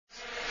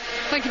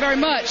Thank you very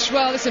much.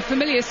 Well, it's a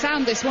familiar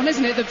sound, this one,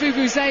 isn't it? The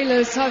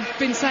Vuvuzelas, I've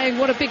been saying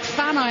what a big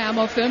fan I am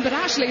of them, but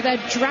actually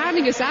they're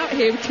drowning us out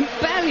here. We can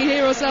barely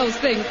hear ourselves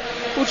think.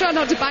 We'll try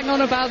not to bang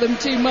on about them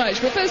too much.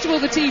 But first of all,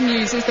 the team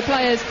news is the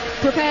players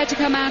prepare to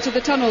come out of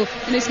the tunnel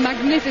in this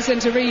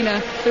magnificent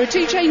arena. There are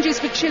 2 changes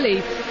for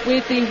Chile,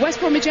 with the West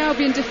Bromwich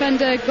Albion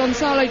defender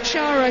Gonzalo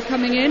Chara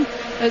coming in,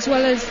 as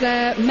well as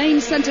their main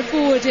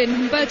centre-forward in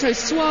Humberto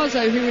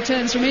Suazo, who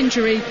returns from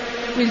injury,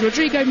 with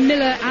Rodrigo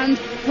Miller and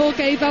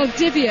Jorge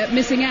Valdivia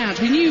missing out.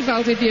 We knew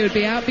Valdivia would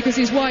be out because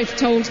his wife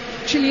told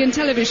Chilean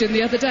television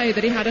the other day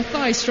that he had a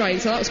thigh strain,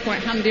 so that was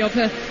quite handy of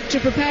her to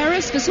prepare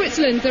us. For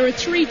Switzerland, there are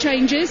 3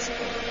 changes.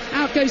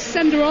 Out goes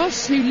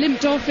Senderos, who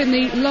limped off in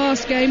the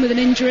last game with an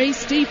injury.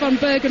 Steve van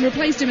Bergen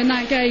replaced him in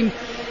that game,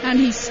 and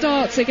he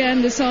starts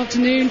again this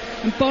afternoon.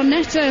 And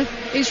Bonetta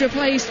is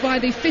replaced by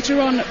the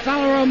fitter-on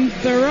Valeron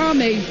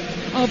Barami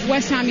of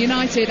West Ham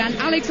United, and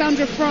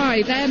Alexandra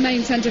Fry, their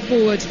main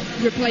centre-forward,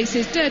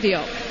 replaces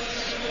Derdiop.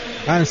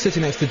 And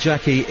sitting next to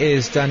Jackie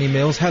is Danny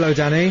Mills. Hello,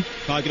 Danny.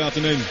 Hi, good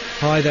afternoon.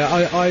 Hi there.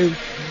 I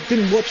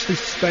didn't watch the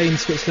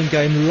Spain-Switzerland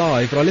game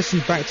live, but I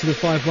listened back to the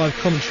 5 Live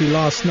commentary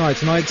last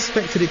night, and I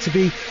expected it to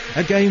be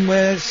a game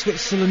where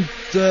Switzerland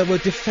were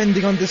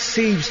defending under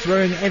siege,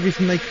 throwing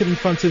everything they could in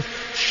front of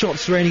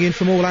shots raining in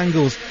from all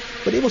angles.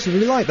 But it wasn't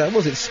really like that,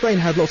 was it? Spain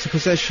had lots of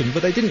possession,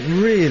 but they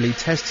didn't really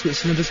test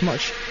Switzerland as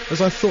much as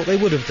I thought they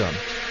would have done.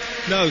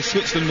 No,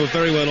 Switzerland were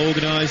very well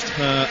organised,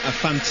 a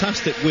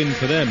fantastic win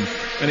for them,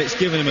 and it's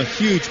given them a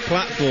huge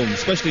platform,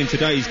 especially in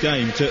today's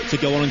game, to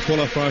go on and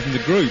qualify from the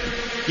group.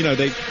 You know,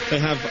 they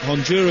have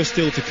Honduras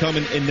still to come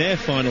in their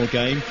final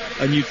game,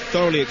 and you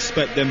thoroughly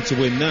expect them to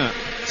win that.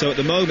 So at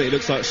the moment it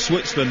looks like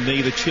Switzerland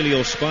need either Chile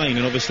or Spain,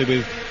 and obviously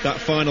with that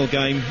final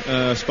game,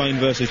 Spain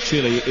versus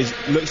Chile,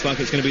 looks like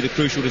it's going to be the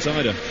crucial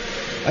decider.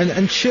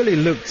 And Chile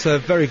looked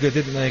very good,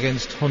 didn't they,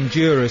 against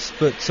Honduras,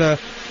 but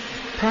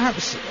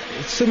perhaps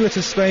similar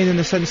to Spain in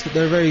the sense that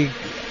they're a very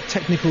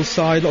technical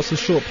side, lots of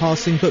short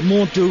passing, but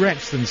more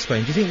direct than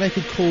Spain. Do you think they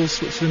could cause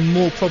Switzerland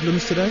more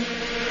problems today?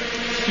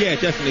 Yeah,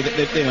 definitely.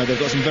 They've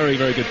got some very,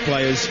 very good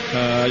players.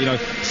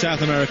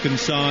 South American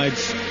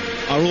sides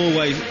are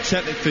always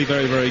technically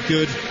very, very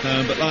good,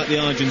 but like the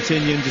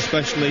Argentinians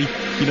especially,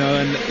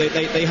 and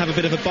they have a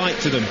bit of a bite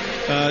to them.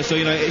 So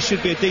it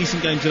should be a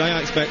decent game today,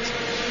 I expect.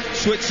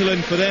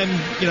 Switzerland, for them,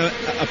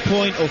 a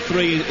point or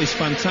 3 is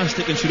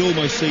fantastic and should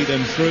almost see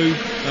them through,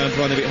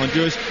 provided they beat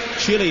Honduras.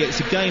 Chile,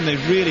 it's a game they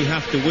really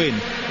have to win,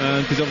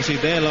 because obviously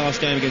their last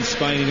game against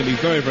Spain is going to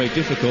be very, very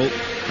difficult.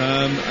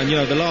 And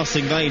the last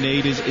thing they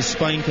need is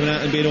Spain coming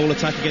out and being all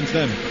attack against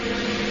them.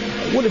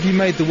 What have you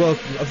made the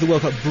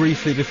World Cup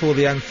briefly before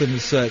the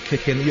anthems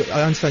kick in?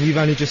 I understand you've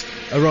only just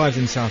arrived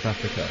in South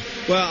Africa.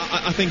 Well,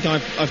 I think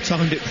I've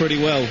timed it pretty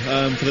well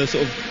for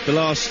the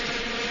last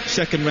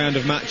second round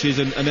of matches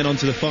and then on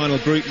to the final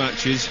group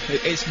matches.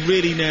 It's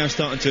really now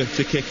starting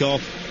to kick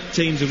off.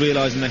 Teams are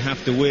realising they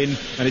have to win,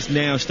 and it's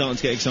now starting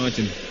to get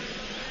exciting.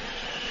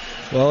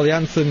 Well, the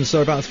anthems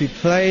are about to be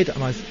played,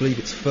 and I believe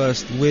it's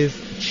first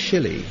with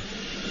Chile.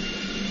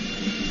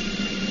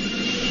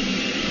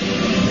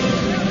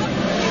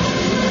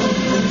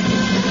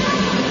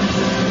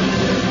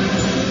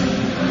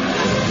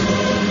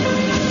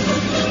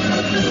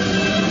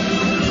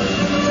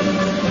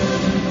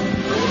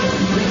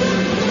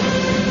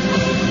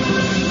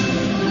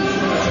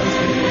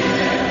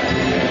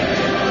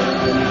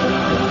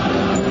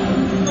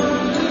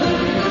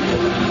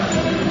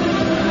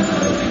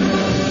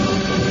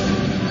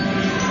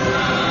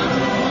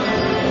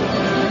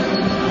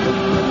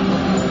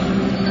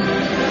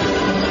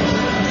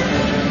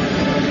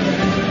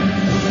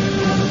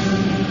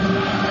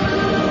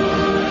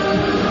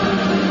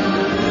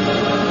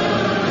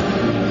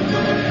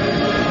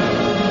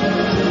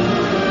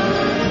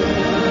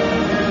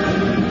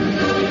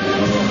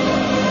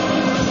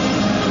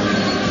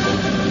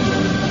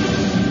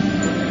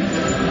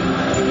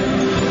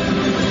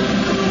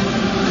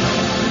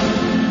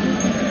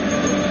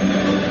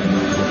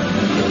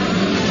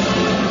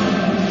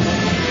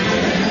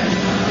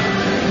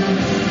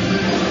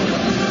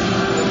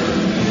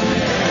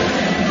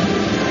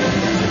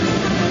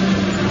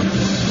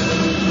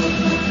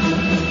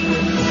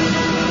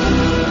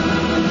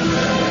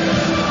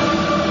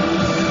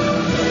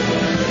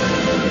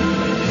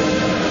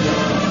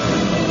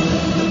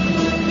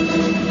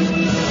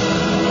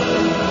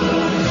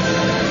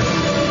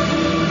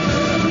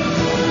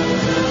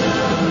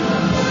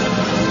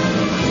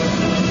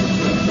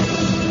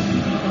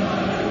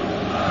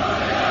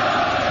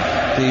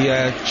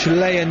 The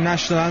Chilean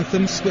national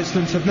anthem.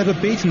 Switzerland have never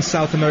beaten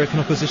South American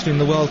opposition in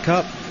the World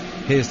Cup.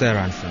 Here's their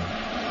anthem.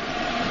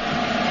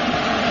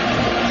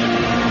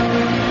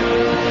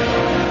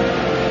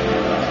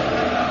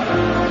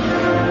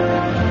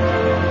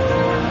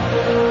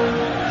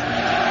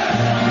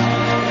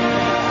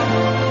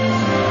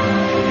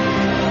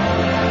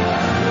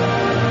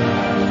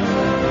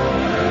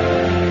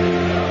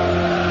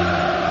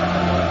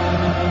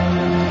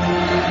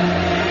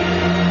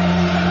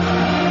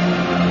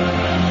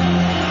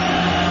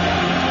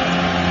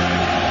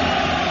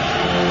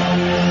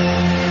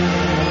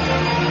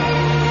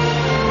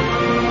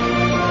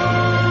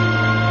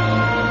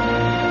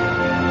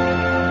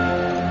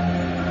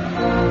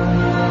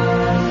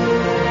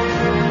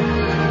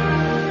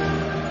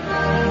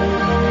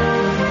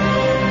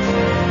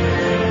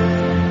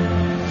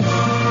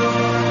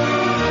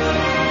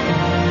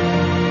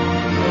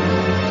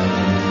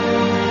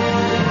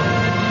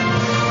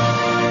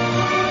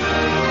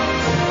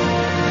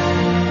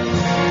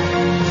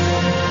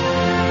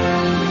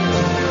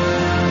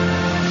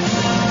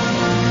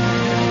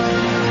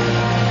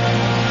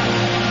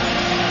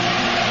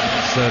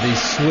 the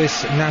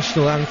Swiss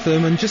national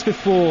anthem. And just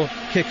before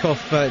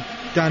kick-off,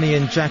 Danny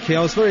and Jackie,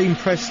 I was very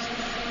impressed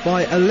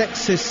by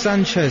Alexis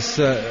Sanchez,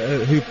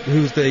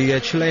 who's the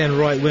Chilean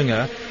right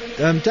winger.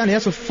 Danny,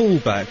 as a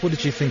full-back, what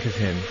did you think of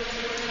him?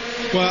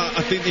 Well,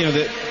 I think,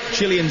 the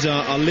Chileans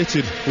are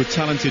littered with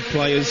talented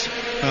players.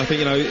 I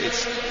think,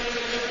 it's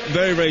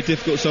very, very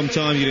difficult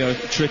sometimes,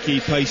 tricky,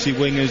 pacey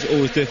wingers,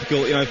 always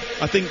difficult.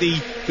 I think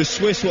the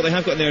Swiss, what they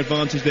have got in their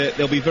advantage,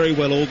 they'll be very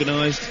well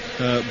organised,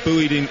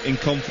 buoyed in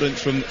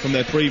confidence from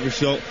their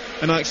previous result,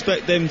 and I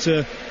expect them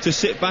to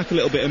sit back a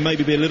little bit and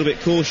maybe be a little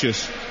bit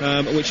cautious,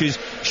 which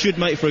should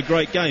make for a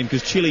great game,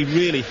 because Chile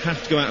really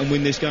have to go out and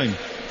win this game.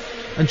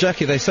 And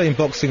Jackie, they say in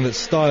boxing that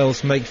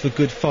styles make for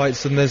good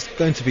fights, and there's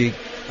going to be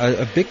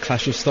a big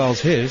clash of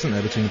styles here, isn't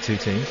there, between the two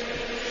teams?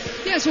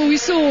 Yes, well, we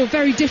saw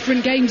very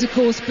different games, of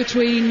course,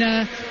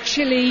 between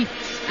Chile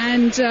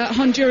and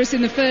Honduras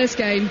in the first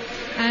game,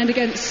 and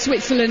against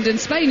Switzerland and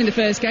Spain in the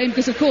first game,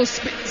 because, of course,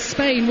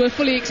 Spain were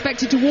fully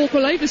expected to walk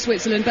all over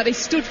Switzerland, but they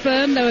stood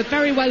firm, they were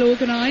very well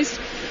organised,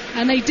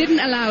 and they didn't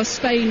allow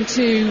Spain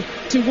to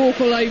walk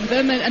all over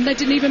them, and they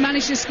didn't even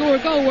manage to score a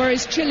goal,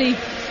 whereas Chile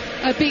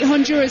beat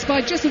Honduras by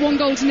just a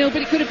 1-0,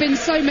 but it could have been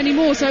so many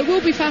more. So it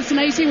will be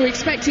fascinating. We're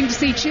expecting to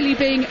see Chile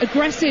being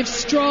aggressive,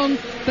 strong,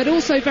 but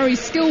also very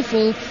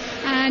skillful.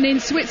 And in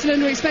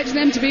Switzerland, we're expecting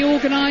them to be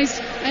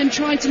organised and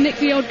try to nick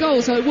the odd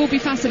goal. So it will be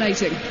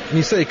fascinating. And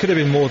you say it could have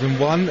been more than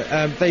one.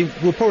 They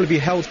will probably be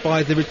helped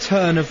by the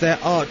return of their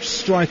arch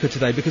striker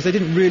today, because they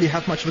didn't really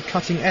have much of a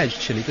cutting edge,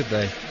 Chile, did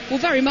they? Well,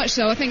 very much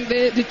so. I think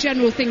the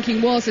general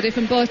thinking was that if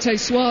Humberto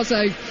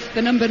Suazo,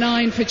 the number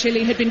 9 for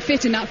Chile, had been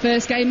fit in that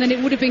first game, then it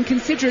would have been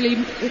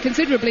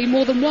considerably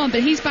more than one.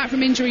 But he's back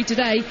from injury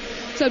today,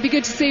 so it'll be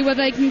good to see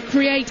whether they can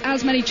create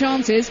as many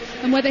chances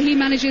and whether he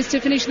manages to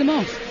finish them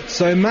off.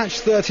 So match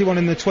 31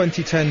 in the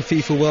 2010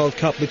 FIFA World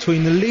Cup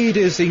between the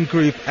leaders in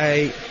Group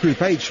H,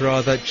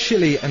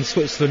 Chile and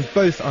Switzerland,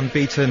 both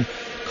unbeaten.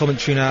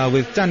 Commentary now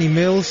with Danny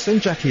Mills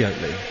and Jackie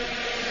Oatley.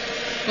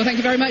 Well, thank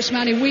you very much,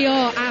 Manny. We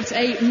are at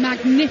a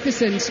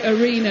magnificent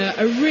arena,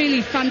 a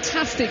really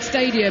fantastic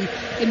stadium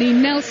in the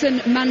Nelson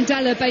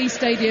Mandela Bay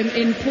Stadium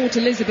in Port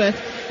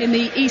Elizabeth in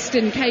the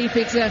Eastern Cape.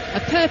 It's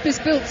a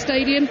purpose-built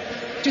stadium,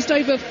 just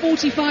over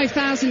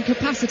 45,000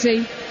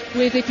 capacity.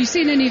 With, if you've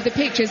seen any of the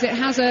pictures, it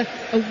has a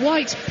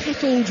white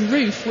petalled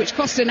roof, which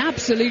cost an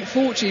absolute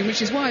fortune,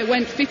 which is why it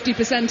went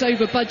 50%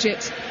 over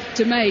budget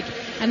to make.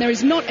 And there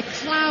is not a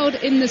cloud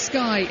in the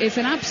sky. It's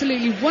an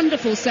absolutely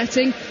wonderful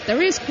setting.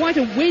 There is quite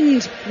a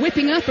wind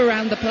whipping up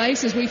around the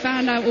place, as we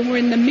found out when we were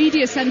in the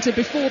media centre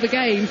before the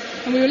game,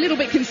 and we were a little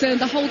bit concerned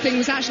the whole thing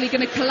was actually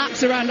going to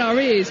collapse around our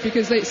ears,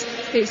 because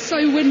it's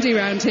so windy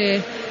around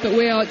here. But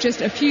we are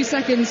just a few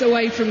seconds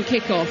away from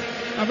kick-off.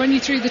 I'll run you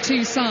through the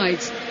two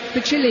sides.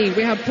 For Chile,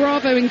 we have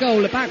Bravo in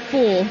goal, a back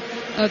four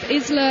of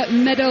Isla,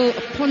 Medel,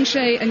 Ponce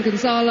and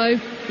Gonzalo,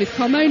 with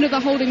Carmona the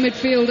holding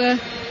midfielder.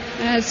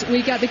 As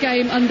we get the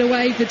game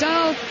underway,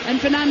 Vidal and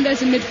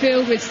Fernandez in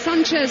midfield, with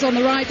Sanchez on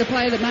the right, the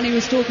player that Manny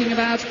was talking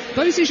about.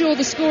 Beausejour,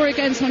 the scorer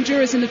against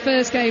Honduras in the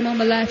first game, on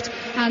the left,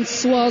 and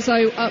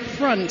Suazo up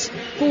front.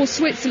 For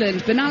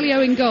Switzerland,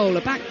 Benaglio in goal,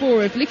 a back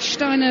four of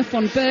Lichtsteiner,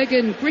 von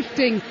Bergen,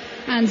 Grichting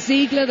and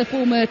Ziegler, the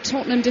former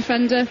Tottenham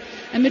defender.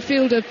 A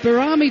midfield of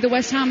Barami, the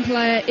West Ham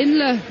player,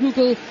 Inler,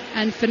 Hugel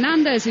and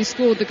Fernandez, who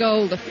scored the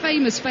goal, the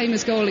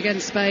famous goal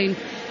against Spain,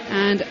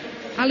 and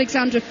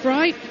Alexander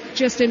Frey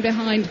just in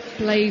behind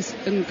Blaise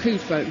and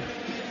Kufo.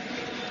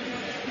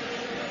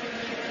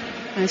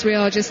 As we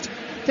are just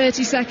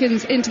 30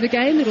 seconds into the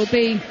game, it'll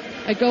be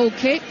a goal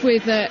kick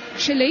with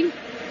Chile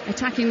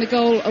attacking the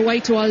goal away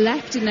to our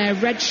left in their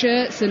red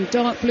shirts and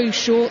dark blue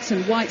shorts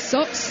and white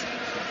socks,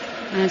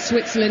 and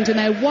Switzerland in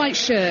their white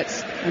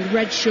shirts and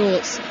red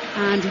shorts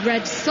and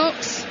red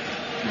socks.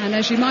 And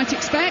as you might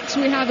expect,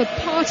 we have a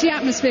party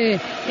atmosphere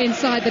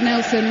inside the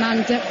Nelson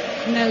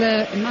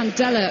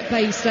Mandela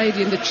Bay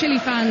Stadium. The Chile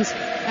fans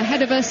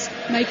ahead of us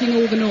making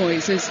all the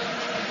noise as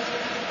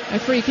a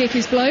free kick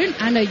is blown,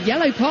 and a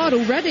yellow card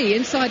already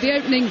inside the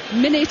opening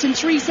minute and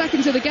 3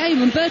 seconds of the game.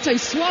 Humberto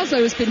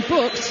Suazo has been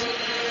booked.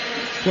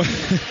 Well,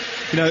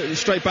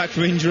 straight back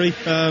from injury,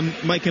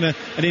 making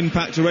an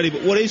impact already.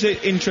 But what is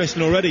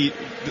interesting already,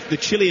 the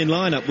Chilean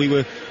lineup we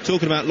were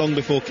talking about long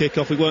before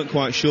kick-off, we weren't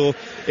quite sure.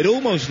 It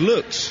almost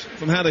looks,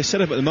 from how they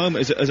set up at the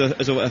moment,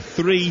 as a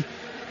three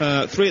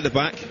at the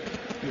back,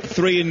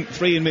 three in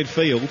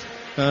midfield,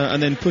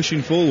 and then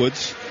pushing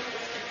forwards.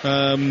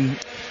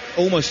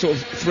 Almost sort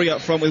of three up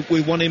front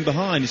with one in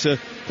behind. It's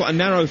quite a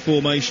narrow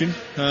formation,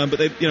 but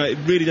it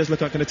really does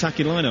look like an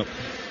attacking lineup.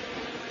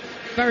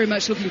 Very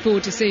much looking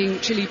forward to seeing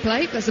Chile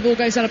play, as the ball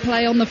goes out of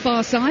play on the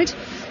far side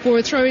for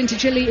a throw into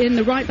Chile in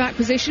the right back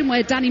position,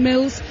 where Danny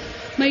Mills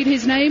made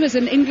his name as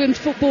an England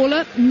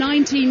footballer.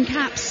 19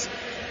 caps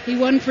he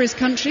won for his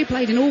country,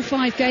 played in all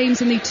 5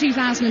 games in the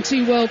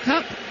 2002 World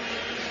Cup.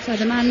 So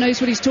the man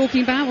knows what he's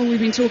talking about when we've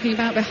been talking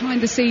about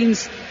behind the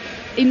scenes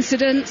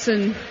incidents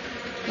and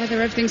whether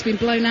everything's been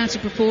blown out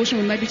of proportion.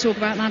 We'll maybe talk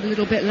about that a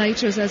little bit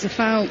later, as there's a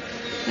foul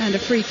and a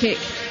free kick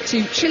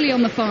to Chile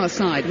on the far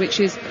side, which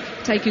is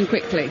taken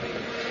quickly.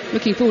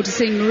 Looking forward to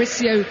seeing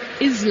Mauricio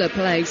Isla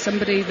play,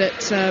 somebody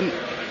that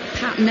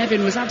Pat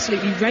Nevin was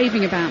absolutely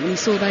raving about when we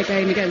saw their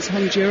game against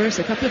Honduras.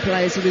 A couple of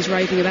players he was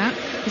raving about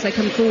as they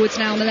come forwards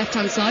now on the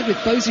left-hand side with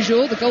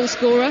Beausejour, the goal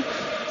scorer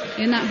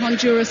in that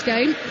Honduras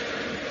game.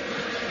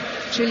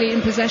 Chile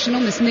in possession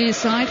on this near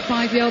side,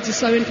 5 yards or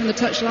so in from the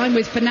touchline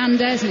with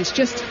Fernandez, and it's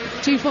just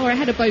too far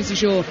ahead of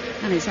Beausejour,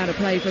 and it's out of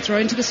play for a throw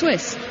into the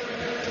Swiss.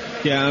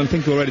 Yeah, I'm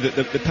thinking already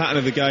that the pattern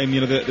of the game,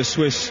 the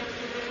Swiss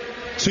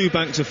 2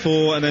 back to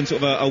 4 and then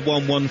sort of a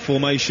 1-1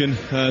 formation,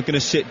 going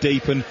to sit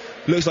deep, and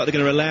looks like they're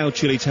going to allow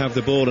Chile to have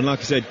the ball. And like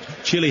I said,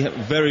 Chile have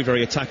very,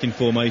 very attacking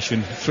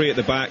formation, 3 at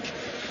the back,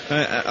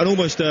 and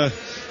almost a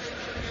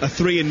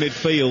 3 in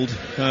midfield,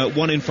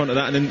 1 in front of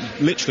that, and then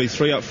literally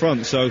 3 up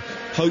front. So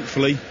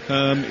hopefully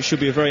it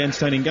should be a very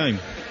entertaining game.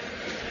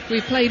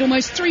 We've played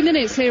almost 3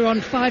 minutes here on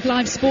 5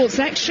 Live Sports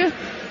Extra.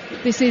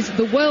 This is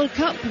the World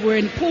Cup. We're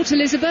in Port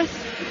Elizabeth,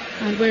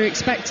 and we're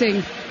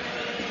expecting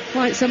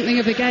quite something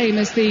of a game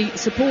as the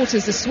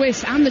supporters, the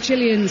Swiss and the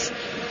Chileans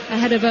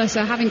ahead of us,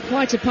 are having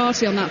quite a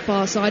party on that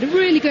far side. A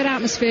really good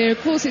atmosphere.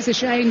 Of course, it's a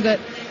shame that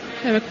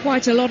there are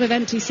quite a lot of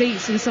empty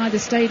seats inside the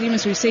stadium,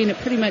 as we've seen at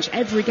pretty much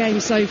every game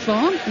so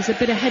far. There's a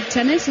bit of head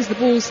tennis as the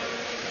ball's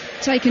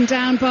taken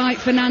down by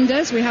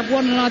Fernandez. We have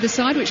one on either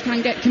side, which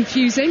can get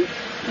confusing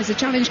as the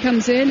challenge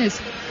comes in, as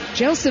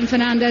Gelson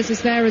Fernandez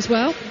is there as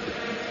well.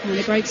 And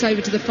it breaks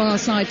over to the far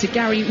side to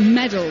Gary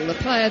Medel, the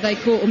player they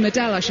call, or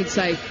Medel I should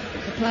say,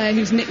 the player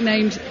who's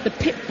nicknamed the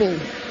Pitbull.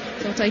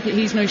 So I'll take it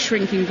he's no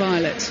shrinking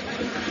violet.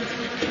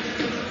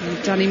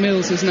 And Danny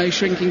Mills was no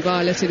shrinking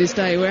violet in his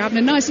day. We were having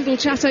a nice little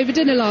chat over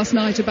dinner last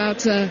night about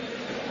the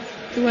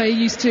way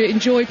he used to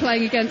enjoy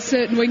playing against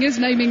certain wingers,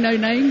 naming no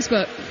names,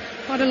 but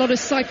quite a lot of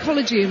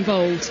psychology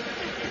involved.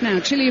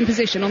 Now Chile in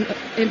possession on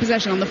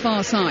the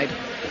far side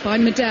by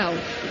Medel,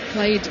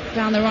 played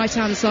down the right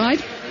hand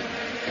side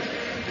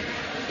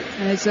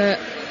as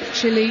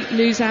Chile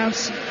lose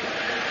out,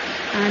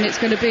 and it's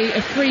going to be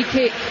a free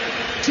kick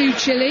to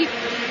Chile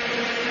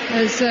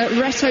as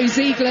Reto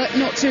Ziegler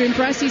not too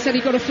impressed. He said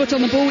he got a foot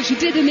on the ball, which he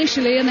did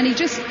initially, and then he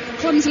just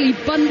clumsily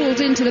bundled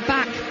into the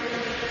back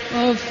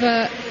of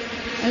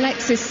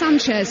Alexis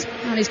Sanchez,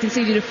 and he's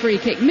conceded a free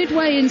kick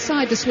midway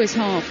inside the Swiss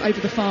half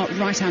over the far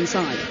right hand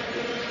side.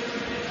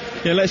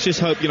 Yeah, let's just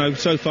hope,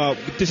 so far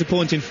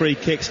disappointing free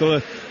kicks, a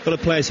lot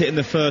of players hitting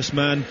the first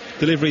man,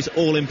 delivery's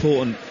all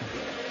important.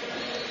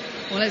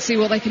 Well, let's see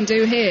what they can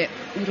do here.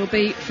 It'll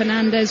be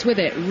Fernandez with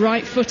it,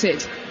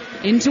 right-footed,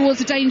 in towards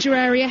the danger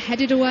area,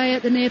 headed away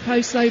at the near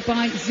post though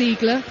by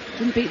Ziegler.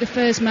 Didn't beat the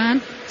first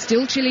man.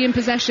 Still Chile in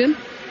possession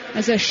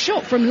as a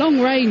shot from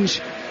long range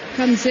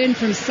comes in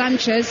from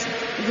Sanchez.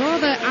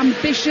 Rather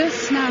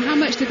ambitious. Now, how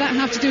much did that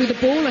have to do with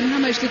the ball, and how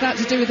much did that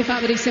to do with the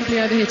fact that he simply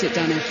overhit it,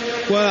 Danny?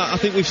 Well, I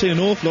think we've seen an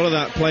awful lot of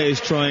that, players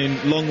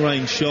trying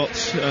long-range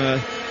shots.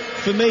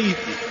 For me,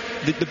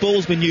 the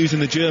ball's been used in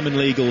the German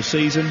league all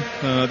season.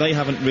 They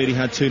haven't really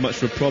had too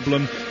much of a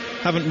problem.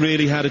 Haven't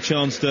really had a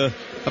chance to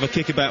have a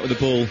kick about with the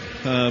ball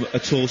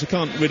at all. So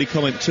can't really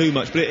comment too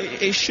much. But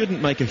it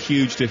shouldn't make a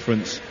huge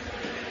difference.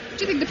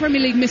 Do you think the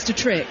Premier League missed a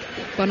trick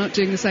by not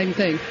doing the same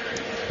thing?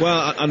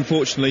 Well,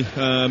 unfortunately,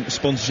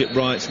 sponsorship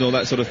rights and all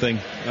that sort of thing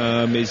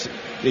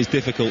is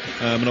difficult.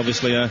 And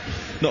obviously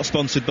not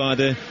sponsored by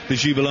the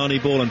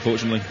Jubilani ball,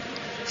 unfortunately.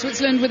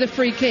 Switzerland with a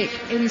free kick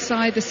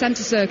inside the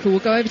centre circle. We'll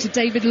go over to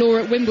David Law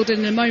at Wimbledon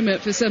in a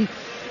moment for some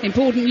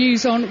important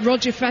news on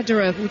Roger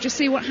Federer. We'll just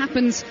see what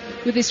happens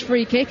with this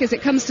free kick as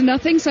it comes to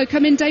nothing. So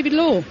come in, David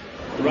Law.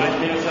 Right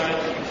hand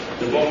side,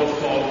 the ball is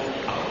called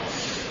out.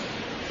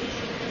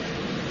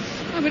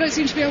 Oh, we don't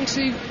seem to be able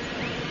to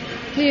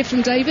hear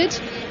from David,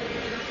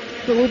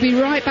 but we'll be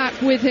right back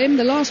with him.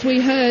 The last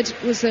we heard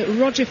was that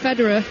Roger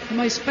Federer, the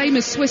most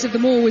famous Swiss of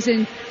them all, was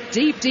in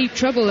deep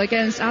trouble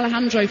against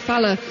Alejandro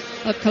Falla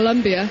of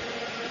Colombia.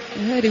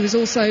 We heard he was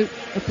also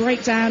a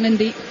breakdown in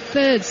the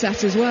third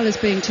set as well as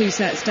being 2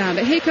 sets down.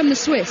 But here come the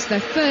Swiss, their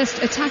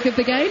first attack of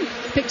the game,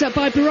 picked up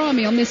by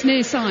Barami on this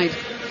near side.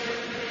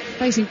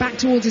 Facing back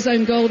towards his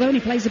own goal though, and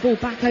he plays the ball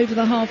back over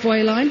the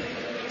halfway line.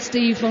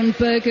 Steve von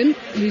Bergen,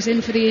 who's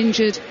in for the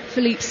injured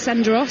Philippe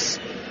Senderos.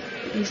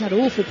 He's had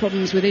awful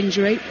problems with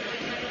injury.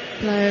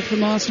 Player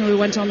from Arsenal who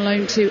went on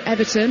loan to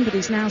Everton, but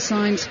he's now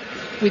signed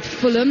with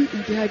Fulham.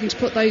 We'll be hoping to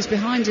put those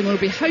behind him. We'll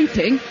be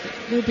hoping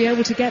we'll be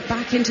able to get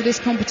back into this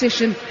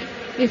competition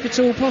if at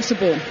all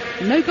possible.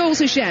 No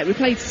goals as yet. We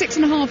played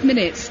 6.5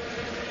 minutes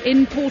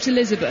in Port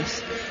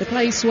Elizabeth, the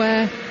place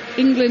where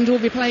England will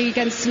be playing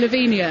against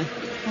Slovenia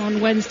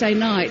on Wednesday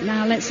night.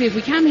 Now let's see if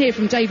we can hear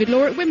from David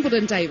Law at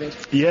Wimbledon. David.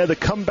 Yeah, the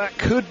comeback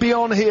could be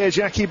on here,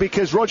 Jackie,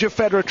 because Roger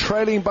Federer,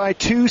 trailing by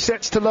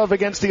 2-0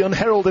 against the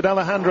unheralded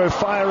Alejandro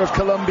Falla of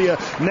Colombia,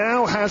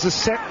 now has a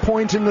set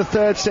point in the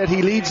third set.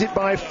 He leads it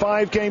by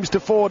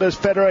 5-4. Does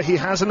Federer. He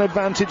has an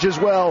advantage as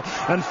well,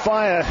 and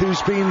Falla,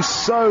 who's been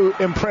so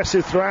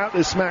impressive throughout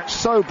this match,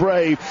 so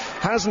brave,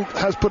 has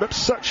put up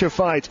such a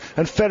fight,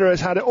 and Federer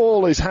has had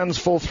all his hands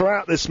full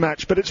throughout this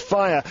match. But it's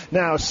Falla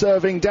now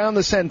serving down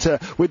the centre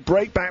with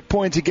break back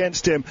point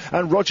against him.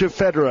 And Roger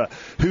Federer,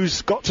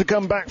 who's got to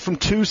come back from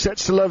 2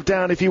 sets to love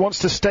down if he wants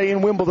to stay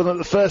in Wimbledon at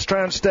the first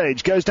round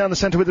stage, goes down the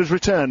centre with his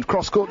return.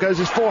 Cross court goes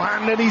his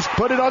forehand, and he's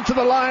put it onto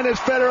the line as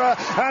Federer,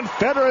 and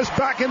Federer's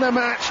back in the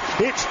match.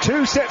 It's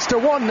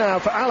 2-1 now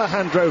for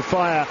Alejandro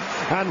Fire,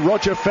 and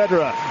Roger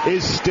Federer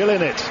is still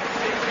in it.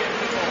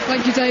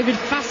 Thank you, David.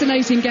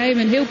 Fascinating game,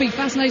 and he'll be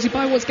fascinated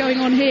by what's going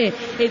on here.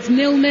 It's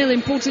 0-0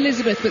 in Port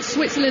Elizabeth, but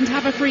Switzerland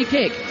have a free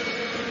kick.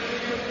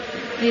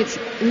 It's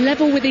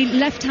level with the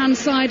left-hand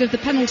side of the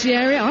penalty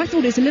area. I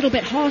thought it's a little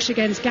bit harsh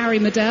against Gary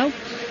Medel.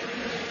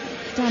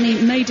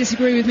 Danny may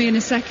disagree with me in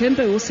a second,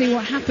 but we'll see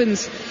what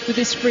happens with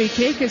this free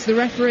kick as the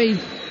referee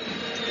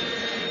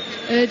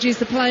urges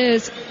the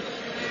players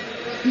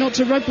not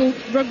to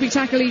rugby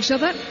tackle each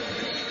other.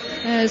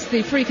 As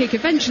the free kick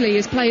eventually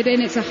is played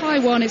in, it's a high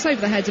one, it's over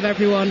the heads of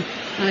everyone,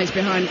 and it's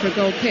behind for a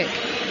goal kick.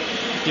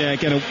 Yeah,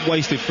 again, a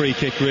wasted free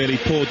kick, really.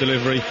 Poor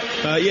delivery.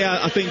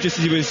 I think just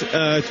as he was,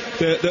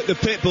 the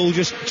pit bull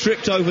just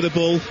tripped over the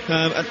ball,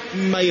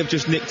 and may have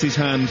just nicked his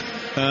hand.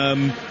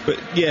 But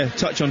yeah,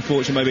 touch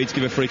unfortunate maybe to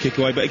give a free kick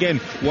away. But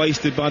again,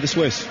 wasted by the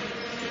Swiss.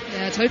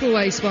 Yeah, total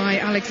waste by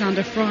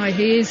Alexander Fry.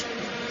 He is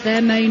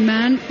their main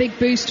man. Big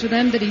boost for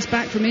them that he's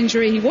back from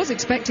injury. He was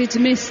expected to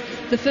miss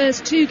the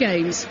first 2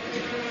 games,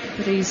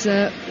 but he's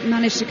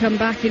managed to come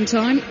back in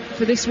time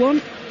for this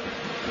one.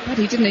 But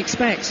he didn't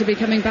expect to be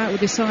coming back with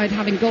his side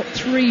having got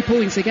 3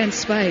 points against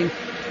Spain.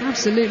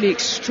 Absolutely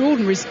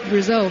extraordinary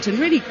result, and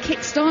really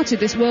kick-started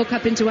this World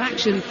Cup into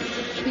action.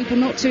 People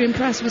not too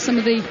impressed with some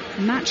of the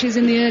matches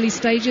in the early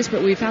stages,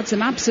 but we've had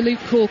some absolute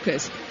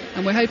corkers,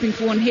 and we're hoping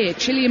for one here.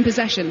 Chile in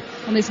possession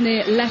on this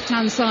near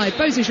left-hand side.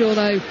 Bozajor,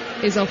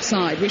 though, is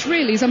offside, which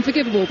really is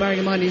unforgivable, bearing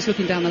in mind he's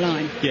looking down the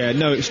line. Yeah,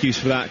 no excuse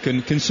for that.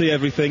 Can see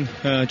everything.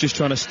 Just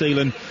trying to steal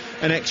an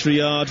extra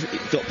yard.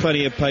 Got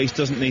plenty of pace,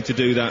 doesn't need to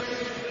do that.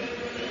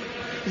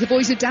 The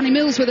voice of Danny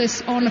Mills with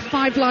us on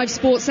 5 Live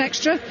Sports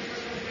Extra.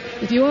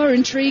 If you are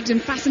intrigued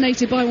and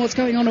fascinated by what's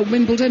going on at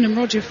Wimbledon and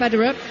Roger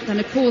Federer, then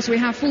of course we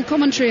have full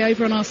commentary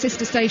over on our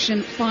sister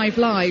station 5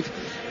 Live,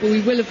 where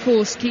we will of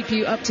course keep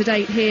you up to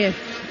date here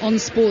on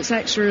Sports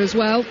Extra as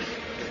well.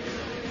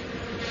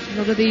 A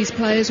lot of these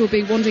players will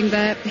be wanting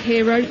their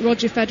hero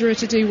Roger Federer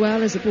to do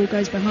well as the ball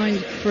goes behind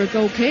for a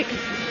goal kick.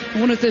 And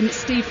one of them,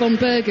 Steve von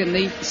Bergen,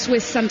 the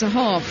Swiss centre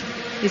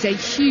half, is a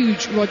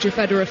huge Roger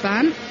Federer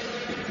fan.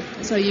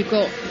 So you've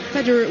got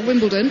Federer at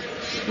Wimbledon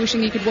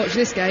wishing he could watch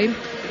this game,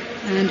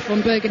 and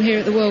von Bergen here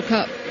at the World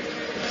Cup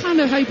kind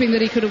of hoping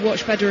that he could have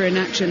watched Federer in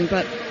action,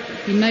 but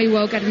he may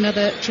well get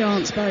another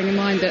chance, bearing in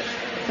mind that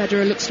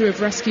Federer looks to have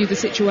rescued the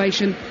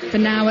situation for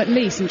now at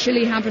least. And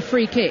Chile have a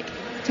free kick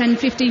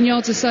 10-15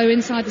 yards or so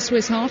inside the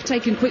Swiss half,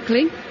 taken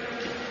quickly,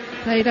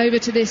 played over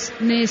to this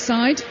near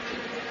side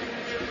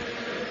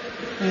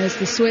as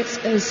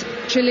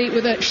Chile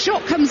with a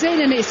shot comes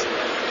in, and it's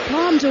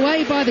palmed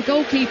away by the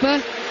goalkeeper.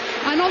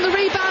 And on the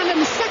rebound, and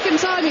the second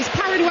time it's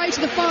parried away to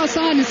the far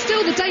side, and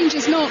still the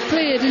danger's not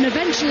cleared, and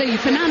eventually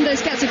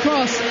Fernandez gets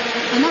across,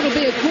 and that'll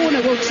be a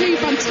corner. Well, 2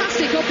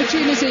 fantastic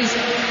opportunities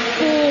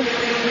for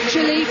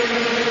Chile.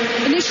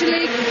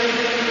 Initially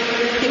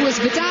it was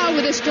Vidal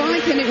with a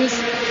strike, and it was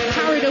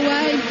parried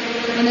away,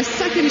 and a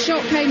second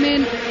shot came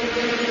in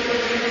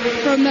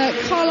from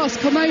Carlos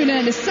Carmona,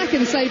 and a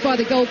second save by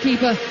the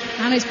goalkeeper,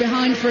 and it's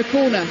behind for a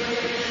corner.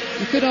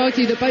 You could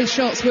argue that both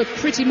shots were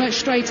pretty much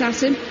straight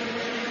at him.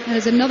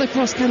 As another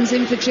cross comes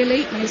in for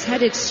Chile, and it's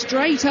headed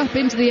straight up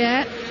into the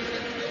air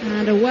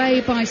and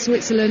away by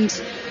Switzerland,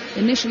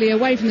 initially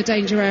away from the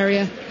danger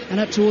area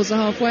and up towards the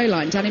halfway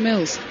line. Danny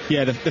Mills.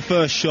 Yeah, the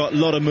first shot, a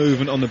lot of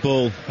movement on the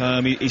ball.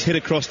 He's hit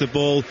across the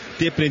ball,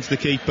 dipping into the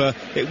keeper.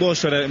 It was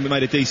straight out and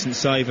made a decent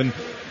save, and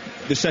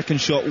the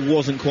second shot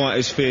wasn't quite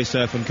as fierce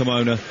from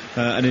Carmona,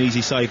 and an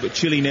easy save. But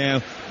Chile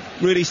now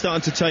really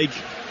starting to take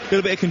a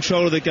little bit of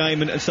control of the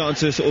game and starting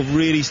to sort of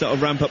really start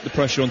to ramp up the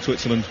pressure on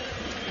Switzerland.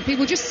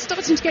 People just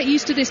starting to get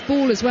used to this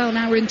ball as well.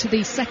 Now we're into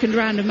the second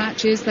round of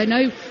matches. They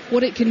know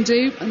what it can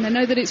do, and they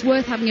know that it's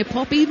worth having a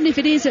pop, even if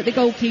it is at the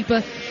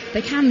goalkeeper.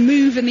 They can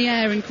move in the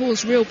air and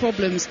cause real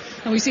problems,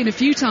 and we've seen a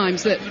few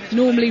times that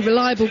normally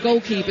reliable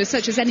goalkeepers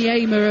such as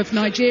Enyema of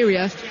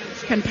Nigeria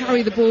can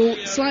parry the ball,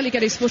 slightly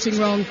get his footing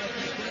wrong,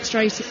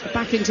 straight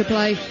back into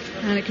play,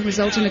 and it can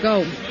result in a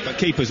goal. But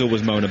keepers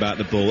always moan about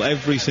the ball.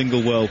 Every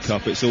single World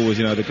Cup, it's always,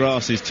 the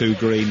grass is too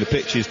green, the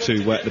pitch is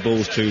too wet, the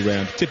ball's too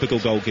round. Typical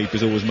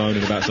goalkeepers always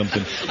moaning about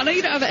something. I know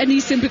you don't have any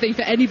sympathy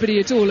for anybody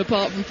at all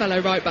apart from fellow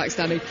right-backs,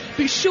 Danny,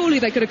 but surely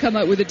they could have come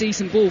up with a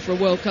decent ball for a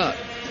World Cup.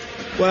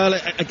 Well,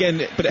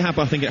 again, but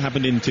I think it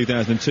happened in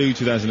 2002,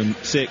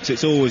 2006.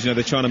 It's always, they're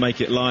trying to make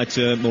it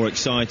lighter, more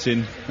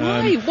exciting.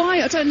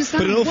 Why? I don't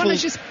understand. Why not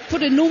just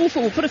put a normal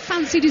football, put a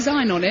fancy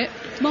design on it,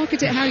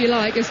 market it how you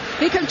like. As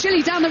here comes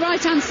Chile down the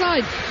right-hand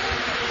side.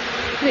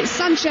 And it's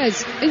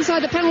Sanchez inside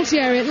the penalty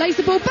area. It lays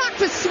the ball back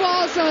for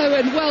Suazo,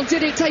 and well,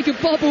 did it take a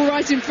bobble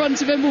right in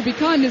front of him? We'll be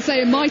kind and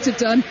say it might have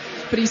done,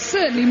 but he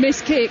certainly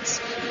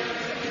miskicked.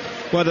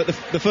 Well,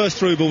 the first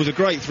through ball was a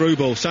great through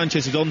ball.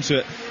 Sanchez is onto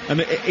it, and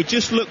it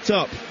just looked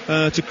up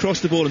to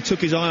cross the ball and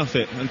took his eye off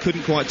it and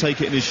couldn't quite take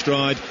it in his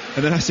stride.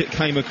 And then as it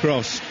came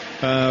across,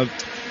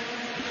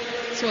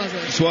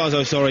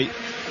 Suazo, sorry,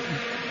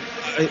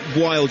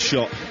 wild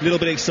shot. A little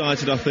bit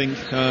excited, I think,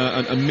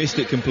 and missed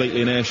it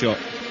completely in air shot.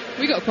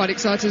 We got quite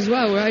excited as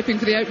well. We're hoping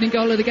for the opening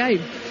goal of the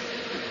game.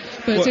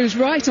 But it was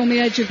right on the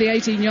edge of the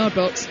 18-yard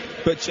box.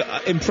 But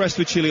impressed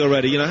with Chile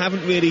already. You know,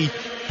 haven't really,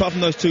 apart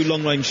from those 2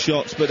 long-range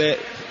shots, but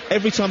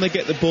every time they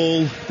get the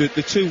ball, the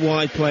 2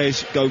 wide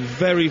players go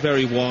very,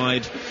 very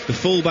wide. The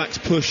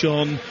fullbacks push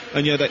on,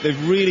 and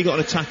they've really got an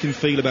attacking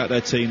feel about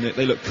their team.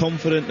 They look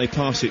confident, they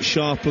pass it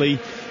sharply,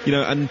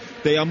 and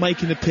they are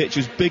making the pitch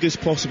as big as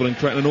possible and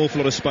creating an awful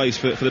lot of space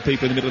for the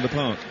people in the middle of the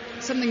park.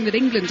 Something that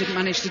England didn't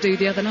manage to do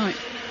the other night.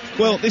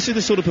 Well, this is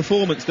the sort of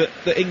performance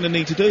that England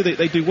need to do.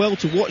 They do well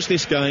to watch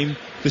this game,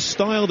 the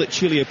style that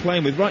Chile are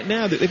playing with. Right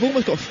now, they've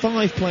almost got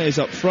 5 players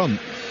up front.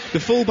 The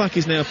fullback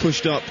is now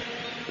pushed up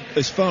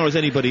as far as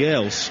anybody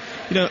else,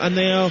 and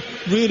they are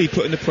really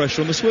putting the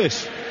pressure on the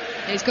Swiss.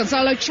 It's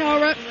Gonzalo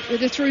Chara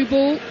with a through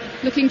ball,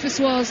 looking for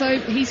Suazo.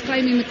 He's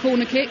claiming the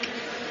corner kick.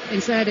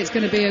 Instead, it's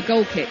going to be a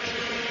goal kick.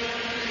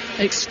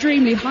 An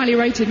extremely highly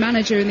rated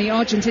manager in the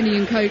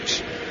Argentinian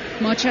coach,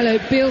 Marcelo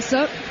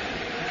Bielsa,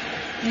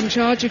 in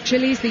charge of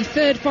Chile. He's the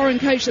 3rd foreign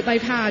coach that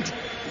they've had,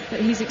 but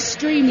he's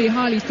extremely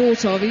highly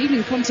thought of,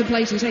 even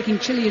contemplating taking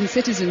Chilean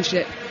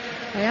citizenship.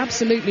 They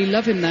absolutely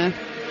love him there.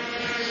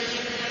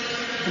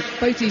 And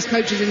both these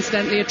coaches,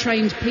 incidentally, are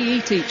trained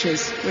PE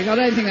teachers, which I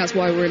don't think that's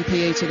why we're in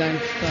PE today,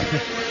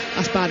 but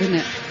that's bad, isn't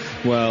it?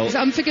 Well, is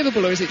it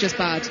unforgivable or is it just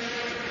bad?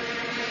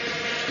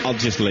 I'll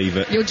just leave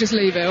it. You'll just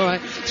leave it, all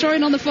right.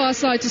 Throwing on the far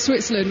side to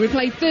Switzerland. We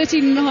played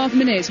 13 and a half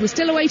minutes. We're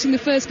still awaiting the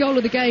first goal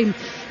of the game,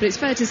 but it's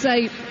fair to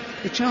say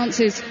the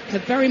chances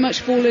have very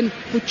much fallen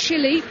for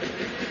Chile.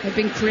 They've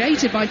been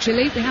created by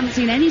Chile. We haven't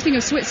seen anything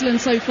of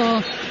Switzerland so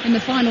far in the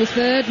final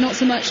third, not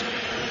so much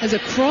as a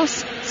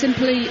cross,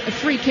 simply a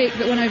free kick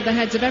that went over the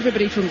heads of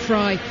everybody from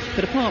Fry.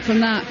 But apart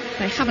from that,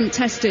 they haven't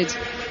tested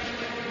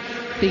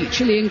the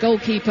Chilean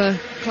goalkeeper,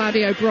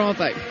 Claudio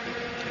Bravo.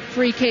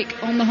 Free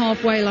kick on the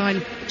halfway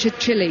line to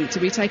Chile, to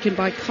be taken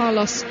by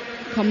Carlos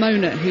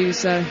Carmona,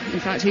 who's, in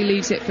fact, he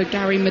leaves it for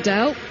Gary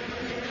Medel,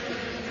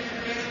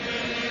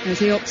 as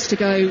he opts to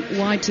go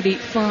wide to the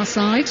far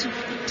side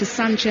to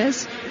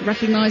Sanchez,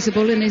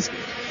 recognisable in his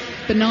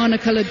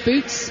banana-coloured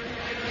boots.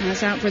 And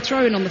that's out for a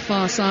throw-in on the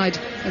far side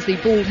as the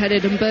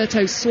bald-headed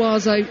Humberto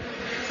Suazo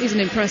isn't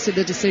impressed with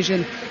the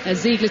decision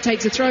as Ziegler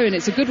takes a throw-in.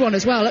 It's a good one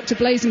as well, up to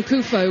Blaisen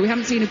Kufo. We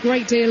haven't seen a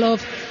great deal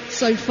of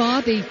so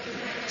far, the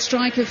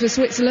striker for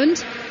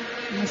Switzerland.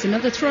 And there's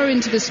another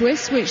throw-in to the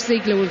Swiss, which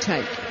Ziegler will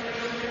take.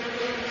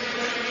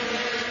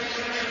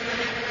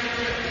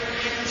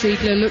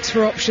 Ziegler looks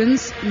for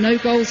options. No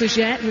goals as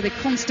yet, with a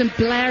constant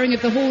blaring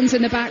of the horns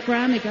in the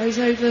background. It goes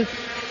over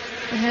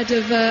the head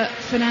of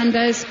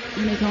Fernandez,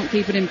 and they can't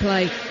keep it in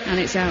play, and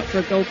it's out for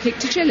a goal kick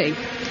to Chile.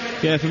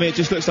 Yeah, for me it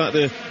just looks like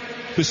the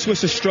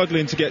Swiss are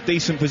struggling to get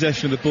decent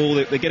possession of the ball.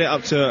 They get it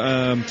up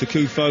to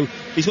Kufo.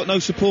 He's got no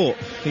support.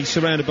 He's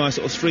surrounded by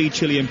sort of 3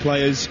 Chilean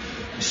players.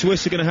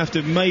 Swiss are going to have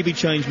to maybe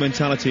change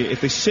mentality.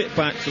 If they sit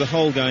back for the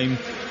whole game,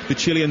 the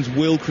Chileans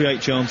will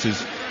create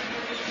chances.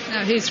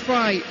 Now here's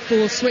Fry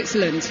for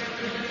Switzerland,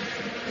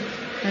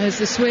 as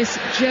the Swiss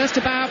just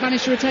about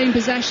managed to retain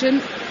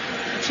possession.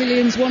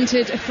 Chileans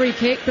wanted a free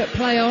kick, but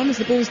play on as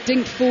the ball's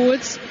dinked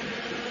forwards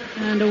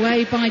and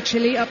away by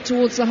Chile up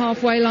towards the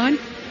halfway line.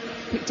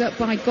 Picked up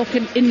by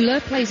Gökhan Inler,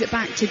 plays it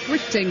back to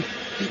Grifting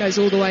and goes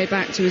all the way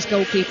back to his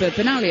goalkeeper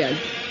Benaglio.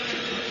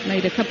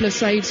 Made a couple of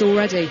saves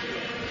already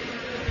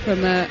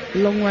from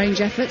long-range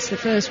efforts, the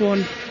first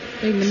one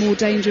being the more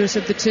dangerous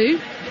of the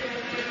two.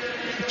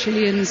 The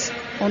Chileans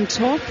on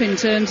top in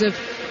terms of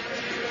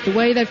the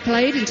way they've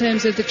played, in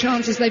terms of the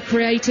chances they've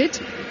created.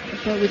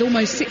 But with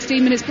almost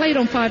 16 minutes played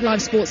on 5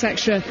 Live Sports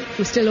Extra,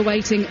 we're still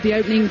awaiting the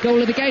opening goal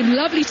of the game.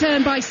 Lovely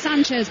turn by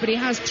Sanchez, but he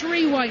has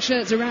 3 white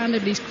shirts around him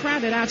and he's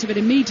crowded out of it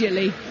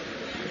immediately.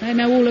 They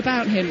know all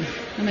about him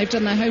and they've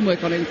done their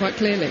homework on him quite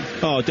clearly.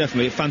 Oh,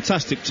 definitely. A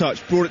fantastic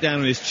touch. Brought it down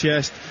on his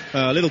chest.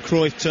 A little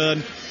Cruyff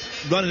turn.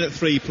 Running at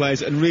 3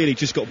 players and really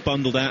just got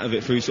bundled out of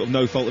it through sort of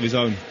no fault of his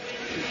own.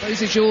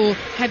 Imposes your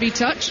heavy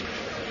touch.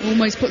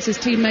 Almost puts his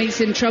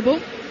teammates in trouble.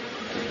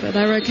 But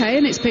they're okay,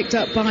 and it's picked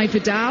up by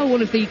Vidal,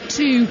 one of the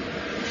 2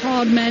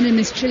 hard men in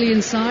this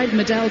Chilean side,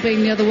 Medel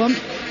being the other one.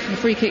 And the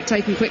free kick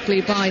taken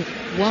quickly by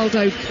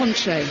Waldo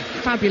Ponce.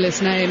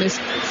 Fabulous name. As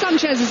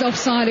Sanchez is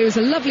offside, it was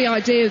a lovely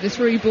idea, the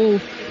through ball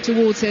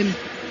towards him.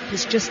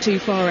 It's just too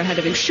far ahead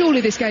of him.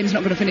 Surely this game's not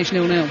going to finish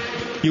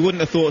 0-0. You wouldn't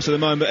have thought so at the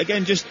moment. But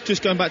again,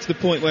 just going back to the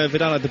point where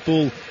Vidal had the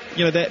ball,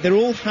 they're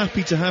all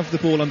happy to have the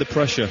ball under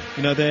pressure.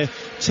 They're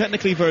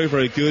technically very,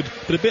 very good,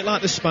 but a bit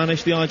like the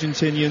Spanish, the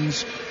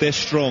Argentinians, they're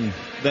strong.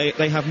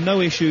 They have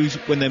no issues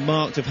when they're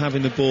marked of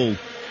having the ball.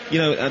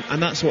 And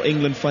that's what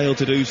England fail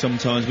to do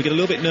sometimes. We get a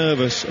little bit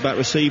nervous about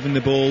receiving the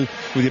ball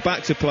with your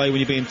back to play when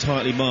you're being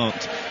tightly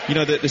marked.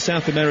 The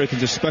South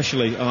Americans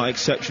especially are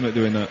exceptional at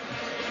doing that.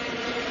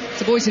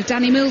 The voice of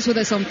Danny Mills with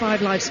us on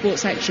 5 Live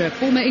Sports Extra,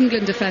 former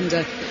England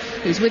defender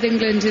who's with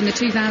England in the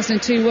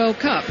 2002 World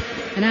Cup.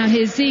 And now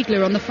here's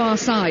Ziegler on the far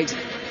side,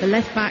 the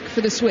left back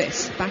for the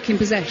Swiss, back in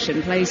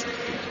possession, plays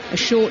a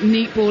short,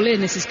 neat ball in.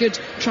 This is good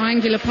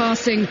triangular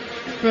passing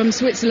from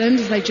Switzerland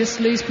as they just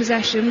lose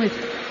possession with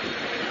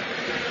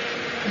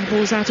the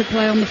balls out of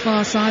play on the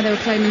far side. They were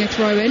claiming a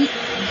throw-in. They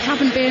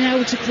haven't been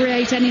able to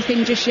create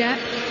anything just yet.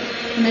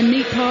 And then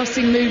neat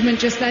passing movement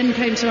just then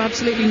came to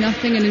absolutely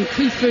nothing. And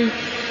Nkufu,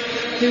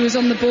 who was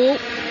on the ball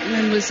and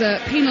then was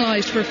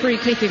penalised for a free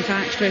kick, in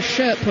fact, for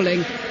shirt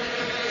pulling,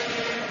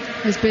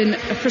 has been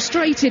a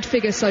frustrated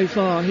figure so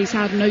far. He's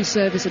had no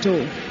service at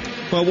all.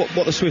 Well,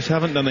 what the Swiss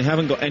haven't done, they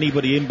haven't got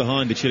anybody in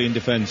behind the Chilean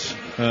defence.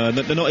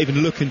 They're not even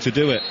looking to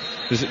do it.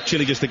 There's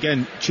Chile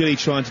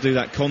trying to do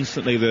that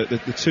constantly.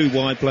 The two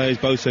wide players,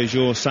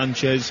 Bocejor,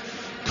 Sanchez,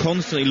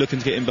 constantly looking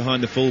to get in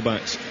behind the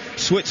fullbacks.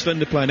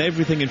 Switzerland are playing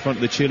everything in front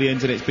of the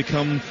Chileans, and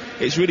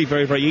it's really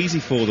very, very easy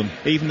for them.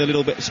 Even the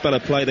little bit of spell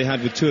of play they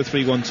had with 2 or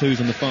 3 1-2s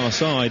on the far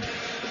side,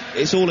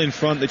 it's all in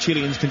front. The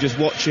Chileans can just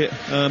watch it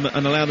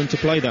and allow them to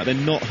play that. They're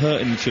not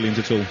hurting the Chileans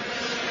at all.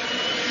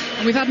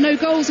 And we've had no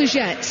goals as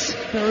yet,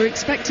 but we're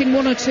expecting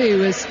 1 or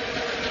 2 as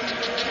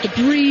the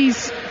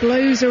breeze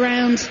blows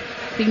around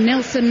the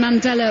Nelson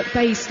Mandela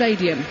Bay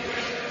Stadium.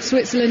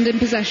 Switzerland in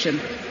possession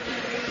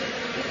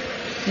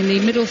in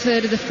the middle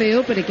third of the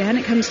field, but again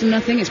it comes to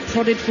nothing. It's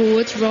prodded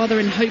forwards rather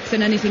in hope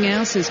than anything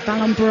else as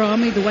Valon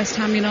Barami, the West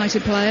Ham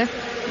United player,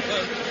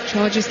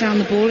 charges down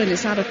the ball and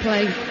it's out of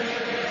play.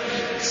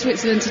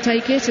 Switzerland to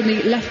take it in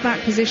the left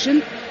back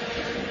position.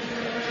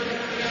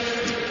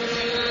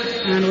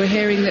 And we're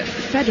hearing that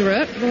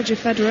Roger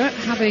Federer,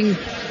 having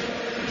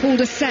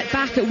pulled a set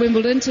back at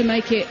Wimbledon to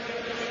make it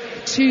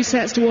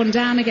 2-1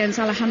 down against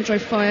Alejandro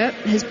Fire,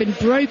 has been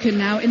broken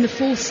now in the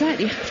 4th set.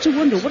 You have to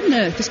wonder what on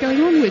earth is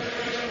going on with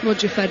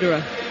Roger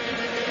Federer.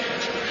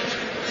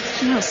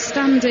 An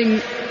outstanding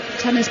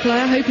tennis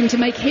player, hoping to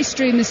make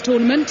history in this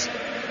tournament.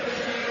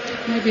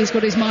 Maybe he's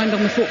got his mind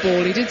on the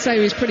football. He did say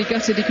he was pretty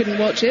gutted he couldn't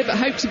watch it, but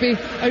hoped to be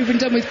over and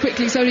done with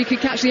quickly so he could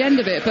catch the end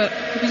of it. But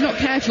if he's not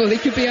careful, he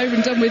could be over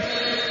and done with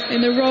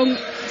in the wrong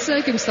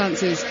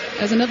circumstances.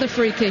 As another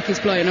free kick is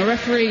blown. A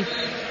referee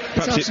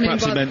perhaps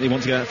it meant he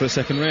wants to get out for the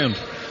second round.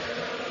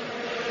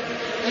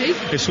 Hey?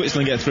 If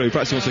Switzerland get through,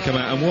 perhaps he wants to come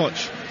out and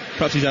watch.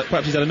 Perhaps he's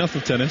had enough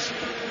of tennis.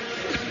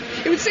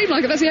 It would seem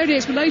like it. That's the only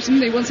explanation,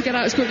 isn't it? He wants to get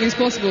out as quickly as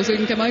possible so he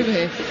can come over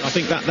here. I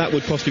think that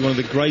would possibly be one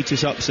of the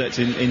greatest upsets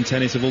in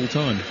tennis of all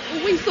time.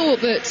 Well, we thought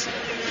that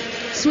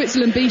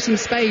Switzerland beating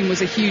Spain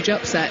was a huge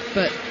upset,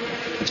 but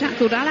a chap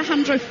called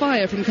Alejandro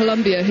Fire from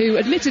Colombia, who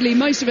admittedly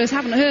most of us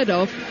haven't heard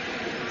of,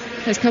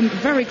 has come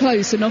very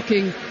close to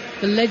knocking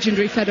the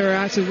legendary Federer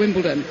out of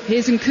Wimbledon.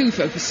 Here's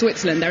Nkufu for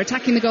Switzerland. They're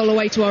attacking the goal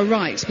away to our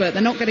right, but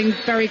they're not getting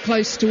very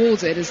close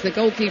towards it as the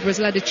goalkeeper has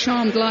led a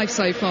charmed life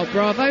so far.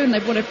 Bravo, and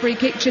they've won a free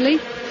kick, Chile,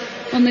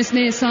 on this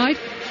near side.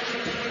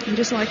 And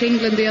just like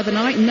England the other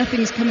night,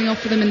 nothing's coming off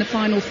for them in the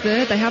final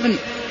third. They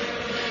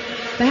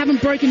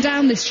haven't broken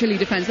down this Chile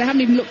defence. They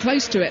haven't even looked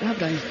close to it, have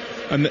they?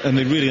 And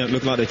they really don't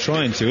look like they're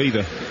trying to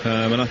either.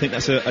 And I think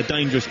that's a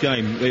dangerous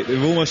game.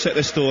 They've almost set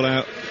their stall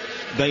out.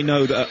 They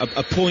know that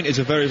a point is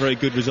a very, very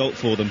good result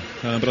for them.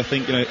 But I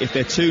think, if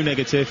they're too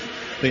negative,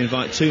 they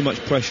invite too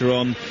much pressure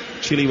on.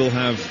 Chile will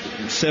have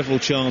several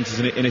chances,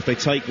 and if they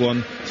take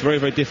one, it's very,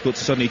 very difficult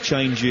to suddenly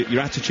change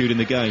your attitude in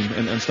the game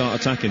and start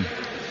attacking.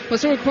 Well, I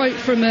saw a quote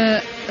from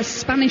a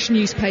Spanish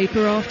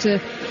newspaper after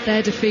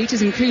their defeat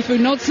as Nkufu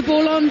nods the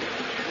ball on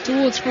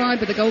towards Fry,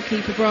 but the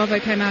goalkeeper Bravo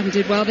came out and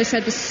did well. They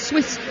said the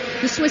Swiss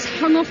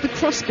hung off the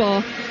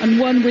crossbar and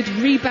won with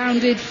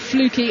rebounded,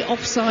 fluky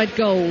offside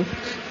goal.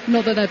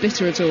 Not that they're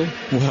bitter at all.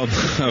 Well,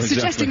 no, suggesting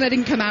exactly. They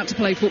didn't come out to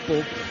play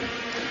football.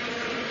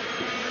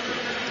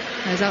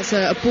 As that's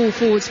a ball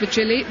forwards for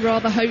Chile,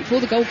 rather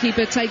hopeful. The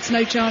goalkeeper takes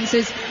no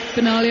chances.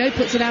 Benaglio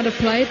puts it out of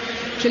play.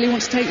 Chile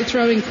wants to take the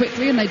throw in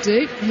quickly, and they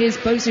do. Here's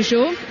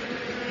Bocejor.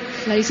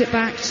 Plays it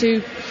back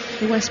to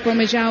the West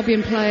Bromwich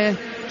Albion player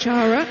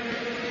Chara.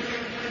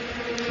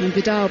 And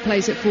Vidal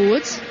plays it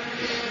forwards.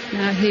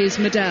 Now here's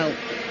Medel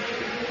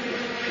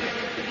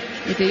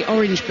with the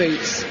orange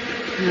boots.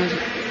 Now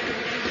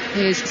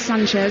here's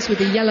Sanchez with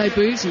the yellow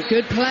boots. And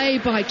good play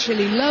by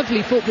Chile.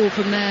 Lovely football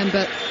from them,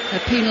 but they're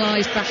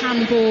penalised for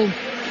handball.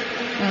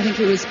 I think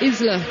it was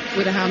Isla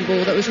with a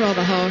handball. That was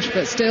rather harsh,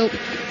 but still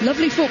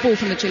lovely football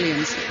from the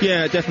Chileans.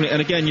 Yeah, definitely.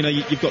 And again,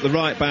 you've got the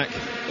right back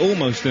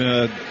almost in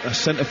a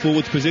centre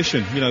forward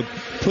position,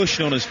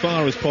 pushing on as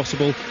far as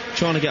possible,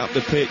 trying to get up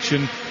the pitch.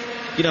 And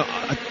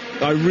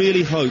I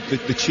really hope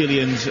that the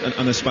Chileans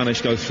and the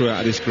Spanish go through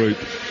out of this group.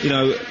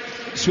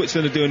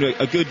 Switzerland are doing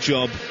a good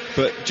job,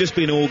 but just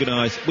being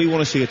organised. We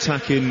want to see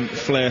attacking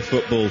flair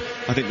football.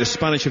 I think the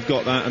Spanish have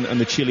got that, and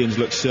the Chileans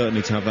look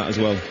certainly to have that as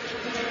well.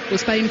 Will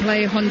Spain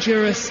play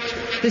Honduras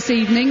this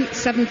evening,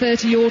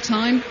 7:30 your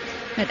time,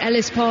 at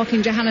Ellis Park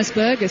in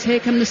Johannesburg, as here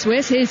come the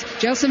Swiss. Here's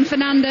Gelson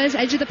Fernandez,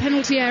 edge of the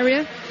penalty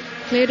area.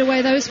 Cleared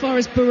away though as far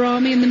as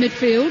Barami in the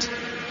midfield.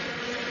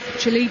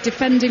 Chile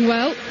defending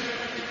well.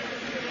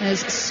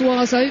 as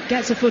Suazo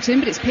gets a foot in,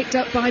 but it's picked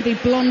up by the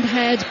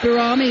blonde-haired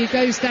Barami, who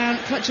goes down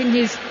clutching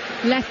his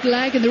left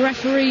leg, and the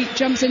referee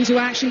jumps into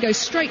action, goes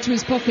straight to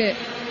his pocket,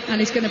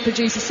 and is going to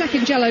produce a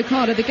second yellow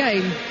card of the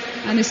game,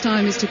 and this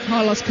time is to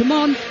Carlos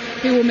Camon,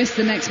 who will miss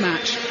the next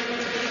match.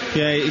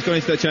 Yeah, he's gone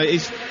into that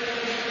chase.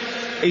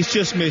 He's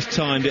just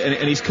mistimed it,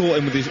 and he's caught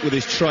him with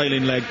his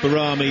trailing leg.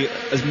 Barami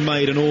has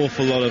made an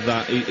awful lot of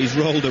that. He's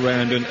rolled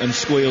around and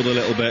squealed a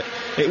little bit.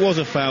 It was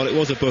a foul, it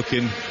was a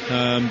booking,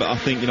 but I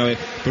think,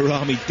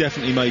 Barami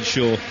definitely made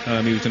sure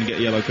he was going to get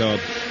a yellow card.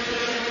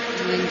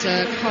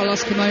 And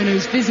Carlos Camon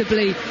is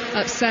visibly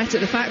upset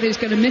at the fact that he's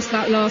going to miss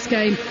that last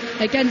game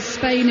against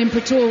Spain in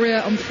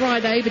Pretoria on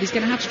Friday, but he's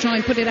going to have to try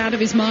and put it out of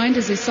his mind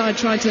as his side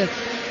try to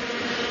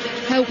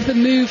help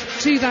them move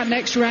to that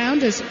next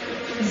round, as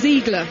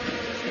Ziegler,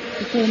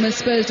 the former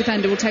Spurs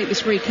defender, will take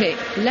this free kick.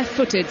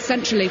 Left-footed,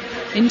 centrally,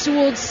 in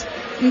towards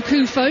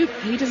Nkufo.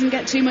 He doesn't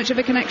get too much of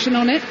a connection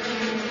on it.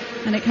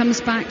 And it comes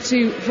back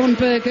to Von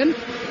Bergen.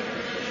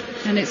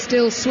 And it's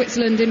still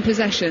Switzerland in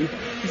possession.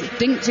 As it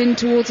dinked in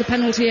towards the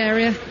penalty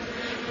area.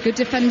 Good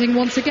defending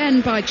once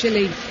again by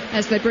Chile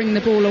as they bring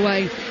the ball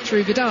away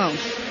through Vidal.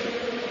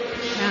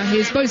 Now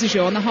here's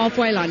Bozajor on the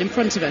halfway line in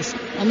front of us,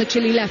 on the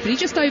Chile left, but he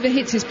just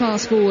overhits his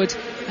pass forward,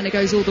 and it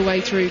goes all the way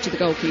through to the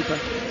goalkeeper.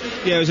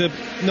 Yeah, it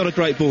was not a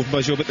great ball from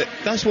Bozajor, but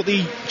that's what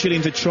the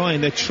Chileans are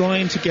trying. They're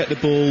trying to get the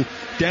ball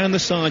down the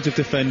sides of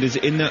defenders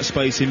in that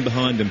space in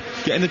behind them,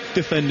 getting the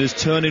defenders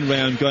turning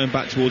round, going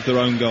back towards their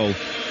own goal.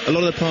 A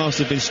lot of the passes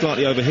have been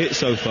slightly overhit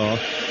so far,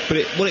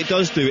 but what it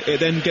does do, it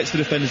then gets the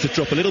defenders to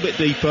drop a little bit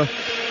deeper.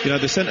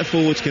 The centre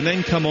forwards can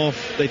then come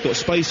off. They've got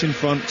space in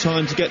front,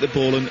 time to get the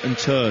ball and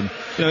turn.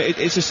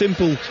 It's a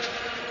simple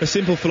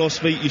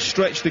philosophy. You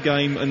stretch the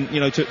game and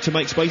to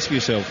make space for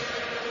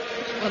yourself.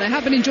 Well, they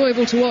have been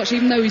enjoyable to watch,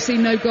 even though we've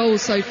seen no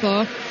goals so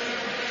far.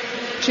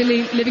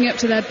 Chile living up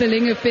to their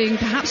billing of being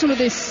perhaps one of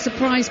the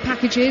surprise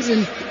packages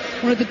and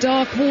one of the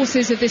dark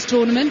horses of this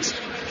tournament.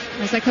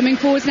 As they're coming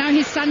forwards now,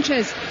 here's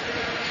Sanchez.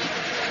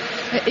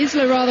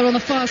 Isla rather on the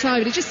far side,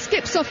 but he just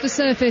skips off the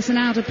surface and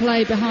out of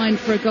play behind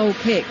for a goal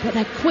kick. But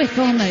they're quick,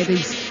 aren't they,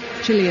 these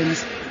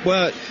Chileans?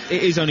 Well,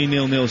 it is only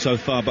 0-0 so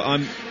far, but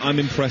I'm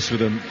impressed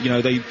with them.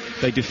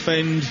 They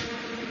defend.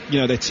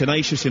 They're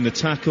tenacious in the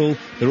tackle.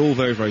 They're all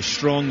very, very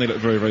strong. They look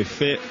very, very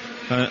fit.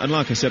 And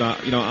like I said,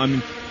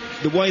 I'm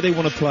the way they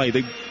want to play.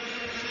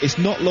 It's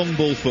not long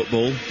ball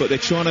football, but they're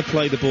trying to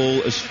play the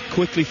ball as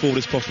quickly forward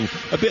as possible.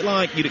 A bit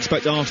like you'd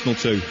expect Arsenal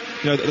to.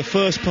 The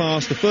first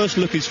pass, the first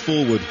look is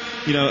forward.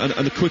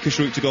 And the quickest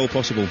route to goal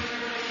possible.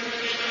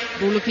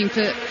 Ball looking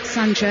for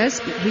Sanchez.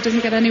 He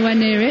doesn't get anywhere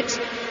near it.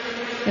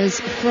 As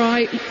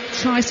Fry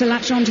tries to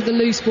latch onto the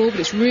loose ball, but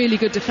it's really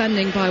good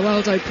defending by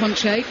Waldo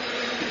Ponce.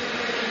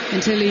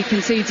 Until he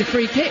concedes a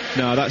free kick.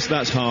 No,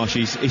 that's harsh.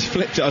 He's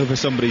flipped it over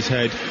somebody's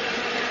head.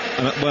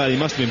 And, he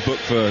must have been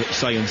booked for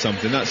saying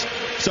something.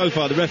 So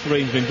far the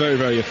referee's been very,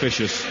 very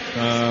officious.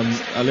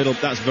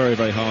 That's very,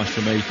 very harsh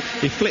for me.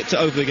 He flipped it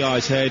over the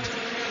guy's head,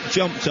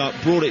 jumped up,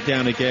 brought it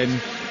down again.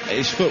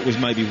 His foot was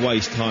maybe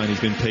waist high and he's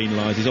been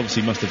penalised. He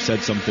obviously must have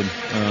said something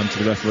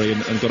to the referee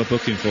and got a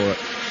booking for it.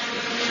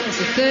 That's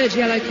the third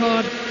yellow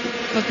card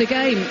of the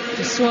game.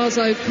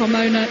 Suazo,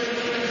 Carmona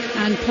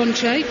and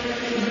Ponce.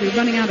 They'll be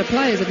running out of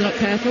players if they're not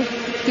careful.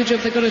 Good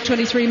job they've got a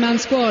 23-man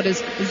squad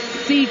as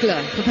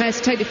Ziegler prepares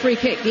to take the free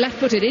kick,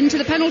 left-footed into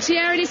the penalty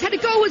area, and he's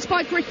headed goalwards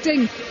by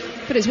Grichting,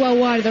 but it's well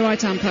wide of the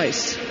right-hand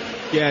post.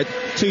 Yeah,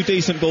 two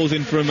decent balls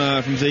in from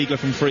Ziegler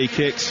from free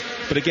kicks,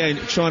 but again,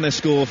 trying to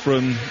score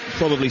from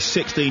probably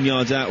 16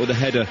 yards out with a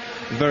header,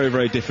 very,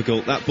 very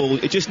difficult. That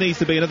ball, it just needs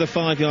to be another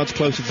 5 yards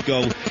closer to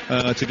goal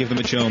to give them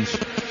a chance.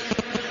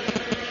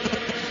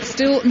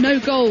 Still no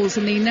goals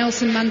in the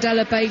Nelson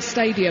Mandela Bay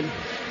Stadium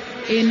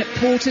in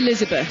Port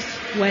Elizabeth,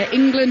 where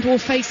England will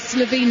face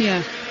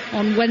Slovenia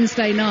on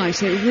Wednesday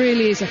night. It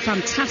really is a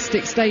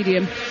fantastic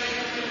stadium.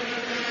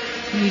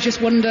 And you just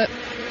wonder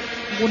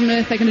what on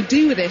earth they're going to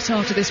do with it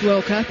after this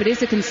World Cup. It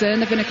is a concern.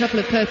 There have been a couple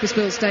of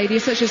purpose-built stadia,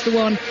 such as the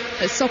one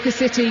at Soccer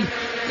City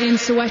in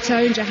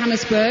Soweto in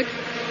Johannesburg.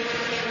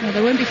 Now,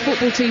 there won't be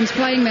football teams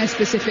playing there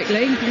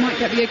specifically. You might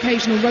get the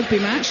occasional rugby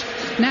match.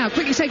 Now,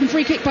 quickly taken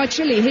free kick by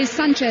Chile. Here's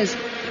Sanchez.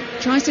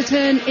 Tries to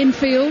turn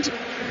infield,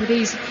 but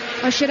he's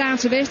ushered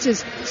out of it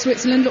as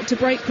Switzerland look to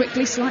break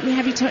quickly. Slightly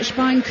heavy touch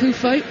by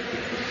Nkufo,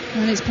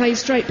 and it's played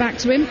straight back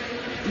to him,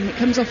 and it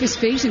comes off his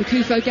feet, and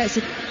Nkufo gets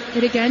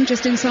it again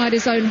just inside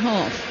his own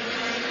half.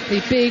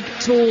 The big,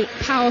 tall,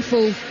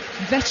 powerful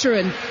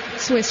veteran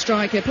Swiss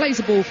striker plays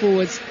the ball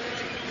forwards,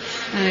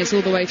 and it's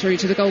all the way through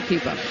to the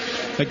goalkeeper.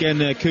 Again,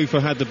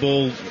 Nkufo had the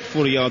ball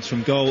 40 yards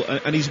from goal,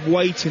 and he's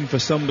waiting for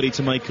somebody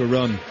to make a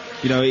run.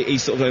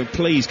 He's sort of going,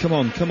 please, come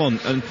on,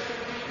 and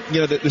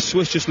the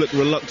Swiss just look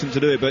reluctant to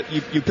do it, but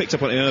you picked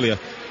up on it earlier.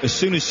 As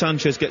soon as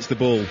Sanchez gets the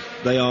ball,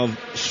 they are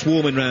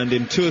swarming around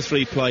him, 2 or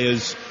 3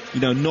 players,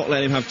 not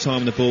letting him have time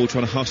on the ball,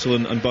 trying to hustle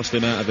and bust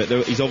him out of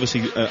it. He's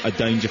obviously a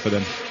danger for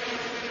them.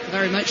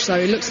 Very much so.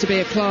 He looks to be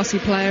a classy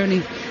player,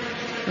 and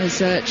as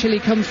Chile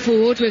come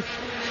forward with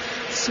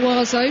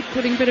Suazo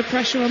putting a bit of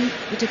pressure on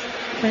the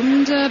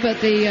defender,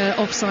 but the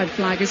offside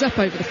flag is up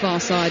over the far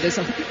side. As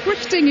I think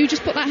Griffithing, who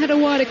just put that header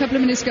wide a couple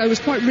of minutes ago, was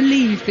quite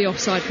relieved the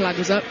offside flag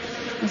was up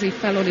as he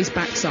fell on his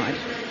backside.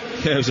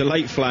 Yeah, it was a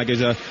late flag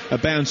as a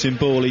bouncing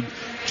ball. He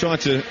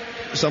tried to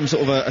some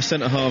sort of a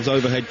centre-halves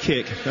overhead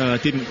kick.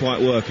 Didn't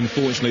quite work.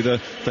 Unfortunately,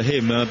 for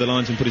him, the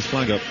linesman put his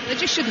flag up. They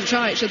just shouldn't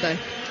try it, should they?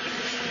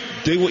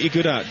 Do what you're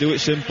good at. Do it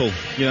simple.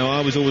 You know,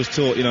 I was always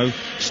taught,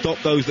 stop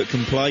those that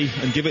can play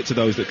and give it to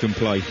those that can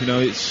play.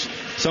 It's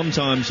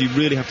sometimes you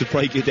really have to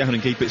break it down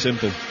and keep it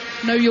simple.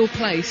 Know your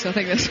place, I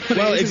think that's what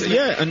it is,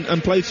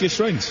 and play to your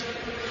strengths.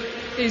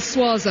 Is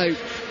Suazo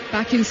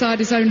back inside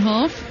his own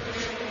half.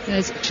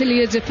 There's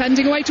Chile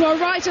defending away to our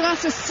right, and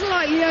that's a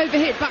slightly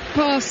overhit back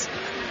pass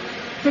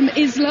from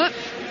Isla.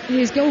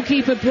 His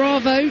goalkeeper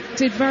Bravo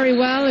did very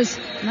well, and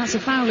that's a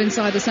foul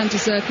inside the centre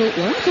circle.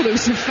 Well, I thought it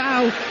was a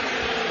foul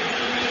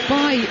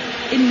by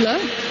Inler.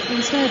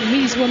 Instead,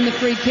 he's won the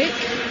free kick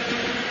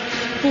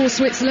for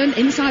Switzerland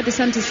inside the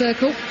centre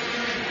circle.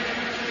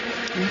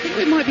 And I think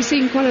we might be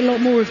seeing quite a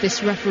lot more of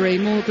this referee,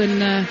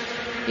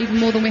 even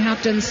more than we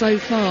have done so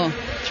far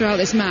throughout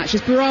this match,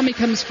 as Barami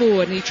comes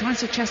forward and he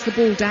tries to chest the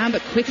ball down,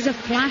 but quick as a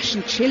flash,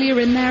 and Chile are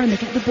in there and they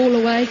get the ball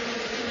away.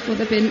 Well,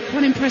 they've been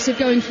quite impressive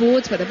going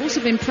forwards, but they've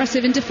also been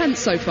impressive in defence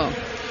so far.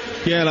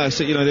 Yeah, like I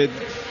said,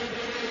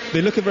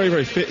 they look a very,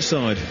 very fit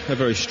side, a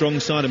very strong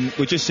side, and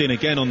we're just seeing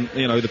again on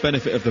the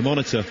benefit of the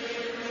monitor.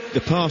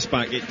 The pass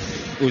back, it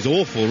was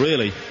awful,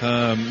 really.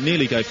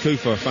 Nearly gave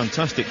Kufa a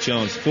fantastic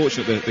chance.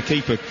 Fortunately, the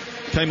keeper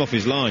came off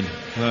his line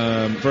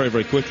very,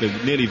 very quickly.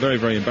 Nearly very,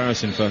 very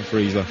embarrassing for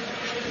Isla.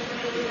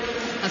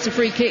 That's a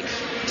free kick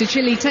to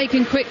Chile,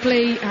 taken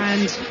quickly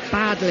and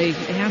badly,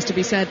 it has to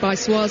be said, by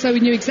Suazo. He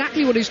knew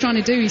exactly what he was trying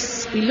to do.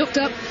 He looked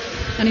up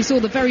and he saw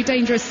the very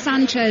dangerous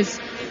Sanchez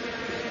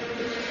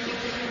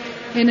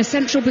in a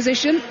central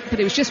position, but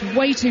it was just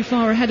way too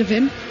far ahead of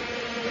him.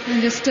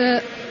 And just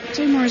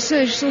doing more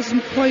research, saw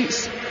some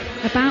quotes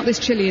about this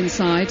Chilean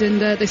side,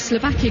 and the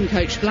Slovakian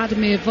coach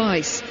Vladimir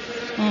Weiss,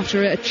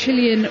 after a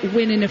Chilean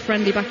win in a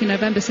friendly back in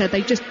November, said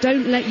they just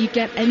don't let you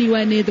get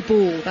anywhere near the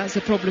ball. That's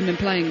the problem in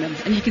playing them,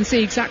 and you can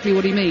see exactly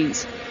what he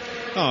means.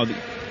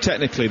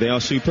 Technically they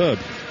are superb.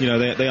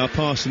 They are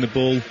passing the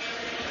ball.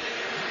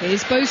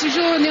 Here's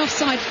Beausejour, and the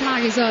offside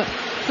flag is up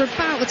for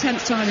about the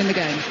 10th time in the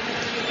game.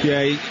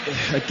 Yeah,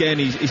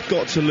 he's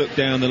got to look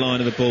down the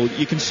line of the ball.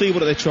 You can see what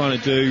they're trying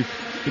to do.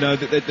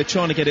 They're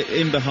trying to get it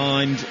in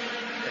behind.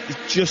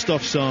 It's just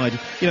offside.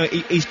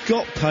 He's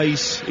got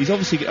pace. He's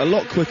obviously a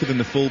lot quicker than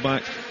the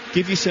fullback.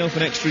 Give yourself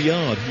an extra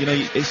yard.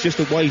 It's just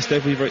a waste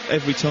every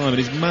time, and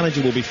his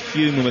manager will be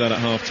fuming with that at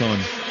half time.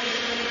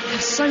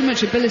 There's so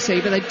much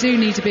ability, but they do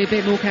need to be a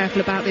bit more careful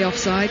about the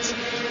offsides.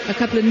 A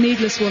couple of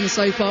needless ones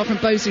so far from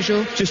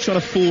Beausejour. Just trying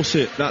to force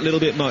it that little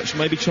bit much,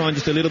 maybe trying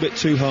just a little bit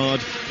too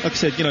hard. Like I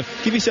said,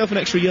 give yourself an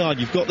extra yard.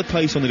 You've got the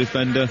pace on the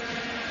defender.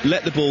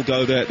 Let the ball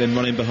go there, then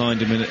run in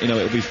behind him, and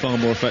it'll be far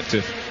more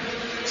effective.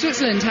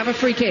 Switzerland have a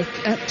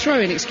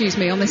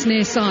throw-in, on this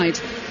near side.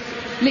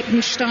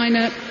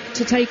 Lichtensteiner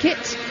to take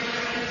it.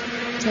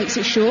 Takes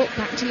it short,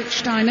 back to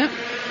Lichtensteiner,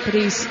 but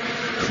he's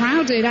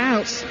crowded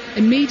out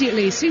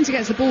immediately. As soon as he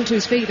gets the ball to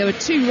his feet, there were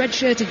two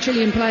red-shirted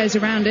Chilean players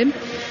around him.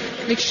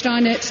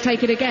 Lichtensteiner to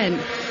take it again.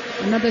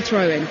 Another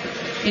throw-in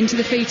into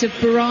the feet of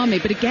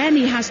Barami, but again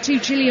he has two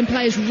Chilean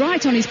players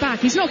right on his back.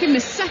 He's not given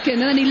a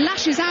second, and then he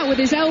lashes out with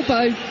his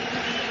elbow,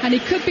 and he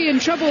could be in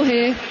trouble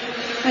here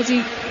as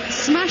he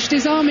smashed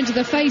his arm into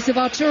the face of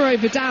Arturo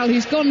Vidal,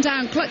 who's gone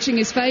down clutching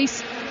his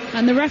face,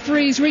 and the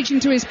referee's reaching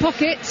to his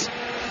pocket,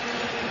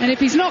 and if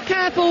he's not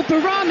careful,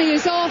 Barami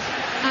is off,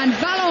 and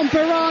Valon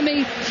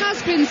Barami has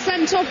been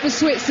sent off for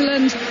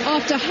Switzerland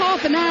after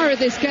half an hour of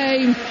this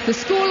game. The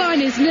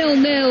scoreline is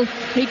 0-0.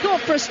 He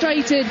got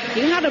frustrated,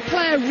 he had a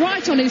player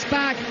right on his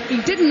back,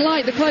 he didn't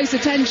like the close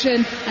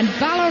attention, and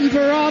Valon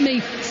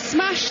Barami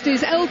smashed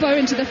his elbow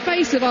into the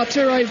face of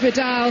Arturo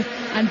Vidal,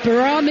 and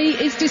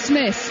Barami is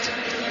dismissed.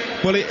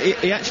 Well,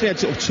 he actually had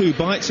sort of two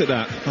bites at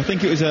that. I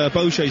think it was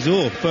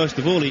Beausejour. First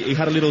of all, he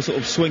had a little sort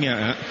of swing out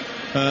at,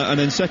 and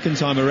then second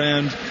time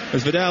around,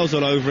 as Vidal's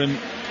all over him,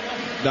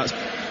 that's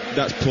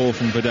poor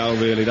from Vidal,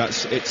 really.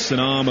 It's an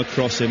arm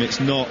across him.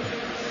 It's not.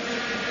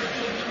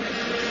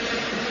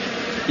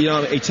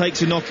 He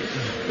takes a knock.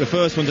 The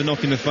first one's a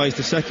knock in the face.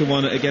 The second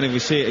one, again, if we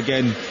see it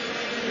again,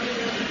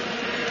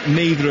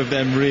 neither of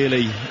them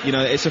really.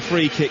 It's a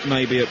free kick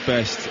maybe at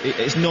best.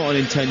 It's not an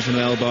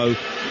intentional elbow.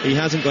 He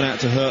hasn't gone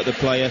out to hurt the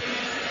player.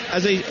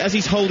 As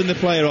he's holding the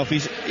player off,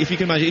 if you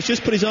can imagine, he's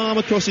just put his arm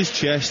across his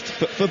chest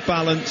for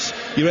balance.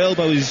 Your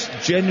elbow is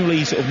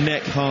generally sort of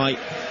neck height,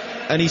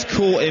 and he's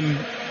caught him.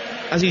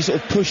 As he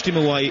sort of pushed him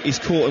away, he's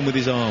caught him with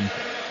his arm.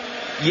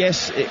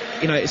 Yes,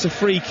 it's a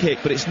free kick,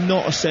 but it's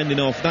not a sending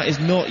off. That is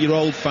not your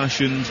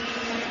old-fashioned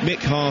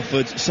Mick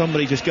Harford,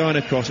 somebody just going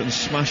across and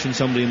smashing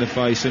somebody in the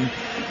face. And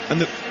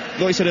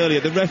like I said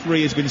earlier, the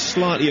referee has been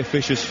slightly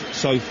officious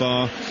so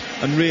far,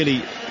 and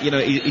really,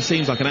 he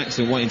seems like an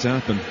accident waiting to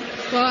happen.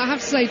 Well, I have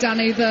to say,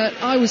 Danny,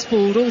 that I was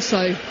fooled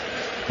also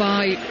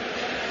by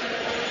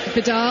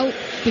Vidal,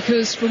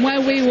 because from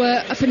where we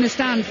were up in the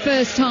stand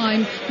first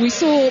time, we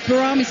saw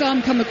Brahmi's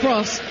arm come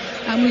across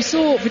and we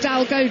saw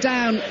Vidal go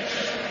down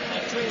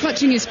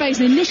clutching his face,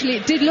 and initially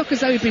it did look as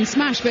though he'd been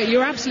smashed, but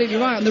you're absolutely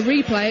right, on the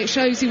replay it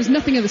shows he was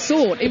nothing of the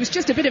sort. It was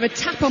just a bit of a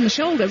tap on the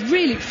shoulder,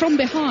 really, from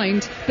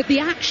behind, but the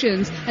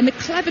actions and the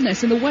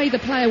cleverness and the way the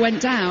player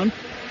went down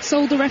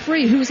sold the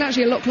referee, who was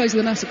actually a lot closer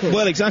than us, of course.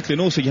 Well, exactly,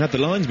 and also you had the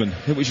linesman,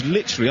 who was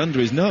literally under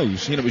his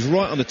nose. You know, it was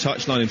right on the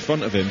touchline in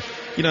front of him.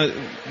 You know,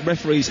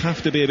 referees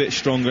have to be a bit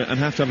stronger and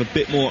have to have a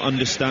bit more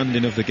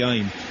understanding of the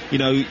game. You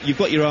know, you've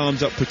got your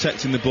arms up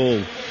protecting the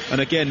ball,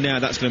 and again now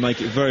that's going to make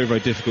it very, very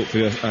difficult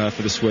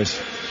for the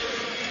Swiss.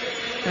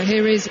 So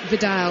here is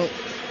Vidal,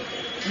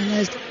 and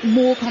there's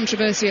more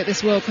controversy at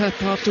this World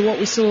Cup after what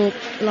we saw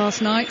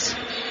last night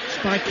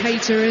by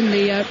Keita in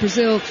the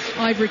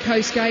Brazil-Ivory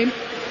Coast game.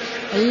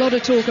 A lot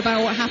of talk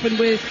about what happened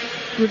with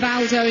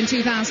Rivaldo in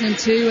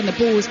 2002, and the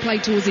ball was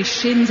played towards his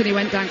shins and he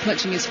went down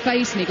clutching his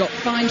face and he got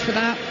fined for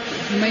that.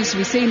 Remains to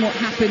be seen what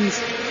happens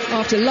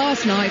after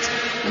last night,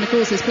 and of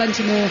course there's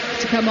plenty more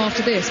to come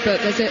after this.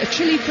 But there's a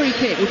Chile free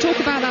kick. We'll talk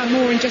about that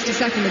more in just a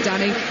second with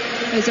Danny.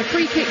 There's a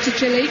free kick to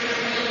Chile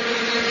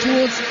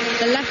towards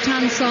the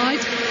left-hand side,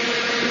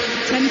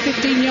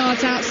 10-15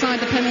 yards outside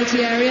the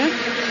penalty area,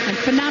 and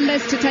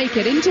Fernandez to take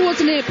it in towards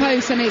the near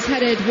post, and it's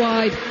headed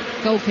wide.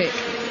 Goal kick.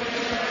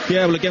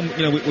 Yeah, well, again,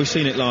 you know, we've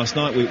seen it last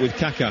night with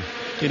Kaká.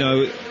 You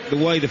know, the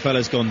way the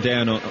fella's gone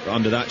down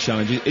under that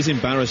challenge is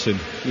embarrassing.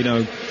 You know,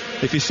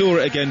 if you saw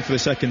it again for the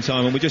second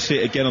time, and we just see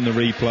it again on the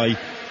replay,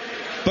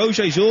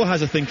 Beaujejour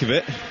has a think of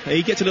it.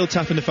 He gets a little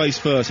tap in the face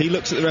first. He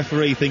looks at the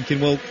referee thinking,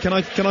 well, can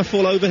I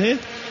fall over here?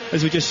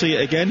 As we just see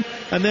it again.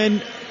 And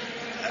then,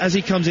 as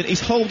he comes in,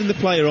 he's holding the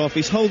player off,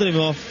 he's holding him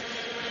off,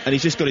 and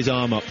he's just got his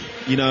arm up.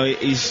 You know,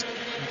 he's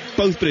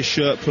both bit of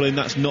shirt pulling.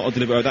 That's not a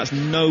deliberate. That's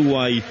no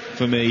way,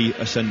 for me,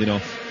 a sending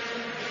off.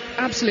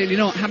 Absolutely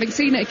not, having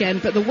seen it again,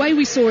 but the way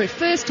we saw it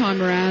first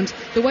time around,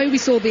 the way we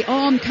saw the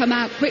arm come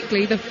out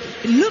quickly,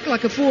 it looked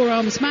like a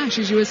forearm smash,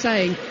 as you were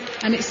saying,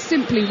 and it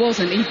simply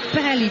wasn't. He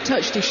barely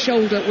touched his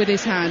shoulder with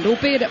his hand,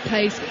 albeit at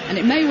pace, and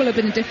it may well have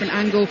been a different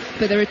angle,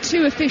 but there are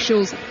two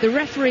officials, the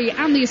referee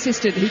and the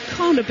assistant, who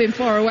can't have been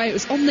far away. It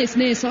was on this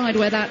near side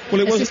where that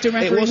assistant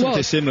referee was. It wasn't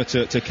dissimilar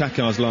to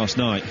Kaká's last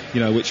night,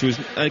 you know, which was,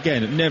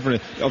 again, never...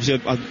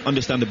 Obviously, I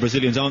understand the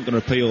Brazilians aren't going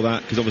to appeal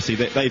that, because obviously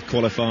they've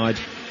qualified.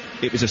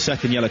 It was a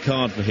second yellow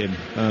card for him.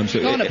 So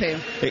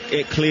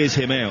it clears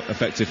him out,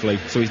 effectively.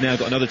 So he's now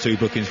got another 2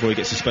 bookings before he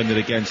gets suspended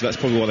again, so that's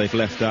probably why they've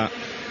left that.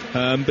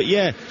 But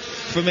yeah,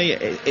 for me,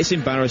 it's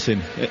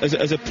embarrassing.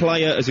 As a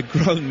player, as a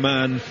grown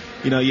man,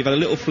 you know, you've had a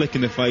little flick in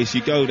the face,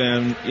 you go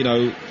down, you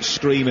know,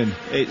 screaming.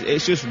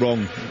 It's just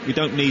wrong. We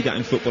don't need that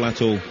in football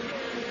at all.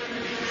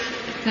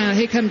 Now,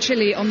 here come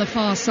Chile on the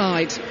far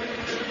side.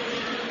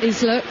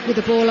 Isla with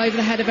the ball over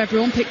the head of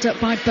everyone, picked up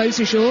by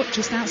Beaujejour,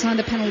 just outside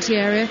the penalty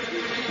area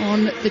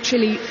on the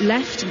Chile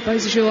left. And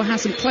Beaujejour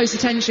has some close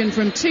attention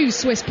from 2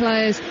 Swiss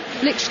players,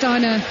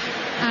 Lichtsteiner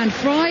and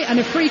Fry, and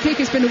a free kick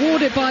has been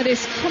awarded by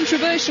this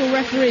controversial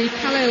referee,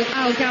 Khalil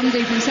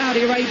Al-Ghamdi from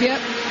Saudi Arabia.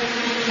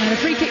 And a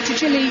free kick to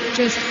Chile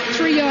just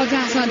 3 yards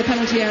outside the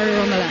penalty area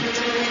on the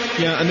left.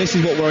 Yeah, and this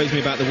is what worries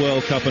me about the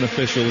World Cup and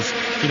officials.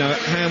 You know,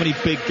 how many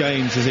big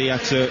games has he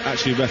had to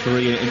actually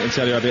referee in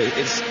Saudi Arabia?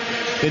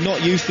 They're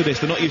not used to this.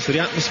 They're not used to the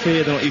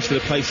atmosphere. They're not used to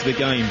the pace of the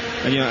game.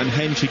 And, you know, and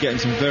hence you're getting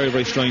some very,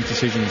 very strange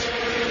decisions.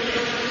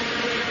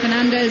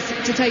 Fernandez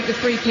to take the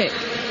free kick.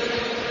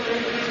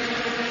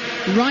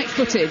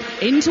 Right-footed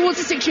in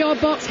towards the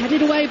 6-yard box,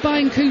 headed away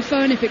by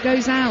Nkufo, and if it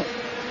goes out,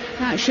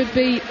 that should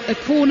be a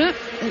corner.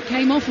 It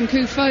came off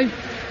Nkufo.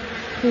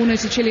 Corner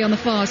to Chile on the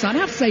far side. I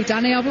have to say,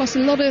 Danny, I've lost a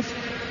lot of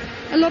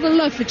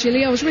love for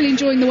Chile. I was really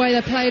enjoying the way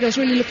they played. I was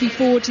really looking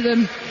forward to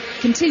them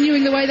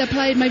continuing the way they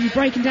played, maybe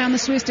breaking down the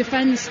Swiss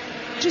defence,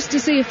 just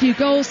to see a few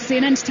goals, to see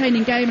an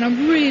entertaining game, and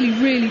I'm really,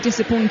 really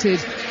disappointed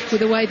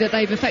with the way that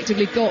they've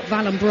effectively got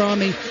Valon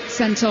Brahmi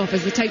sent off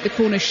as they take the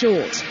corner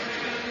short.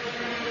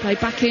 Played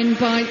back in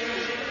by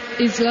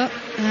Isla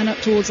and up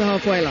towards the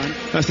halfway line.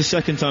 That's the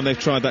second time they've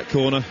tried that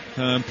corner,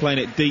 playing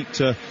it deep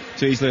to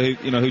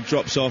Isla, who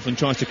drops off and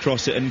tries to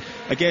cross it, and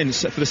again,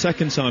 for the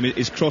second time,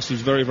 his cross was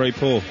very, very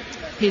poor.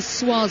 Here's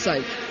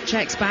Suazo,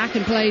 checks back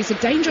and plays a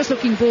dangerous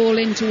looking ball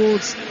in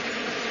towards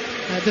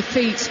the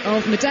feet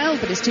of Medel,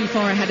 but it's too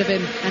far ahead of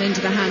him and into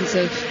the hands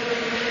of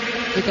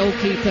the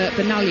goalkeeper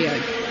Benaglio.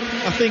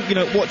 I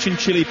think, watching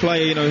Chile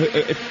play,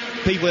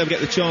 if people ever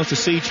get the chance to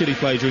see Chile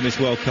play during this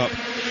World Cup,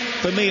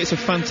 for me it's a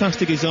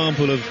fantastic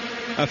example of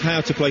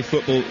how to play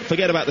football.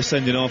 Forget about the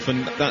sending off,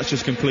 and that's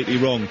just completely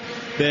wrong.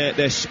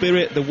 Their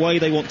spirit, the way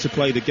they want to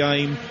play the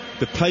game,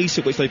 the pace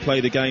at which they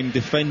play the game,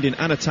 defending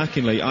and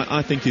attackingly,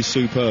 I think is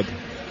superb.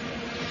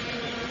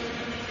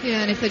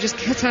 Yeah, and if they just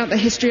cut out the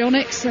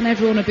histrionics, then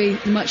everyone will be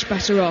much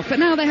better off. But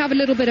now they have a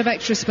little bit of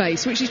extra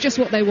space, which is just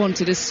what they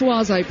wanted. As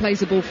Suazo plays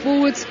the ball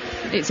forwards,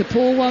 it's a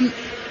poor one,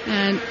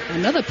 and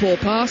another poor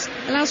pass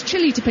allows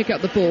Chile to pick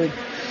up the ball.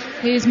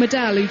 Here's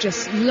Medel, who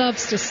just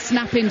loves to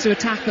snap into a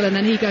tackle, and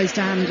then he goes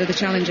down under the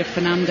challenger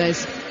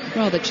Fernandez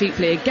rather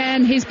cheaply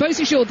again. Here's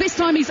Boseshaw. This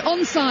time he's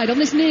onside on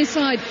this near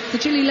side to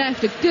Chile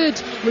left. A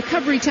good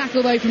recovery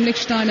tackle though from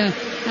Lichtsteiner,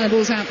 and the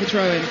ball's out for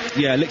throw-in.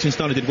 Yeah,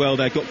 Lichtsteiner did well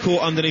there. Got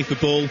caught underneath the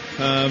ball,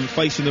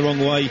 facing the wrong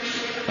way.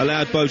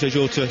 Allowed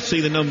Boseshaw to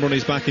see the number on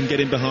his back and get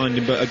in behind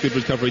him, but a good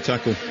recovery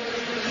tackle.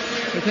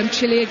 Here comes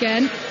Chile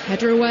again.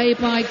 Header away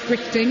by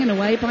Grichting and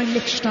away by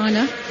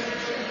Lichtsteiner.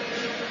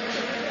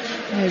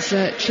 As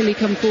Chile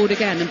come forward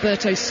again,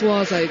 Humberto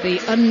Suazo, the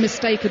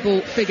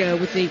unmistakable figure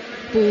with the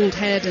bald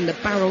head and the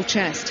barrel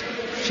chest.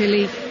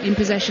 Chile in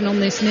possession on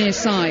this near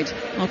side.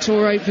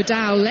 Arturo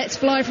Vidal lets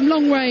fly from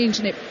long range,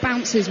 and it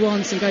bounces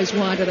once and goes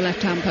wide of the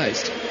left-hand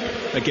post.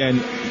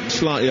 Again,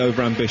 slightly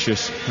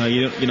over-ambitious.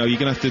 You're going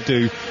to have to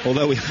do,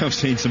 although we have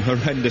seen some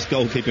horrendous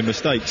goalkeeping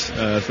mistakes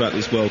throughout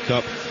this World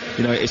Cup,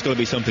 it's got to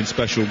be something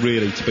special,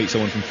 really, to beat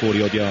someone from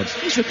 40-odd yards.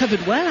 He's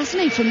recovered well,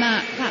 hasn't he, from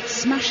that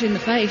smash in the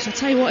face. I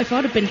tell you what, if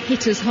I'd have been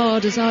hit as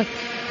hard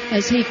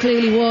as he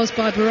clearly was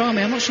by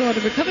Barami, I'm not sure I'd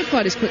have recovered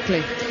quite as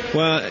quickly.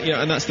 Well,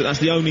 and that's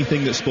the only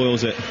thing that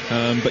spoils it.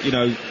 But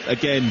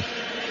again,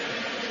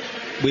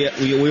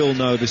 we all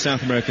know the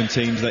South American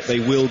teams, that they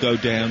will go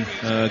down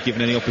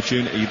given any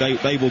opportunity.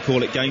 They will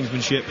call it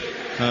gamesmanship.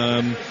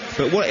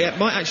 But it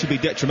might actually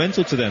be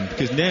detrimental to them,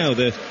 because now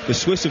the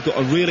Swiss have got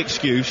a real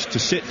excuse to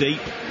sit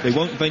deep. They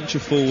won't venture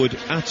forward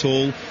at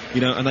all,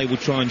 and they will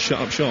try and shut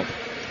up shop.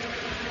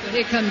 But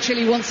here come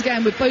Chile once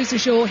again with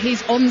Boseshaw.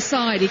 He's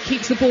onside. He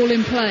keeps the ball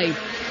in play.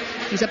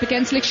 He's up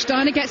against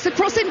Lichtsteiner, gets the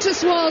cross into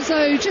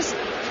Suazo, just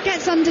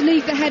gets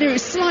underneath the header.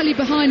 It's slightly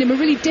behind him, a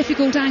really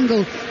difficult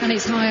angle, and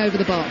it's high over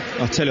the bar.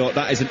 I'll tell you what,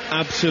 that is an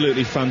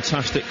absolutely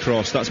fantastic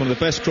cross. That's one of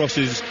the best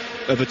crosses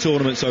of the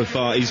tournament so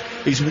far. He's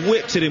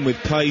whipped it in with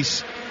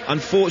pace.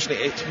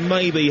 Unfortunately, it's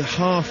maybe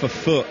half a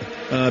foot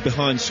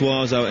behind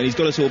Suazo, and he's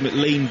got to sort of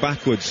lean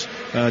backwards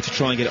to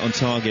try and get it on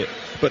target.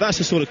 But that's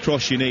the sort of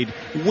cross you need.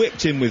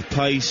 Whipped in with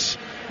pace.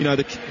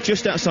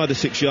 Just outside the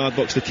 6-yard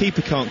box, the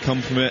keeper can't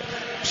come from it.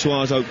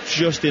 Suazo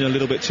just in a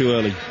little bit too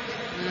early.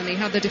 And he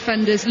had the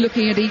defenders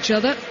looking at each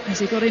other as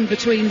he got in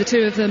between the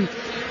two of them.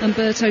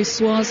 Humberto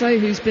Suazo,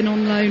 who's been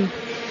on loan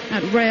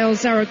at Real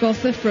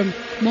Zaragoza from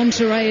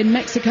Monterrey in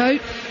Mexico.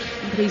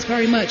 But he's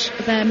very much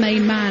their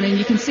main man, and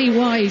you can see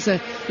why. He's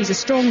a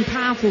strong,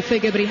 powerful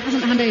figure, but he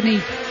hasn't had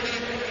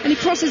any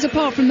crosses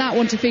apart from that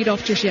one to feed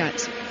off just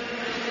yet.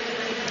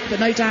 But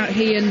no doubt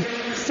he and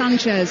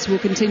Sanchez will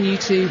continue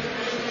to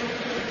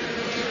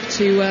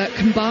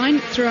combine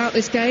throughout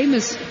this game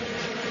as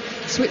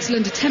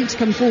Switzerland attempt to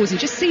come forwards. You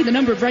just see the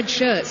number of red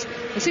shirts.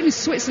 As soon as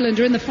Switzerland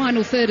are in the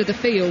final third of the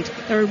field,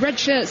 there are red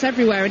shirts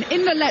everywhere, and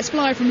Inler lets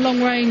fly from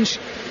long range,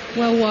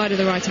 well wide of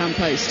the right-hand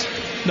post.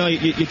 No,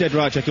 you're dead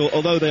right, Jack.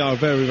 Although they are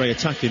very, very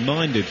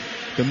attacking-minded,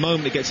 the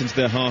moment it gets into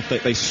their half,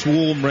 they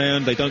swarm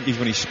round, they don't give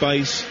you any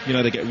space,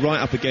 they get right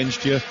up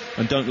against you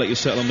and don't let you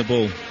settle on the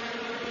ball.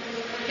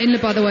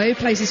 Inler, by the way,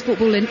 plays his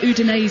football in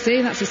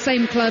Udinese. That's the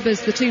same club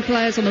as the two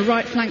players on the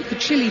right flank for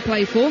Chile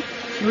play for,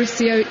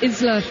 Mauricio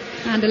Isla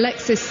and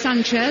Alexis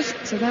Sanchez.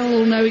 So they'll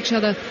all know each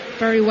other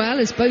very well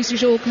as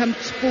Boseshaw comes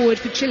forward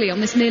for Chile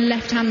on this near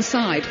left-hand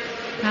side.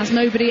 Has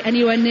nobody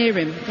anywhere near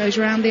him. Goes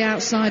around the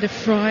outside of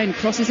Fry and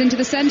crosses into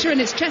the centre,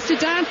 and it's chested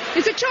down.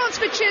 It's a chance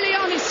for Chile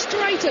on. It's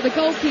straight at the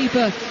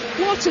goalkeeper.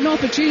 What an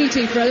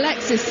opportunity for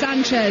Alexis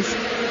Sanchez.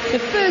 The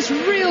first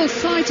real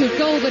sight of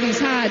goal that he's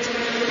had,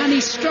 and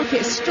he struck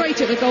it straight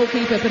at the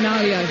goalkeeper,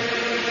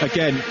 Benaglio.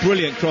 Again,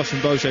 brilliant cross from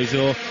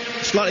Boseshaw.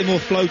 Slightly more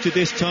floated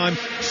this time.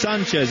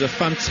 Sanchez, a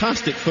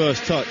fantastic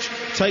first touch.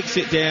 Takes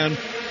it down,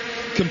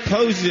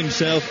 composes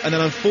himself, and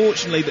then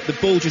unfortunately the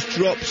ball just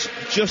drops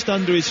just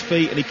under his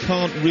feet, and he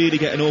can't really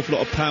get an awful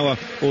lot of power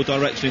or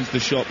direction into the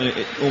shot, and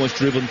it almost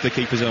dribbled into the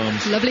keeper's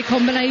arms. Lovely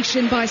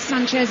combination by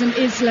Sanchez and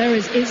Isla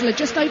as Isla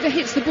just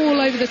overhits the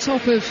ball over the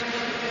top of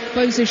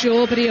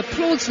Boseshaw, but he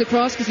applauds the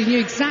cross because he knew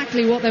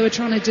exactly what they were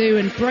trying to do,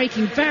 and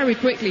breaking very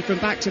quickly from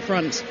back to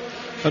front.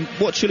 And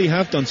what Chile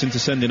have done since the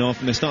sending off,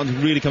 and they're starting to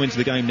really come into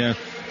the game now,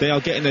 they are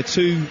getting their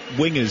two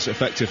wingers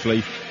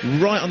effectively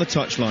right on the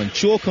touchline,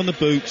 chalk on the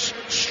boots,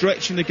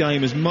 stretching the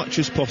game as much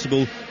as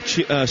possible.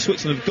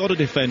 Switzerland have got to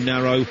defend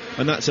narrow,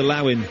 and that's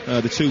allowing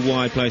the two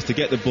wide players to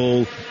get the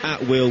ball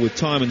at will with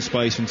time and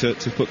space, and to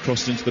put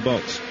crosses into the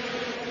box.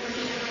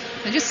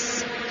 And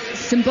just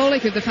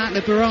symbolic of the fact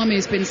that Barami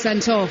has been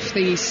sent off,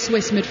 the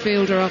Swiss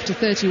midfielder, after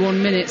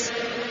 31 minutes.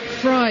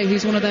 Fry,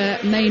 who's one of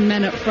their main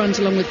men up front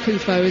along with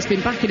Kufo, has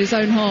been back in his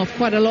own half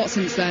quite a lot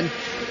since then,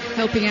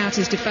 helping out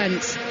his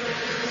defence.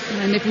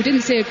 And if we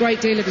didn't see a great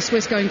deal of the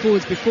Swiss going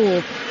forwards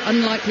before,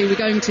 unlikely we're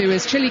going to,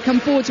 as Chile come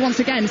forwards once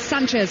again.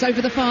 Sanchez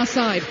over the far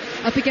side,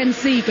 up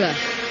against Ziegler.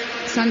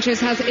 Sanchez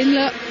has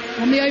Inler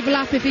on the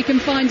overlap if he can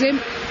find him,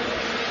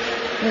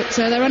 but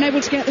they're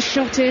unable to get the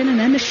shot in, and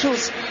then the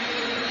shot's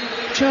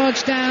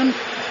charged down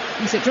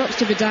as it drops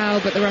to Vidal,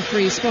 but the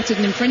referee spotted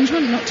an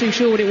infringement. Not too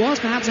sure what it was,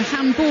 perhaps a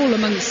handball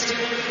amongst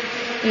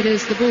it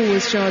as the ball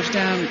was charged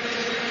down,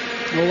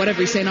 or whatever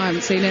he's saying. I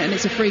haven't seen it, and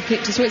it's a free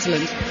kick to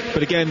Switzerland.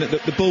 But again,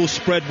 the ball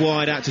spread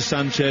wide out to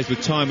Sanchez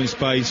with time and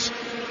space.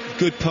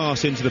 good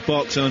pass into the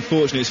box, and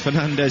unfortunately it's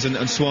Fernandez and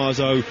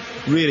Suazo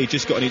really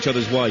just got in each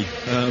other's way,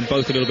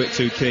 both a little bit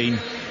too keen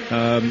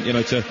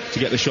to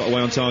get the shot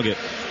away on target.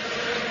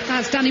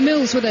 That's Danny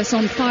Mills with us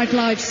on 5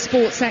 Live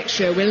Sports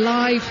Extra. We're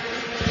live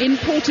in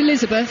Port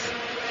Elizabeth,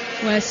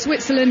 where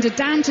Switzerland are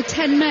down to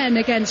 10 men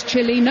against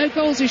Chile. No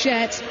goals as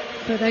yet,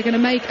 but they're going to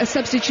make a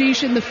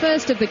substitution, the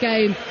first of the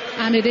game,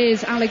 and it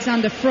is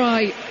Alexander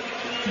Fry,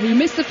 who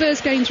missed the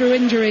first game through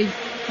injury,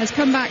 has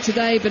come back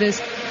today but has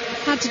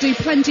had to do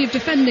plenty of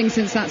defending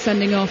since that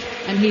sending off,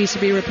 and he's to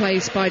be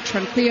replaced by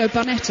Tranquillo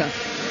Barnetta.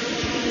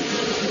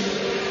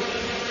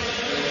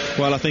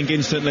 Well, I think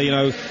instantly,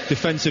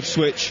 defensive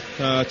switch,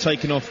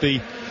 taking off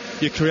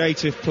your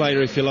creative player,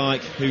 if you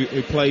like,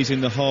 who plays in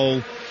the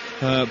hole,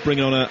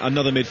 bringing on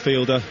another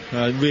midfielder,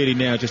 really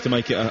now just to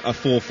make it a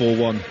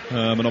 4-4-1.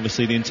 And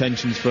obviously the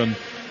intentions from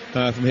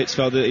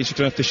Hitzfeld that he's going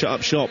to have to shut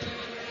up shop.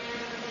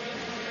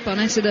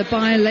 Barnetta, the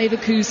Bayer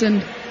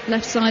Leverkusen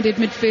left-sided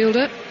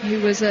midfielder, who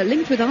was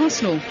linked with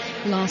Arsenal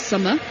last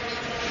summer.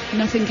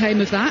 Nothing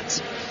came of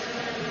that.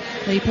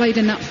 He played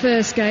in that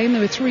first game.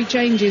 There were 3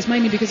 changes,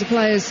 mainly because of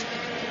players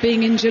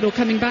being injured or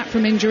coming back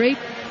from injury,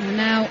 and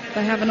now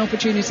they have an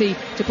opportunity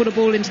to put a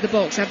ball into the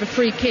box, have a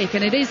free kick,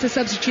 and it is the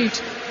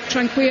substitute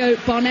Tranquillo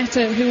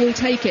Barnetta who will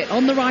take it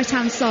on the right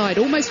hand side,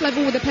 almost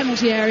level with the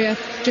penalty area,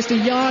 just a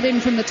yard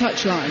in from the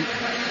touchline.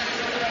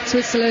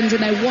 Switzerland in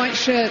their white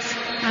shirts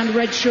and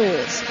red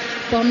shorts.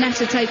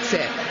 Barnetta takes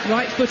it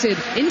right footed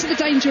into the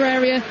danger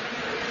area.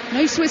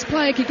 No Swiss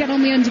player could get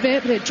on the end of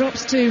it, but it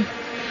drops to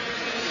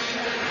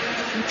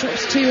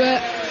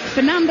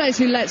Fernandez,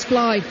 who lets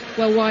fly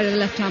well wide of the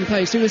left-hand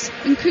post. It was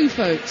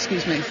Nkufo,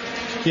 excuse me.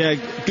 Yeah,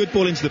 good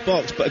ball into the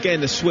box, but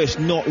again the Swiss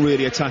not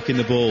really attacking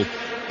the ball.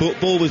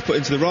 Ball was put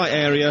into the right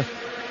area.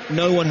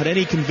 No one had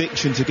any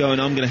conviction to go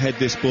and I'm going to head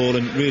this ball,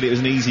 and really it was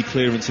an easy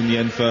clearance in the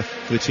end for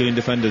the Chilean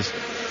defenders.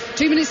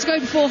 2 minutes to go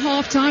before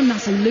half-time.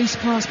 That's a loose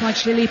pass by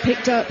Chile,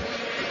 picked up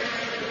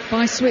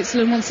by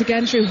Switzerland once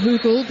again through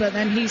Hugel, but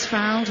then he's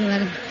fouled, and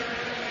then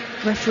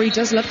referee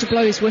does love to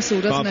blow his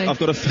whistle, doesn't he? I've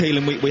got a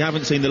feeling we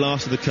haven't seen the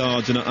last of the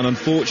cards, and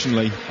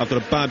unfortunately I've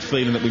got a bad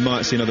feeling that we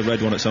might see another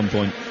red one at some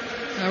point.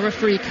 Our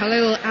referee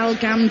Khalil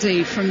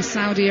Al-Ghamdi from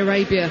Saudi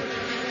Arabia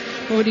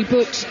already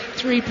booked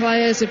 3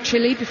 players of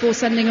Chile before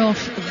sending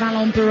off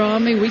Valon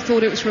Barami. We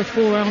thought it was for a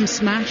forearm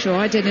smash, or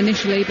I did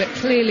initially, but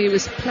clearly it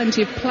was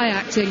plenty of play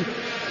acting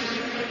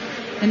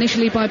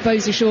initially by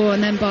Bozashaw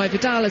and then by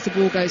Vidal as the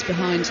ball goes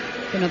behind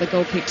for another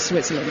goal kick to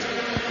Switzerland.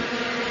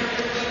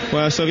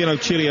 Well, so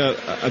Chile are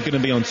going to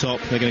be on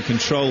top. They're going to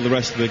control the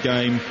rest of the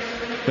game.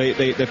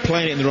 They're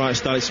playing it in the right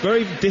style. It's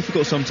very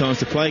difficult sometimes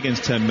to play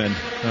against 10 men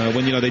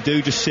when they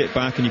do just sit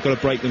back and you've got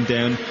to break them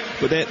down.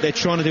 But they're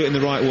trying to do it in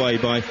the right way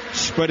by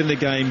spreading the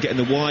game, getting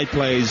the wide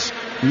players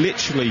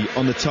literally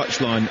on the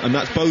touchline, and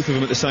that's both of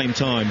them at the same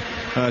time,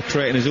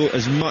 creating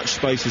as much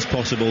space as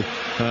possible.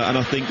 And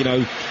I think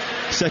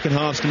second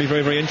half's going to be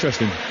very, very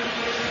interesting.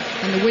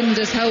 And the wind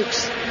has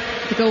helped.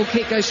 The goal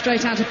kick goes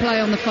straight out of play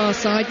on the far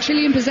side.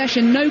 Chile in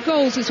possession, no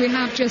goals as we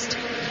have just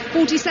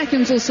 40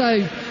 seconds or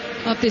so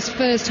of this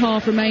first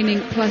half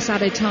remaining plus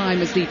added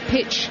time, as the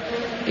pitch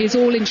is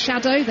all in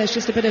shadow. There's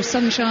just a bit of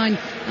sunshine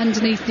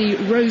underneath the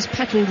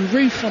rose-petalled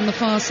roof on the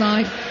far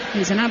side.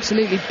 It's an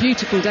absolutely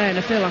beautiful day, and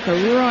I feel like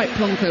a right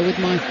plonker with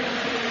my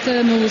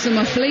thermals and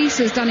my fleece,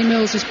 as Danny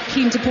Mills was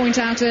keen to point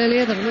out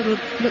earlier, that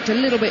looked a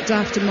little bit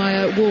daft in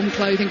my warm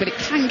clothing, but it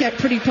can get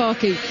pretty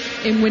parky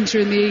in winter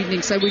in the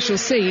evening, so we shall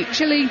see.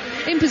 Chile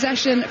in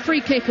possession,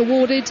 free kick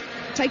awarded,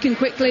 taken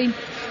quickly,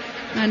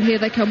 and here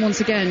they come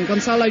once again.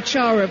 Gonzalo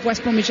Chara of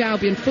West Bromwich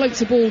Albion floats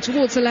the ball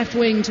towards the left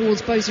wing,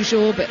 towards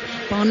Bozashaw, but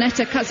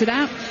Barnetta cuts it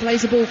out,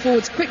 plays the ball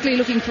forwards quickly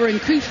looking for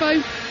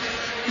Nkufo,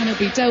 and it'll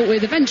be dealt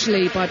with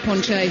eventually by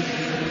Ponche.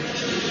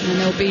 And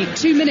there'll be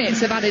 2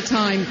 minutes of added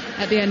time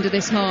at the end of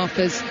this half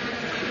as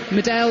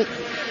Medel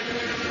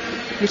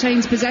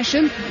retains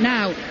possession.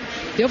 Now,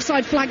 the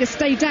offside flag has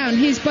stayed down.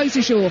 Here's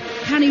Bozashaw.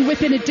 Can he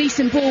whip in a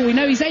decent ball? We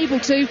know he's able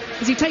to,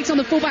 as he takes on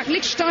the fullback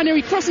Lichtsteiner.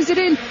 He crosses it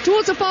in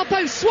towards the far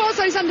post.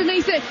 Suazo's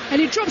underneath it,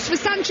 and it drops for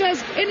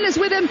Sanchez. Inler's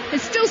with him.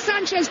 It's still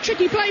Sanchez.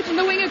 Tricky play from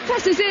the winger.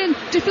 Crosses in.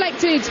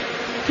 Deflected.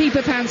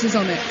 Keeper pounces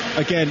on it.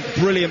 Again,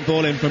 brilliant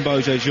ball in from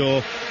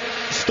Bozashaw.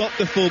 Stopped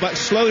the fullback,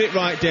 slowed it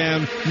right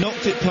down,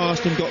 knocked it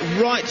past him, got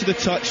right to the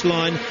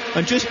touchline,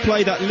 and just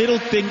played that little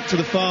dink to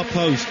the far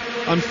post.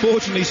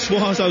 Unfortunately,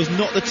 Suazo's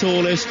not the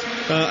tallest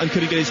and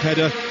couldn't get his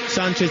header.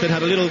 Sanchez then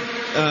had a little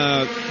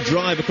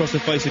drive across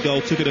the face of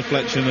goal, took a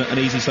deflection, an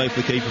easy save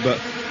for the keeper.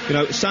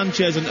 But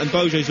Sanchez and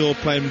Bozashaw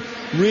playing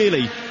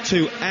really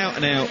 2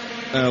 out-and-out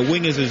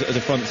wingers as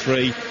a front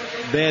 3.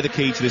 They're the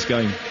key to this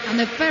game. And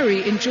they're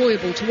very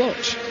enjoyable to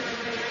watch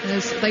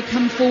as they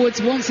come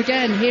forwards once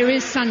again. Here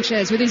is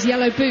Sanchez with his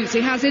yellow boots. He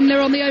has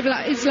Inler on the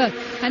overlap, Isla,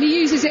 and he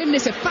uses him.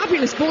 It's a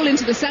fabulous ball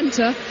into the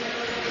centre.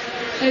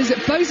 As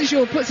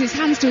Bozashaw puts his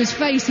hands to his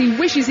face, he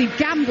wishes he'd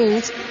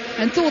gambled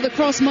and thought the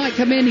cross might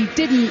come in. He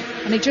didn't,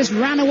 and it just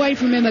ran away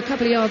from him a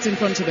couple of yards in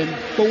front of him.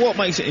 But what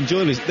makes it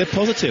enjoyable is they're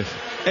positive.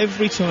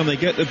 Every time they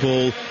get the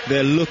ball,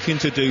 they're looking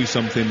to do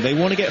something. They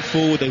want to get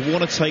forward. They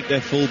want to take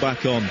their full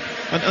back on,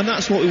 and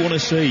that's what we want to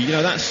see. You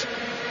know, that's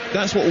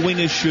what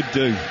wingers should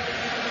do.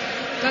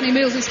 Danny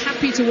Mills is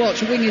happy to watch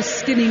wingers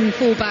skinning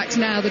fullbacks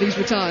now that he's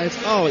retired.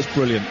 Oh, it's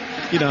brilliant.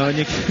 You know, and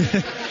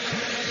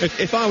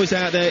if I was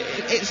out there,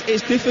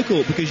 it's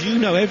difficult because you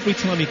know every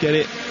time you get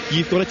it,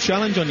 you've got a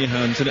challenge on your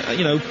hands, and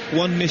you know,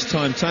 one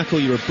mistimed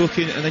tackle, you're a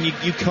booking, and then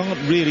you can't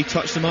really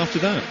touch them after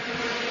that.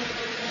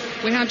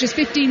 We have just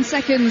 15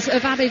 seconds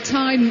of added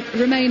time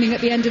remaining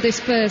at the end of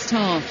this first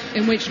half,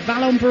 in which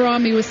Valon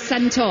Barami was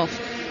sent off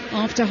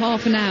after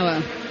half an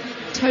hour,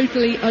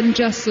 totally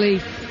unjustly,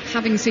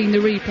 having seen the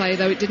replay,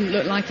 though it didn't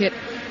look like it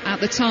at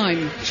the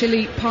time.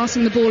 Chile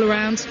passing the ball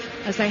around,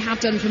 as they have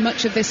done for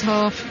much of this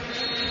half.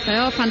 They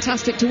are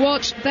fantastic to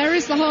watch. There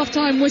is the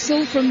half-time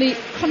whistle from the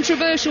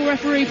controversial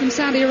referee from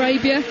Saudi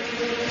Arabia,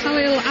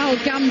 Khalil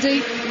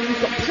Al-Ghamdi.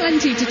 We've got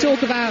plenty to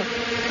talk about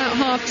at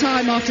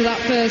half-time after that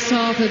first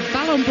half of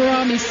Valon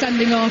Barami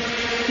sending off,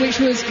 which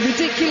was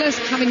ridiculous.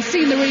 Having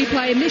seen the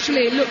replay,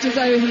 initially it looked as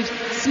though he'd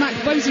smacked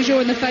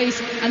Beausejour in the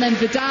face and then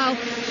Vidal.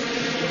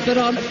 But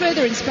on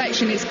further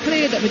inspection, it's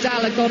clear that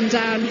Vidal had gone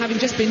down, having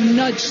just been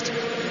nudged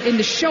in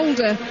the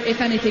shoulder,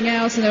 if anything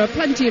else, and there were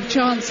plenty of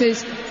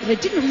chances. They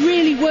didn't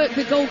really work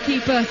the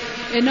goalkeeper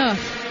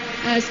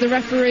enough, as the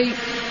referee...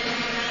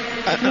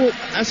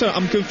 Sorry,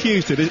 I'm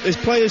confused. There's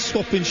players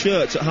swapping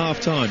shirts at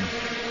half-time.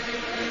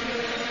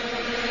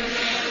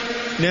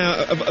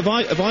 Now, have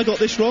I got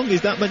this wrong?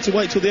 Is that meant to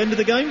wait till the end of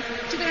the game?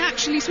 Did they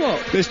actually swap?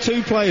 There's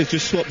two players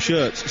just swapped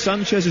shirts.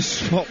 Sanchez has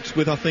swapped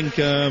with, I think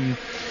it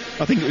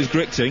was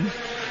Grichting,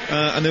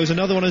 and there was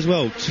another one as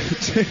well.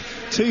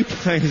 Two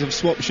players have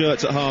swapped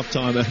shirts at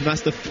half-time, and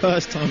that's the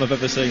first time I've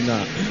ever seen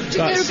that. Do you think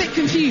they're a bit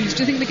confused?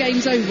 Do you think the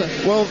game's over?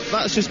 Well,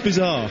 that's just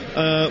bizarre.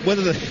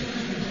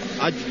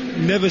 I'd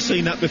never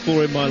seen that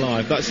before in my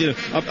life. That's, you know,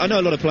 I know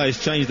a lot of players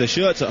change their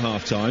shirts at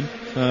half-time,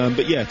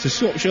 but yeah, to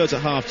swap shirts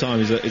at half-time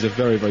is a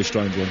very, very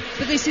strange one.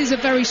 But this is a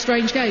very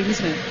strange game,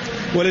 isn't it?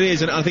 Well, it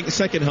is, and I think the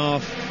second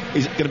half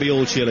is going to be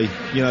all Chile.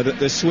 You know,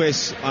 the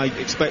Swiss, I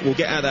expect, will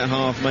get out of that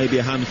half maybe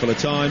a handful of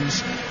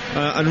times,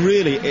 and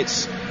really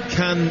it's,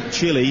 can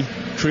Chile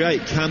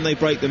create, can they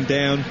break them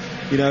down?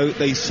 You know,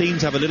 they seem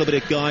to have a little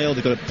bit of guile,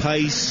 they've got a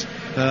pace,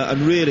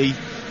 and really,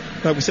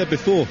 like we said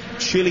before,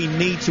 Chile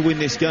need to win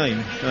this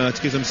game to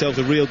give themselves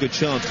a real good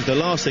chance, because the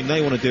last thing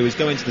they want to do is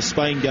go into the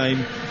Spain game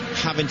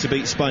having to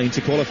beat Spain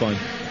to qualify.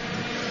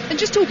 And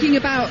just talking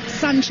about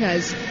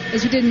Sanchez,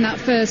 as we did in that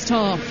first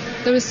half,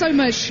 there was so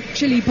much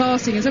Chile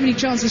passing and so many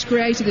chances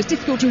created, it's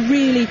difficult to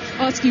really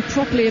ask you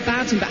properly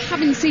about him, but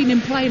having seen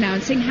him play now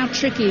and seeing how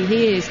tricky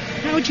he is,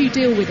 how would you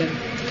deal with him?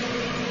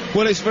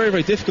 Well, it's very,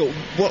 very difficult.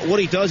 What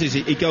he does is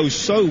he goes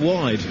so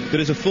wide that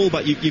as a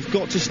fullback you've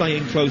got to stay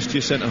in close to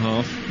your centre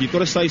half. You've got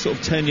to stay sort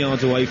of 10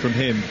 yards away from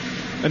him.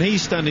 And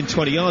he's standing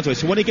 20 yards away.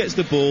 So when he gets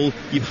the ball,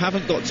 you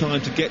haven't got time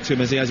to get to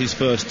him as he has his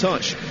first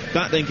touch.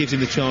 That then gives him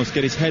the chance to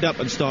get his head up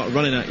and start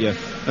running at you.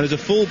 And as a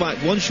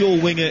fullback, once your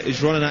winger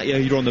is running at you,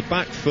 you're on the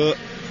back foot.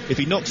 If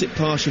he knocks it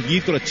past you,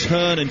 you've got to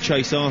turn and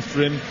chase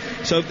after him.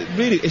 So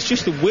really, it's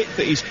just the width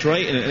that he's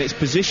creating, and it's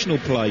positional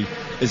play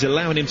is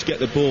allowing him to get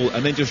the ball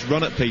and then just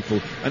run at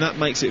people, and that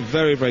makes it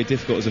very, very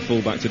difficult as a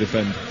fullback to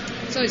defend.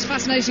 So it's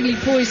fascinatingly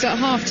poised at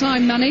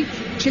half-time, Manny.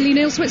 Chile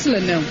 0,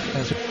 Switzerland 0.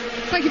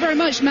 Thank you very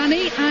much,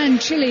 Manny. And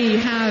Chile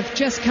have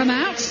just come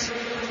out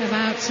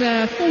about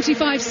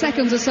 45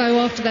 seconds or so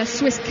after their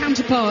Swiss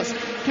counterparts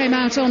came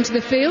out onto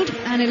the field,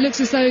 and it looks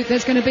as though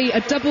there's going to be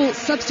a double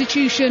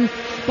substitution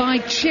by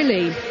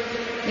Chile.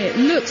 It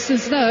looks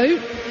as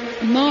though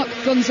Marc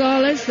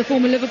Gonzalez, the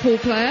former Liverpool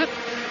player,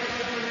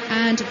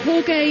 and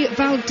Jorge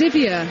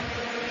Valdivia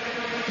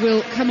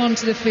will come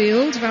onto the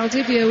field.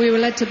 Valdivia, we were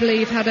led to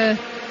believe, had a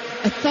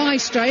thigh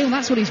strain. Well,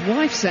 that's what his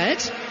wife said.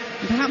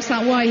 And perhaps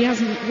that's why he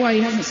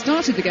hasn't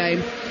started the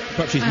game.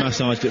 Perhaps she's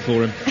massaged it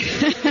for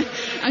him.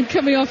 And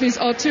coming off is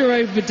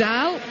Arturo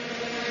Vidal.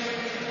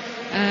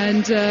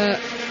 And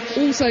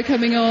also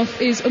coming off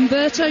is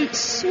Humberto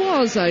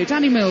Suazo.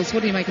 Danny Mills,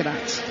 what do you make of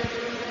that?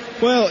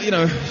 Well, you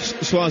know,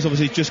 Suarez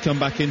obviously just come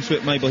back into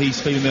it. Maybe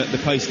he's feeling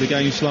the pace of the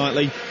game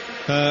slightly.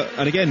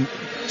 And again,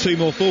 two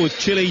more forwards.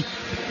 Chile,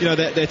 you know,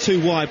 their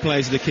two wide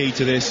players are the key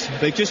to this.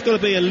 They've just got to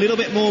be a little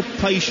bit more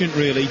patient,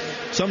 really.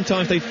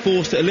 Sometimes they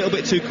forced it a little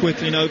bit too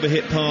quickly and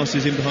overhit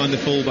passes in behind the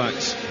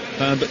fullbacks.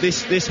 But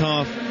this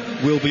half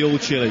will be all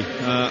Chile.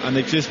 And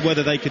they've just,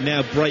 whether they can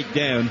now break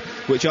down,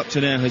 which up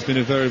to now has been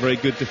a very, very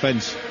good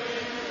defence.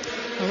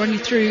 I'll run you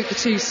through the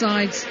two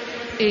sides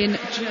in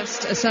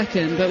just a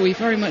second, but we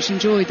very much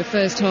enjoyed the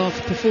first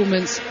half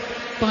performance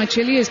by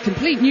Chile as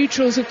complete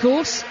neutrals, of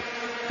course.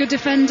 Good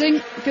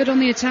defending, good on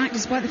the attack,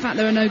 despite the fact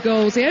there are no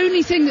goals. The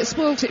only thing that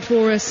spoilt it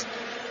for us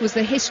was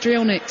the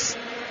histrionics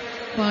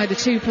by the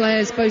two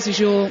players,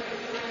 Beausejour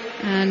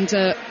and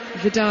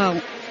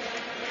Vidal,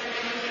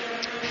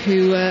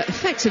 who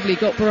effectively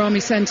got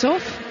Barami sent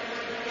off.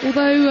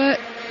 Although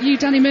you,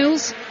 Danny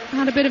Mills,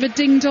 had a bit of a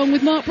ding-dong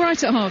with Mark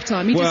Bright at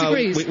half-time. He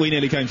disagrees. We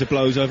nearly came to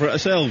blows over it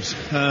ourselves.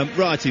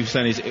 Right, he was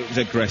saying it was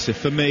aggressive.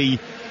 For me,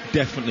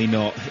 definitely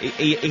not.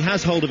 He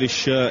has hold of his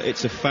shirt.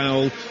 It's a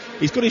foul.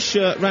 He's got his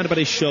shirt round about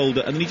his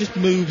shoulder, and then he just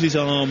moves his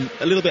arm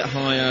a little bit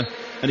higher,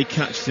 and he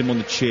catches him on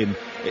the chin.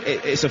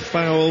 It's a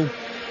foul.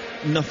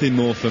 Nothing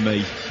more for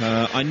me.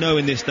 I know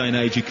in this day and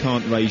age you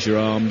can't raise your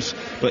arms,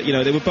 but you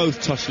know they were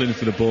both tussling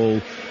for the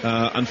ball.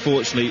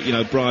 Unfortunately, you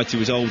know Brighty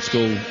was old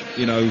school.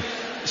 You know,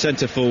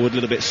 centre forward, a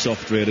little bit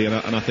soft really, and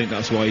I think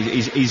that's why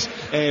he's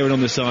erring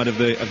on the side of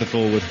the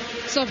forward.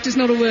 Soft is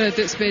not a word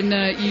that's been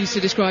used to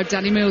describe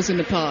Danny Mills in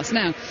the past.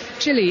 Now,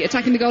 Chile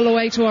attacking the goal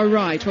away to our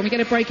right. When we get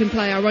a break in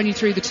play, I'll run you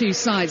through the two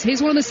sides.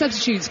 Here's one of the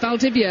substitutes,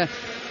 Valdivia,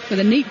 with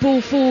a neat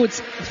ball forwards,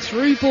 a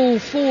through ball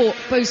for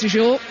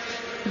Beausejour.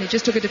 And he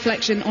just took a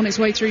deflection on his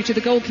way through to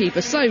the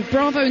goalkeeper. So,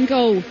 Bravo in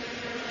goal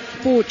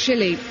for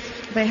Chile.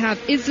 They have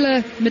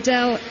Isla,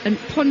 Medel and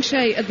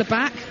Ponche at the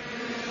back,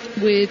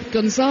 with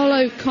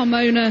Gonzalo,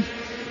 Carmona,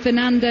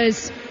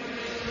 Fernandez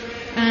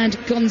and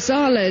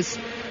Gonzalez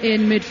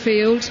in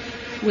midfield,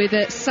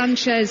 with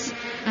Sanchez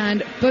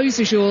and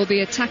Beausejour, the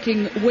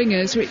attacking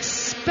wingers. We're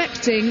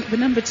expecting the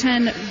number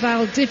 10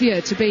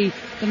 Valdivia to be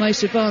the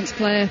most advanced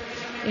player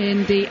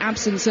in the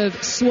absence of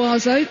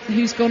Suazo,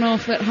 who's gone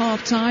off at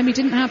half-time. He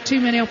didn't have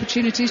too many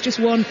opportunities, just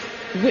one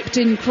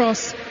whipped-in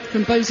cross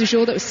from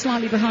Beausejour that was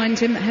slightly behind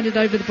him, that headed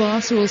over the bar,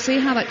 so we'll see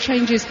how that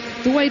changes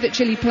the way that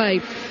Chile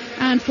play.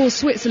 And for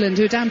Switzerland,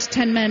 who are down to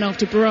 10 men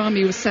after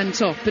Barami was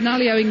sent off,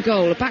 Benaglio in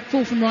goal, a back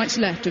four from right to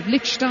left of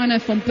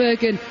Lichtsteiner, von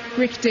Bergen,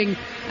 Richting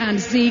and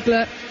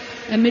Ziegler.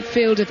 A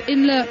midfield of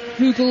Inler,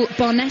 Hugel,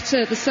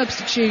 Barnetta, the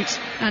substitute,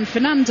 and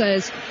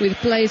Fernandez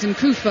with Blaise and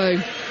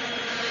Kufo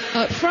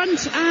up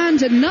front.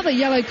 And another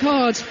yellow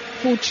card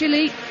for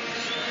Switzerland,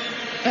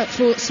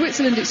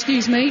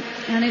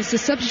 and it's the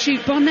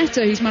substitute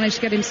Barnetta who's managed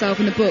to get himself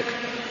in the book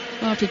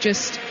after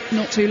just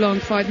not too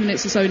long, 5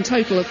 minutes or so in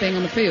total of being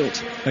on the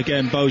field.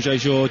 Again,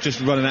 Beausejour just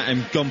running at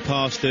him, gone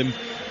past him.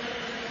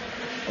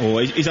 Oh,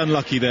 he's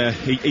unlucky there.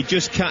 He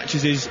just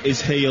catches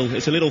his heel.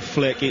 It's a little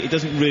flick. He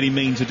doesn't really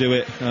mean to do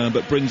it,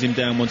 but brings him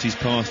down once he's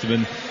past him,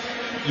 and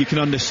you can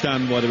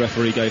understand why the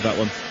referee gave that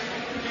one.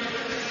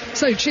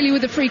 So Chile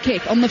with a free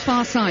kick on the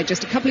far side,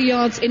 just a couple of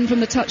yards in from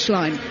the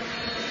touchline.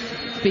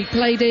 Be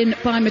played in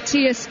by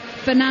Matias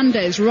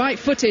Fernandez,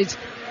 right-footed,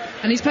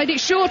 and he's played it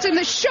short, and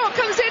the shot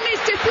comes in,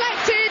 it's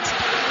deflected,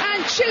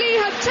 and Chile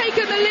have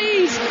taken the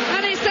lead,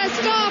 and it's their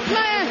star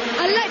player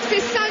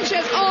Alexis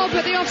Sanchez. Oh,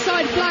 but the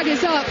offside flag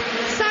is up.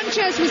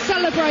 Sanchez was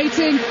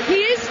celebrating.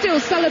 He is still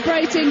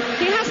celebrating.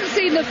 He hasn't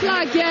seen the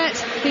flag yet.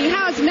 He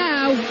has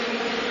now.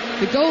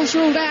 The goal's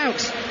ruled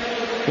out.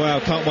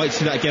 Wow, can't wait to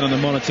see that again on the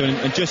monitor,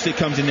 and just it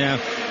comes in now.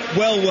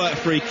 Well worked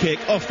free kick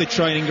off the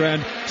training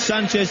ground.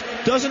 Sanchez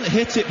doesn't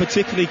hit it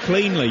particularly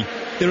cleanly.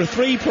 There are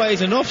three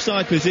players in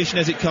offside position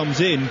as it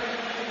comes in.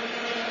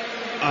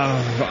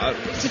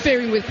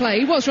 Interfering with play.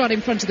 He was right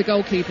in front of the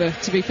goalkeeper,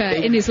 to be fair,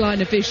 in his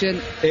line of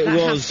vision. That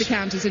has to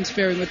count as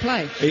interfering with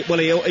play.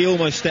 He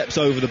almost steps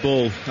over the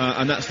ball,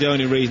 and that's the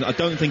only reason. I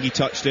don't think he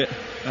touched it,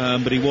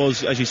 but he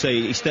was, as you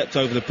say, he stepped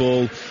over the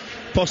ball.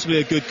 Possibly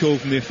a good call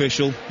from the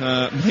official,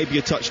 maybe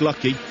a touch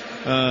lucky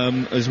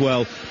as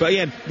well. But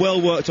again, well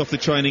worked off the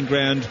training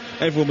ground.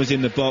 Everyone was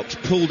in the box,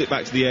 pulled it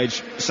back to the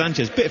edge.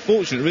 Sanchez, bit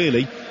fortunate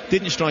really,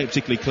 didn't strike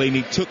particularly clean.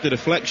 He took the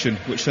deflection,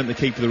 which sent the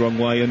keeper the wrong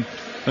way, and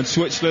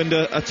Switzerland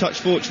a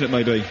touch fortunate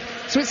maybe.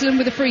 Switzerland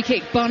with a free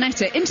kick.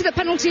 Barnetta into the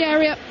penalty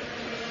area.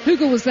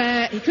 Hugel was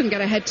there, he couldn't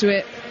get a head to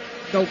it.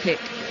 Goal kick.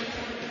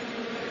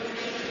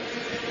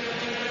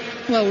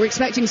 Well, we're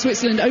expecting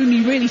Switzerland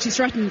only really to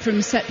threaten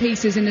from set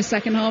pieces in the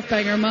second half,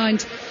 bearing in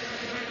mind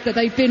that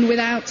they've been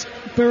without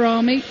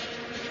Barami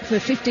for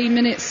 15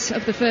 minutes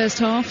of the first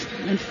half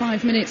and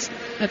 5 minutes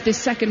of this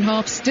second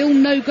half. Still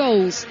no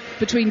goals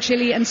between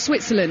Chile and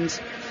Switzerland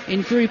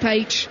in Group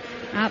H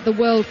at the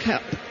World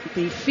Cup,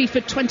 the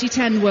FIFA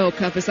 2010 World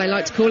Cup as they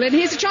like to call it. And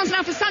here's a chance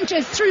now for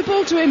Sanchez, through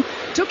ball to him,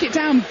 took it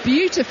down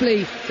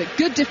beautifully, but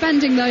good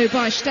defending though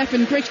by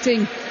Stefan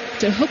Grichting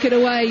to hook it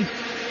away.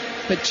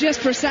 But just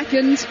for a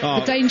second,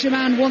 the danger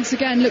man once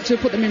again looked to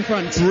have put them in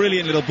front.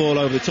 Brilliant little ball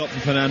over the top from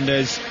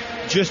Fernandez,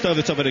 just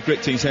over the top of the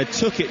Grichting's head,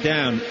 took it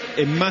down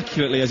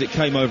immaculately as it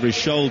came over his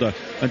shoulder.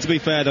 And to be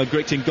fair though,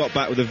 Grichting got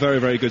back with a very,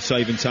 very good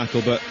saving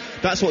tackle, but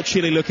that's what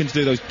Chile looking to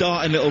do, those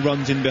darting little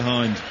runs in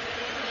behind.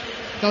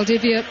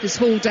 Valdivia is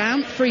hauled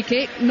down, free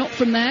kick, not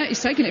from there,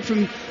 he's taken it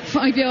from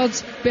 5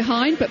 yards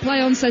behind, but play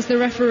on, says the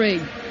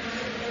referee.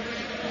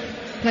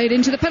 Played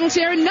into the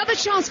penalty area, another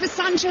chance for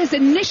Sanchez.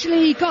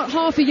 Initially he got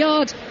half a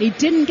yard, he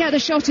didn't get the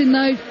shot in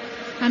though,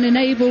 and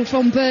enabled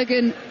von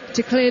Bergen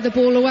to clear the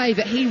ball away,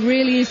 but he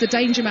really is the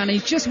danger man.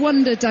 He's just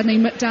wondered,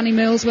 Danny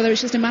Mills, whether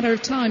it's just a matter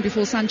of time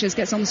before Sanchez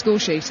gets on the score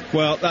sheet.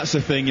 Well, that's the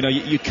thing,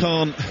 you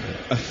can't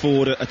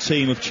afford a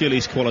team of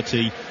Chile's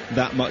quality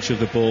that much of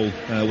the ball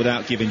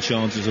without giving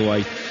chances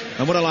away.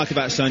 And what I like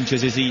about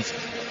Sanchez is he's,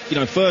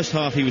 first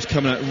half he was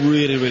coming out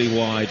really, really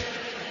wide.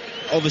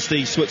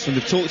 obviously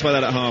Switzerland have talked about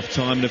that at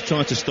half-time and have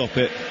tried to stop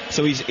it.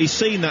 So he's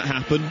seen that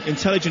happen,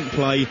 intelligent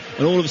play,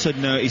 and all of a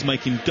sudden now he's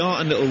making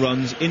darting little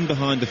runs in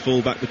behind the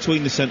full-back,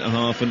 between the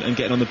centre-half and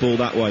getting on the ball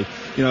that way.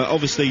 You know,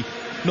 obviously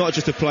not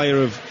just a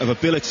player of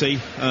ability,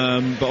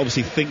 but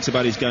obviously thinks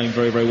about his game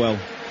very, very well.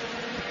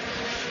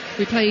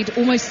 We played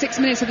almost 6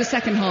 minutes of the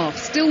second half.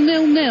 Still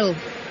 0-0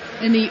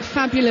 in the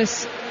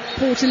fabulous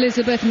Port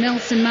Elizabeth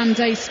Nelson Mandela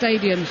Bay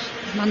Stadium.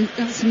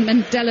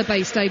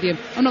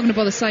 I'm not going to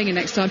bother saying it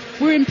next time.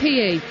 We're in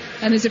PE,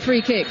 and there's a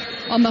free kick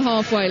on the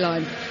halfway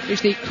line,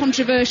 which the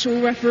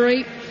controversial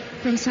referee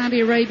from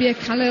Saudi Arabia,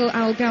 Khalil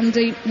Al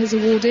Ghamdi, has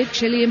awarded.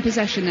 Chile in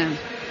possession now.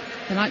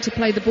 They like to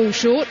play the ball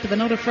short, but they're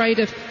not afraid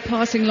of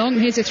passing long.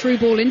 Here's a through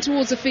ball in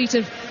towards the feet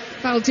of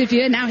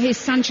Valdivia. Now here's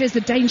Sanchez,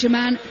 the danger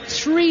man.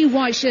 3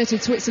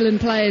 white-shirted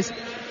Switzerland players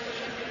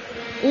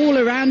all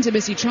around him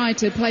as he tried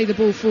to play the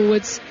ball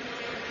forwards.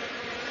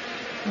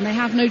 And they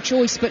have no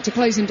choice but to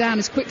close him down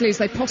as quickly as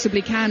they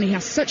possibly can. He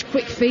has such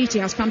quick feet. He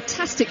has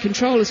fantastic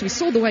control, as we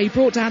saw the way he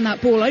brought down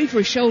that ball over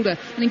his shoulder.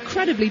 An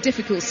incredibly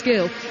difficult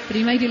skill, but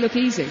he made it look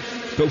easy.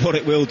 But what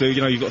it will do,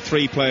 you know, you've got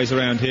 3 players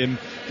around him.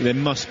 There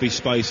must be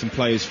space and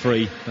players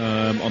free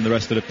on the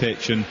rest of the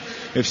pitch. And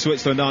if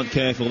Switzerland aren't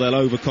careful, they'll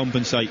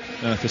overcompensate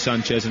for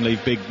Sanchez and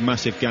leave big,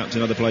 massive gaps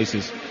in other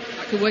places.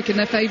 That could work in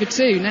their favour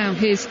too. Now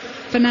here's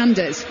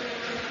Fernandez.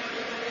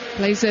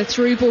 Plays a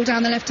through ball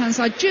down the left-hand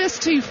side,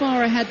 just too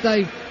far ahead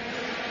though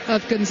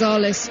of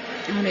Gonzalez,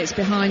 and it's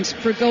behind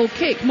for a goal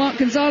kick. Marc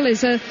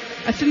Gonzalez, a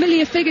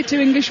familiar figure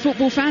to English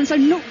football fans, though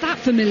not that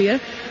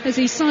familiar, as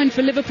he signed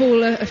for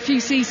Liverpool a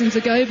few seasons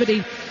ago, but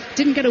he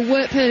didn't get a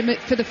work permit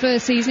for the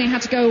first season. He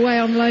had to go away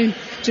on loan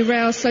to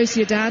Real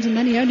Sociedad, and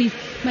then he only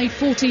made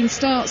 14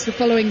 starts the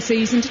following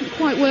season. Didn't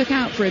quite work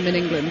out for him in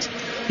England.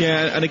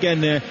 Yeah, and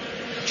again,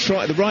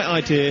 try the right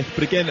idea,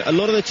 but again, a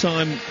lot of the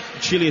time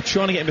Chile are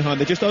trying to get in behind.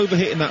 They're just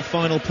overhitting that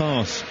final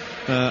pass,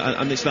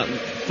 and it's that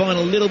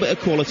final little bit of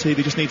quality.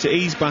 They just need to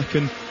ease back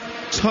and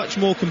touch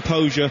more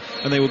composure,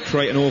 and they will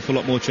create an awful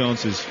lot more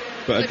chances.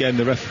 But again,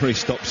 the referee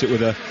stops it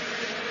with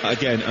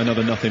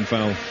another nothing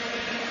foul.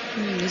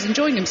 He's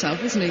enjoying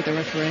himself, isn't he, the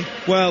referee?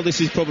 Well,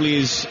 this is probably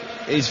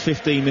his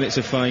 15 minutes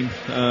of fame.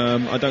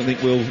 I don't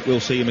think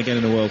we'll see him again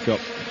in the World Cup.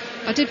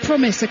 I did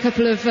promise a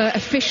couple of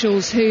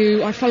officials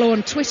who I follow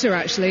on Twitter,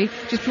 actually,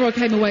 just before I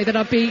came away, that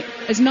I'd be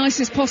as nice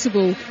as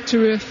possible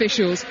to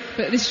officials.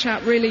 But this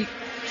chap really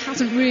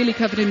hasn't really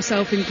covered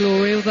himself in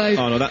glory, although...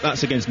 Oh, no,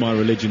 that's against my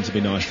religion to be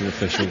nice to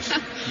officials.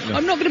 No.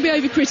 I'm not going to be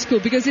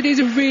overcritical, because it is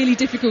a really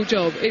difficult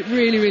job. It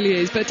really, really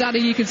is. But, Danny,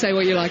 you can say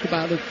what you like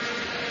about them.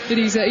 But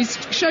he's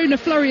shown a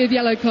flurry of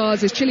yellow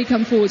cards as Chile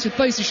come forwards with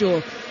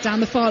Bosejur down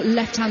the far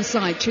left-hand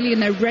side. Chile in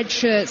their red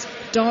shirts,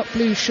 dark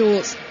blue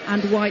shorts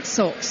and white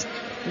socks.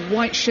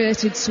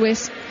 White-shirted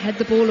Swiss head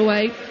the ball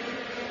away,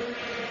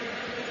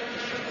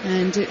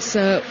 and it's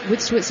with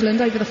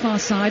Switzerland over the far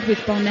side with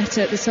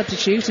Barnetta the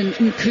substitute, and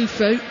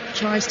Nkufo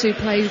tries to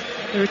play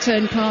the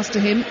return pass to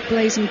him.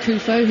 Blaise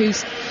Nkufo,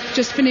 who's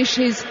just finished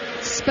his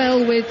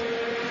spell with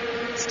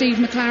Steve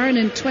McLaren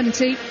in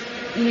 20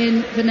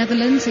 in the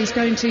Netherlands. He's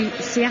going to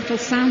Seattle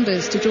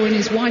Sounders to join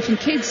his wife and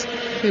kids,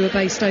 who are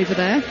based over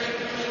there,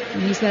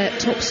 and he's their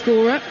top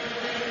scorer,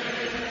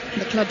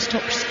 the club's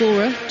top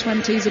scorer,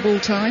 20s of all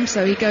time.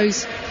 So he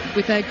goes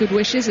with their good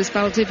wishes as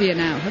Valdivia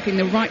now hooking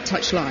the right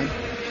touch line.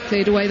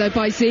 Cleared away though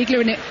by Ziegler,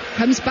 and it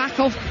comes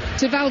back off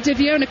to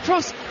Valdivia and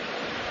across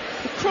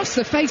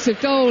the face of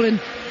goal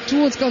and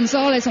towards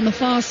Gonzalez on the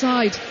far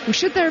side. Well,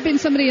 should there have been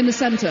somebody in the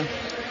centre?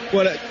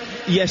 Well,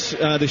 yes,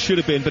 there should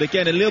have been, but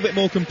again, a little bit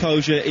more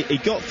composure. He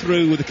got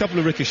through with a couple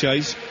of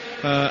ricochets,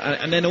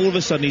 and then all of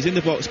a sudden he's in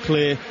the box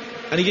clear,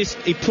 and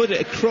he put it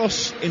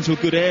across into a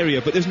good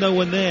area, but there's no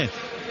one there.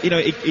 You know,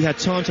 he had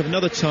time to have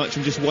another touch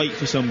and just wait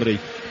for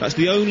somebody. That's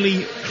the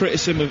only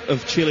criticism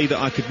of Chile that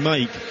I could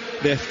make.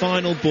 Their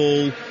final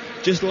ball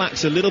just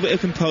lacks a little bit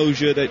of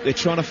composure. They're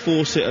trying to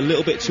force it a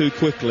little bit too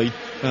quickly,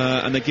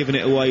 and they're giving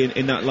it away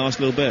in that last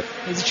little bit.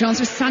 There's a chance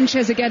for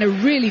Sanchez again, a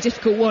really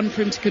difficult one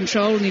for him to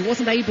control, and he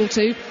wasn't able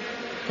to.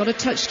 Got a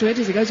touch to it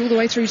as he goes all the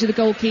way through to the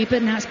goalkeeper.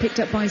 Now it's picked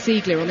up by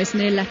Ziegler on this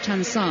near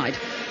left-hand side.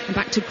 And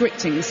back to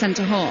Grichting, the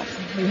centre-half,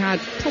 who had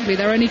probably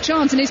their only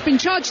chance. And it's been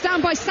charged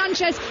down by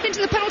Sanchez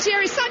into the penalty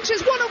area.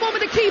 Sanchez one-on-one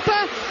with the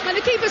keeper, and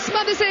the keeper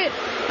smothers it.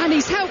 And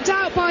he's helped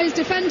out by his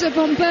defender,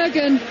 Von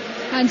Bergen.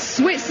 And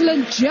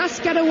Switzerland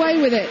just get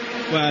away with it.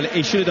 Well,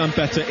 he should have done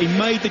better. He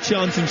made the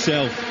chance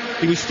himself.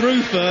 He was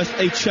through first.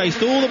 He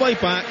chased all the way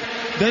back.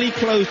 Then he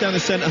closed down the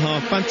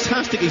centre-half.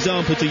 Fantastic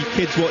example to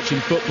kids watching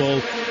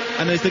football.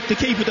 And as the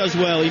keeper does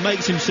well, he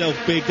makes himself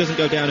big, doesn't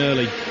go down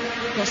early.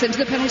 Got into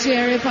the penalty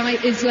area by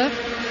Isla.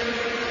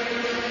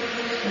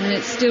 And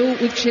it's still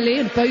with Chile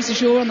and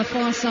Bosejur on the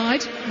far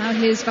side. Now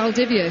here's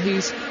Valdivia,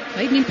 who's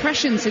made an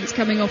impression since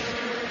coming off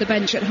the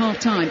bench at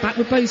half-time. Back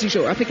with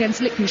Bosejur up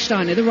against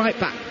Lichtensteiner, the right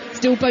back.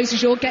 Still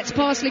Bosejur gets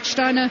past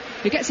Lichtensteiner,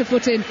 who gets a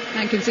foot in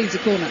and concedes a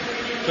corner.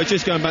 But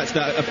just going back to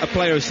that, a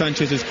player of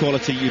Sanchez's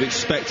quality, you'd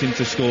expect him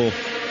to score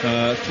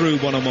through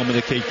one-on-one with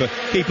the keeper.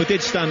 Keeper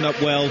did stand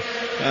up well,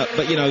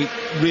 but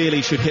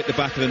really should hit the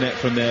back of the net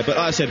from there. But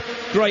like I said,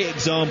 great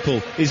example.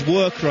 His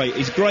work rate,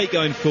 he's great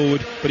going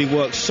forward, but he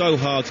works so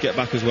hard to get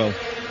back as well.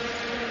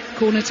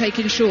 Corner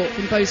taken short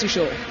from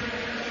Boseshaw.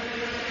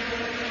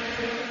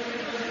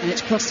 And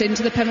it's crossed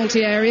into the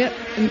penalty area,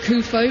 and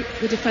Kufo,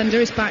 the defender,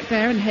 is back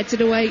there and heads it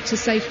away to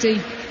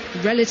safety,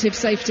 relative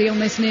safety on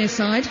this near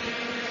side.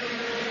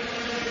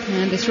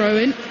 And the throw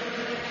in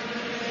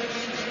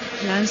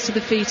lands to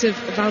the feet of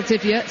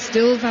Valdivia.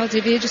 Still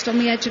Valdivia just on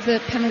the edge of the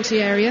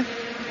penalty area.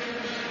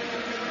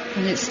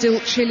 And it's still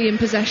Chile in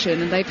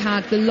possession, and they've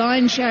had the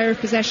lion's share of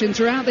possession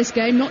throughout this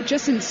game, not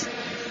just since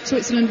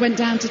Switzerland went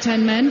down to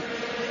 10 men.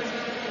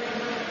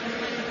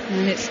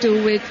 And it's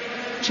still with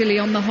Chile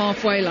on the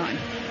halfway line.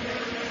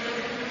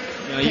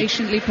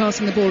 Patiently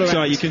passing the ball around.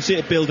 Sorry, you can see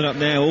it building up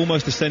now,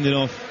 almost ascending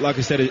off, like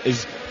I said,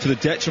 is to the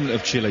detriment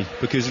of Chile,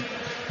 because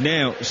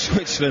now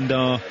Switzerland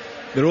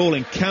they're all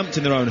encamped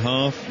in their own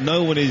half.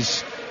 No one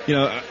is,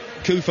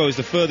 Kufo is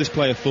the furthest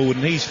player forward,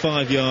 and he's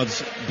 5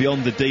 yards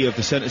beyond the D of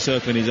the centre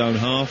circle in his own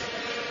half.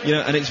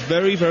 And it's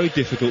very, very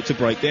difficult to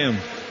break down.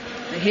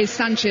 Here's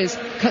Sanchez,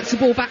 cuts the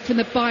ball back from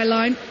the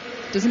byline.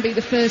 Doesn't beat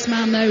the first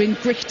man though in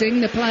Grichting,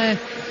 the player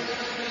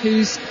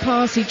whose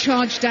pass he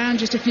charged down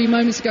just a few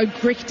moments ago.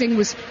 Grichting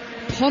was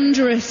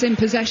ponderous in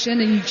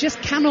possession, and you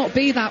just cannot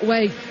be that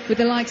way with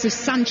the likes of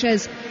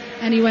Sanchez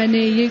anywhere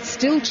near you.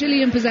 Still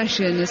Chile in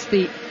possession as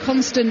the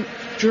constant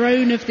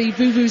drone of the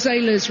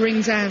vuvuzelas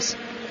rings out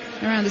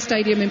around the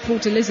stadium in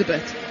Port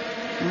Elizabeth.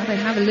 Now they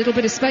have a little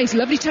bit of space.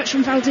 Lovely touch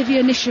from Valdivia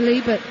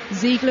initially, but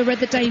Ziegler read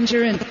the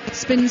danger and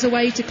spins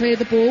away to clear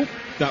the ball.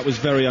 That was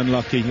very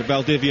unlucky.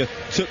 Valdivia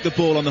took the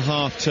ball on the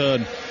half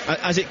turn.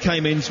 As it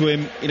came into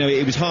him,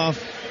 it was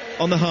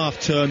on the half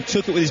turn,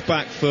 took it with his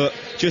back foot,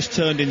 just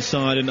turned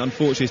inside, and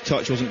unfortunately his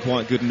touch wasn't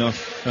quite good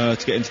enough to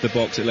get into the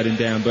box. It let him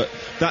down. But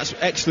that's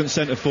excellent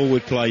centre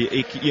forward play.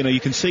 You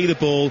can see the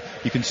ball,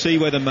 you can see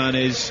where the man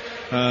is,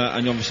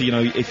 and obviously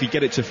if you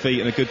get it to feet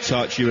and a good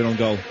touch, you're in on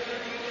goal.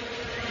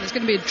 There's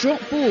going to be a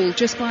drop ball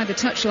just by the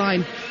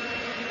touchline,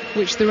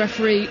 which the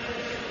referee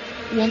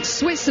wants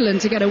Switzerland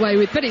to get away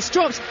with, but it's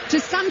dropped to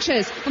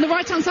Sanchez on the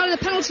right hand side of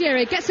the penalty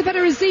area. Gets the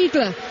better of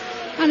Ziegler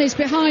and is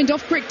behind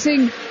off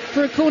Grichting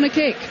for a corner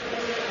kick.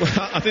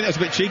 Well, I think that was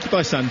a bit cheeky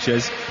by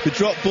Sanchez. The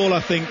drop ball,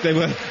 I think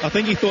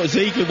he thought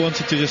Ziegler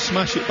wanted to just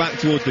smash it back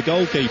towards the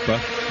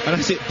goalkeeper, and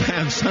as it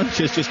bounced,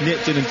 Sanchez just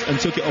nipped in and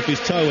took it off his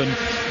toe, and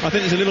I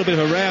think there's a little bit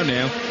of a row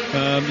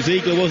now.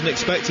 Ziegler wasn't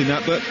expecting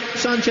that, but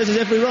Sanchez has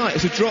every right.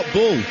 It's a drop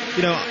ball.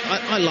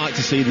 I like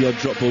to see the odd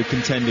drop ball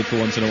contended for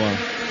once in a while.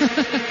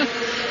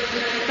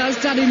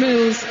 That's Danny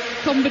Mills,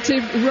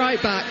 combative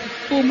right back,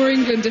 former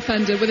England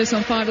defender, with us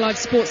on 5 Live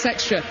Sports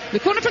Extra. The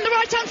corner from the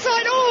right hand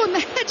side, and the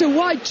header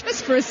wide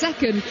just for a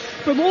second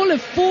from all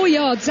of 4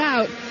 yards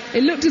out.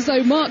 It looked as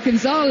though Mark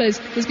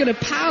Gonzalez was going to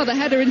power the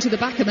header into the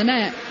back of the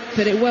net,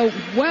 but it went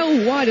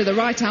well wide of the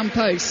right hand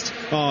post.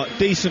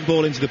 Decent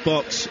ball into the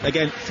box.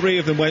 Again, 3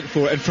 of them went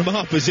for it, and from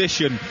our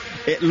position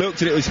it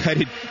looked it was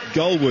headed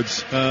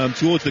goalwards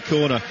towards the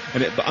corner,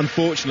 but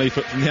unfortunately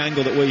from the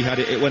angle that we had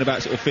it went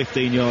about sort of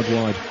 15 yards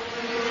wide.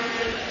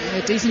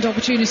 A decent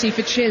opportunity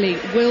for Chile.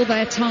 Will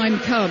their time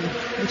come?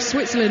 If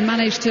Switzerland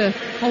manage to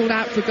hold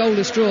out for a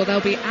goalless draw, they'll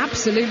be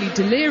absolutely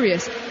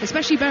delirious,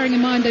 especially bearing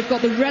in mind they've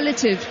got the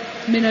relative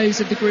minnows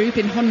of the group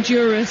in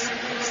Honduras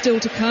still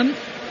to come.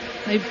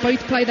 They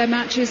both play their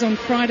matches on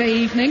Friday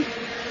evening,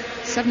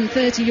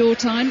 7:30 your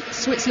time.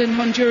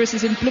 Switzerland-Honduras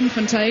is in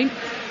Bloemfontein,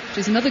 which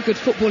is another good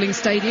footballing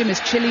stadium, as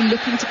Chile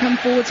looking to come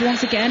forwards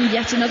once again.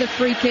 Yet another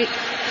free kick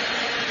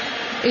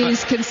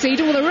is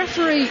conceded. Well, the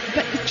referee,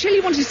 but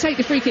Chile wanted to take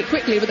the free kick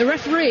quickly, but the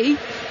referee,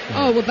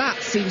 that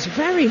seems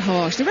very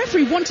harsh. The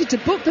referee wanted to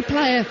book the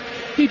player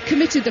who'd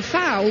committed the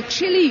foul.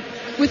 Chile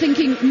were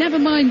thinking, never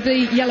mind the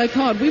yellow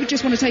card, we would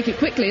just want to take it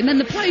quickly, and then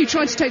the player who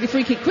tried to take the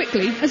free kick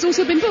quickly has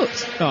also been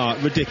booked.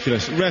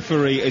 Ridiculous.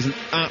 Referee is an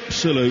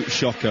absolute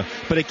shocker.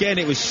 But again,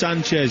 it was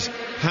Sanchez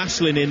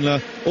hassling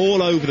Inler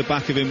all over the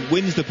back of him,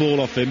 wins the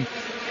ball off him.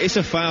 It's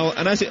a foul,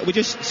 and we're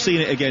just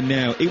seeing it again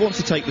now. He wants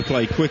to take the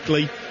play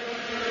quickly.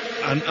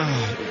 And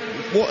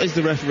what is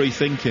the referee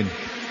thinking?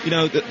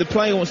 The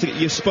player wants to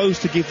you're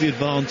supposed to give the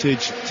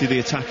advantage to the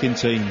attacking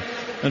team,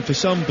 and for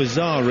some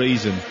bizarre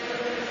reason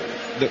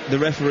the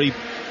referee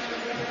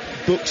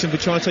books him for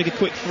trying to take a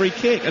quick free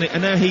kick,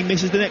 and now he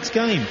misses the next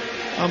game.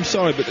 I'm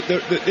sorry, but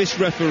this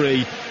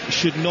referee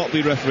should not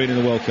be refereeing in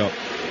the World Cup.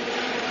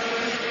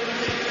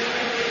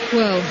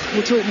 Well,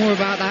 we'll talk more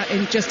about that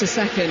in just a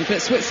second,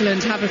 but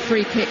Switzerland have a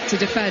free kick to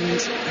defend.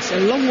 It's a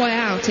long way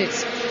out.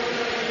 It's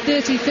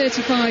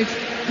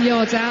 30-35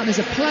 yards out. There's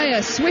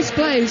a Swiss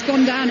player who's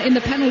gone down in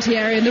the penalty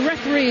area, and the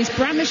referee is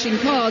brandishing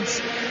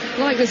cards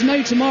like there's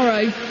no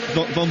tomorrow.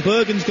 Von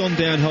Bergen's gone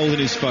down holding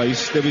his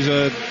face. There was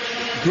a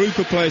group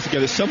of players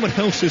together. Someone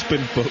else has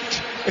been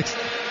booked.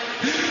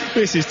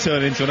 This is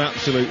turned into an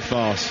absolute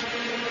farce.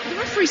 The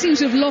referee seems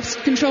to have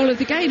lost control of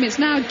the game. It's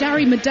now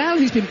Gary Medel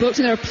who's been booked,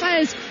 and there are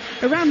players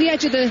around the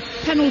edge of the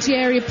penalty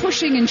area,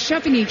 pushing and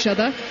shoving each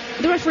other.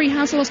 The referee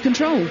has lost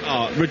control.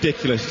 Oh,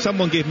 ridiculous.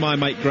 Someone give my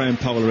mate Graham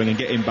Powell a ring and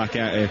get him back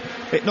out here.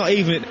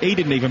 He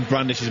didn't even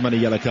brandish as many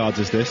yellow cards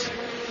as this.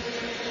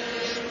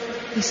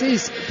 This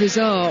is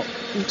bizarre.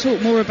 We'll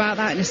talk more about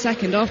that in a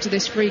second after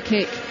this free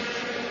kick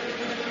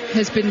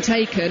has been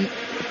taken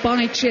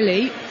by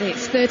Chile.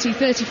 It's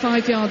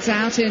 35 yards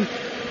out in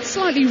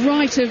slightly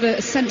right of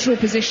a central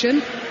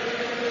position.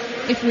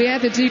 If we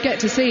ever do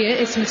get to see it,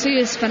 it's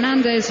Matias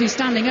Fernandez who's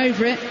standing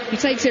over it. He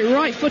takes it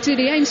right-footed,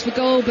 he aims for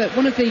goal, but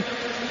one of the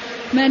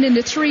men in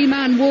the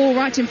three-man wall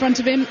right in front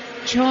of him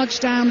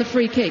charged down the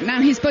free kick.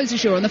 Now here's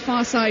Bozasur on the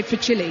far side for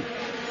Chile.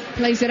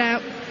 Plays it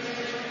out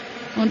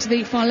onto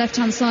the far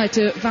left-hand side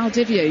to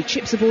Valdivia.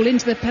 Chips the ball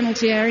into the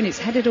penalty area and it's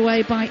headed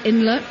away by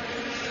Inler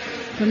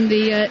from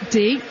the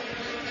D.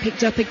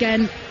 Picked up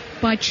again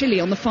by Chile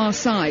on the far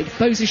side.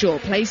 Bozasur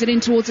plays it in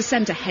towards the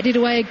centre, headed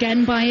away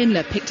again by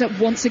Inler, picked up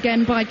once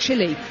again by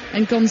Chile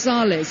and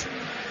Gonzalez.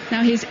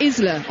 Now here's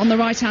Isla on the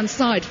right hand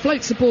side,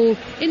 floats the ball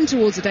in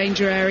towards the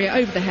danger area,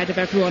 over the head of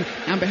everyone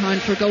and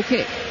behind for a goal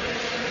kick.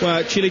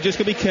 Well, Chile just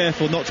got to be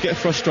careful not to get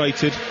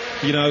frustrated,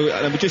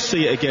 and we just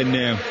see it again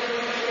now.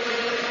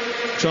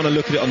 Trying to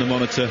look at it on the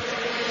monitor.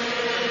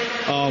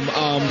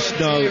 Arms,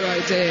 no. Dear,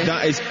 oh dear.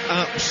 That is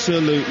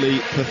absolutely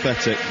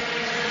pathetic.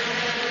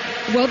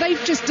 Well,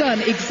 they've just done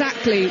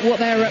exactly what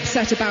they're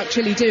upset about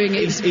Chile doing.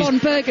 It was Von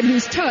Bergen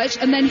who's touched,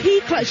 and then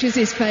he clutches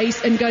his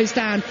face and goes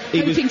down,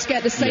 hoping to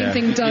get the same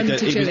thing done to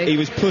Chile. He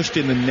was pushed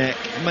in the neck,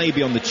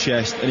 maybe on the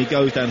chest, and he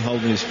goes down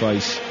holding his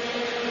face.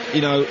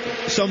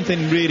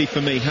 Something really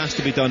for me has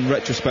to be done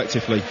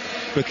retrospectively,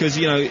 because,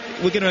 we're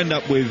going to end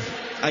up with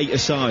 8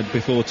 aside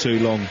before too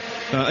long.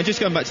 And just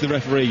going back to the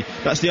referee,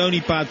 that's the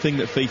only bad thing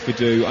that FIFA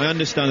do. I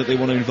understand that they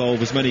want to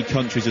involve as many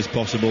countries as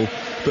possible,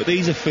 but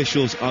these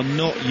officials are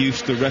not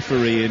used to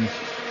refereeing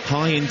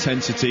high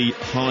intensity,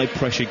 high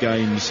pressure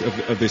games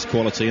of this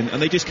quality, and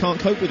they just can't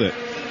cope with it.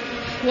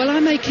 Well, I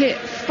make it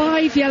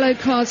 5 yellow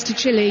cards to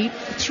Chile,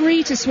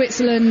 3 to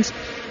Switzerland,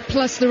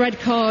 plus the red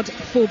card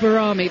for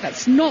Barami.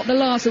 That's not the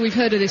last that we've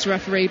heard of this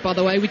referee, by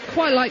the way. We'd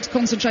quite like to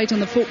concentrate on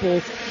the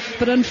football,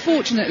 but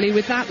unfortunately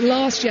with that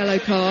last yellow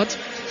card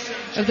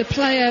of the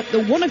player,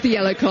 one of the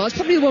yellow cards,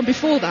 probably the one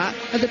before that,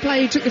 of the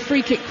player who took the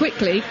free kick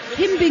quickly,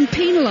 him being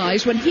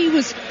penalised when he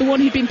was the one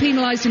who'd been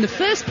penalised in the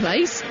first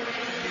place,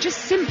 just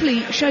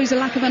simply shows a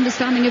lack of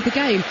understanding of the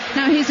game.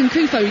 Now here's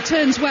Nkufo, he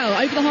turns well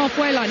over the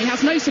halfway line. He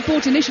has no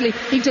support initially.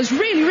 He does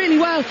really, really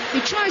well. He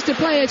tries to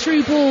play a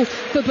through ball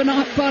for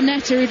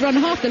Barnetta, who'd run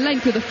half the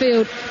length of the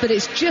field, but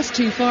it's just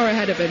too far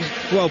ahead of him.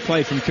 Well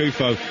played from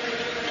Nkufo.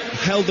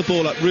 Held the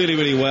ball up really,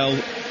 really well.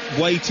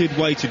 Waited,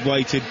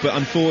 but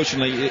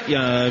unfortunately,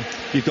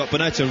 you've got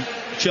Barnetta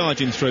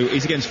charging through.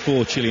 He's against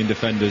 4 Chilean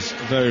defenders.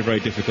 Very,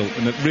 very difficult.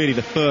 And really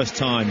the first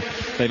time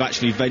they've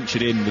actually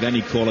ventured in with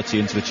any quality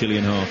into the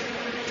Chilean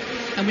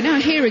half. And we're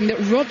now hearing that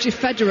Roger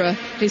Federer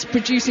is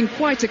producing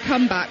quite a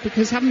comeback,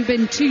 because having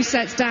been 2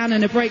 sets down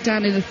and a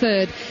breakdown in the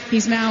third,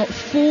 he's now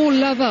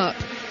 4-love up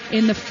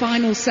in the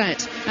final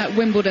set at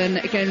Wimbledon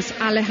against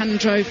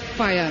Alejandro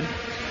Falla.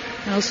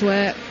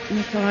 Elsewhere,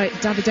 Nikolai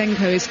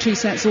Davydenko is 2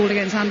 sets all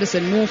against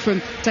Anderson. More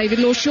from David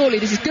Law shortly.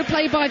 This is good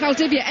play by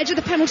Valdivia, edge of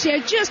the penalty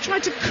area, just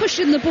tried to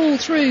cushion the ball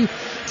through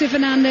to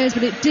Fernandez,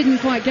 but it didn't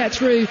quite get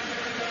through.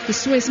 The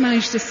Swiss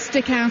managed to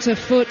stick out a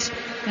foot,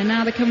 and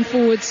now they come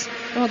forwards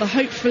rather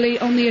hopefully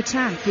on the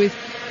attack with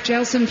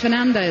Gelson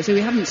Fernandez, who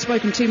we haven't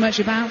spoken too much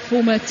about,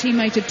 former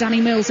teammate of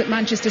Danny Mills at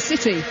Manchester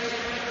City,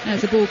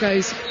 as the ball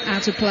goes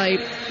out of play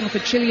off a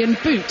Chilean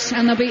boot.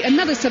 And there'll be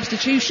another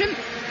substitution,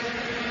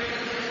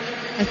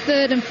 a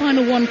third and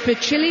final one for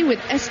Chile, with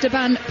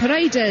Esteban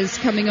Paredes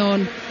coming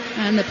on,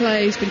 and the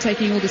player who's been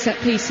taking all the set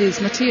pieces,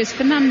 Matias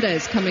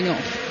Fernandez, coming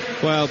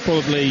off. Well,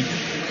 probably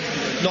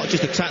not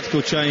just a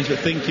tactical change, but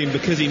thinking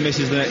because he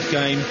misses the next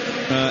game,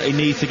 he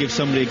needs to give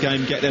somebody a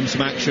game, get them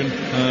some action,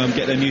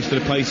 get them used to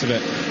the pace of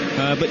it.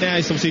 But now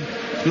it's obviously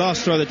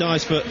last throw of the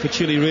dice for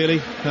Chile,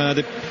 really.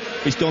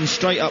 He's gone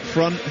straight up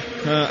front,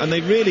 and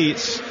they really,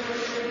 it's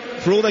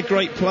for all their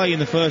great play in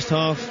the first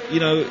half,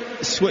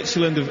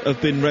 Switzerland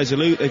have been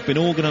resolute, they've been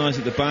organised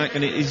at the back,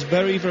 and it is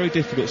very, very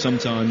difficult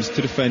sometimes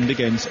to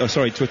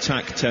to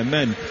attack 10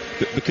 men,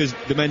 because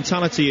the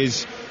mentality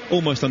is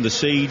almost under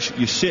siege.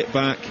 You sit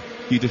back,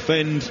 you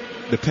defend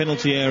the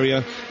penalty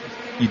area,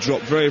 you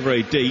drop very,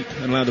 very deep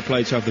and allow the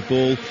player to have the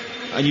ball,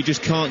 and you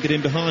just can't get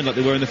in behind like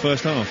they were in the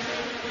first half.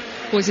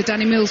 Boys, are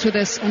Danny Mills with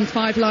us on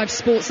 5 Live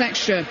Sports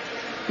Extra.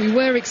 We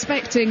were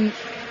expecting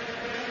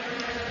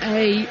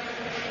a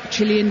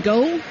Chilean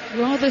goal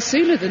rather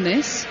sooner than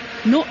this,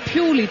 not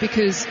purely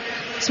because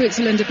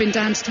Switzerland have been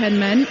down to 10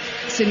 men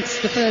since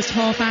the first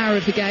half hour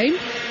of the game,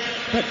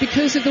 but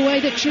because of the way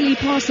that Chile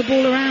pass the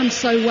ball around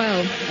so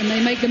well, and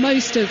they make the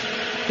most of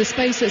the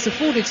space that's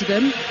afforded to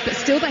them, but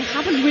still they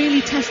haven't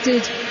really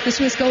tested the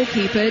Swiss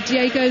goalkeeper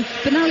Diego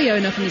Benaglio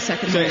enough in the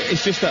second half.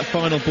 It's just that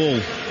final ball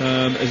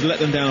has let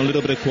them down a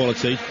little bit of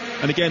quality.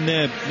 And again,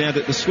 now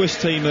that the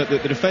Swiss team, the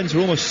defenders are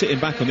almost sitting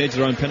back on the edge of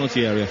their own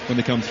penalty area when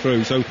they come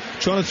through. So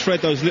trying to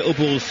thread those little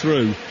balls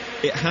through,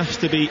 it has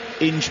to be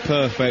inch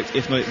perfect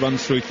if not it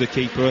runs through to the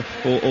keeper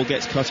or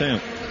gets cut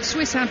out. The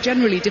Swiss have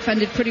generally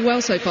defended pretty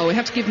well so far. We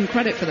have to give them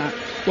credit for that.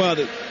 Well,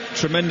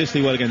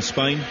 tremendously well against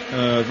Spain.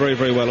 Very,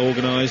 very well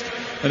organised.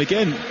 And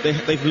again,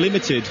 they've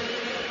limited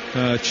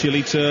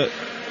Chile to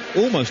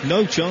almost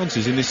no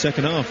chances in this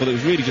second half. Well, it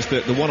was really just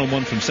the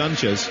one-on-one from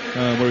Sanchez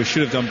where he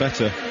should have done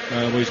better,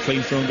 where he was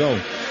clean through on goal.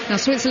 Now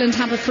Switzerland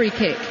have a free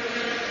kick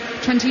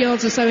 20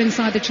 yards or so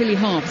inside the Chile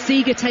half.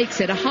 Ziege takes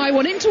it, a high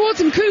one in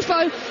towards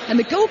Nkufo, and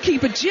the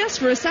goalkeeper just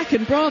for a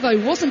second,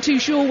 Bravo, wasn't too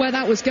sure where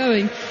that was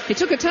going. He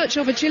took a touch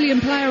off a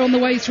Chilean player on the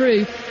way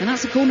through, and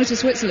that's a corner to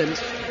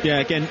Switzerland. Yeah,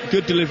 again,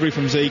 good delivery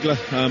from Ziegler,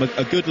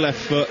 a good left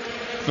foot.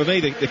 For me,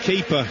 the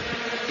keeper,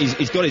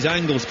 he's got his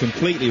angles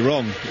completely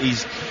wrong.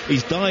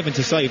 He's diving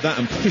to save that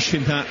and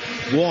pushing that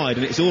wide,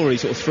 and it's already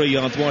sort of 3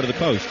 yards wide of the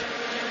post.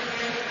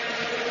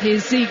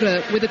 Here's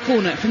Ziegler with a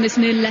corner from this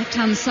near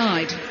left-hand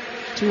side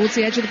towards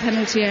the edge of the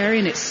penalty area,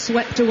 and it's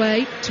swept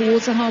away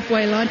towards the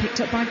halfway line,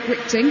 picked up by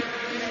Grichting,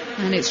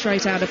 and it's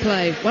straight out of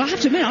play. Well, I have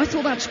to admit, I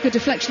thought that took a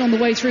deflection on the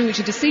way through which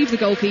had deceived the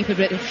goalkeeper,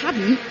 but it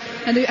hadn't.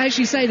 And as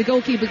you say, the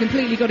goalkeeper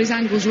completely got his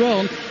angles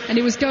wrong, and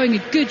it was going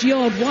a good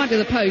yard wide of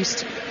the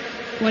post.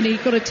 When he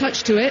got a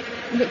touch to it,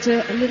 looked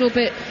a little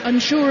bit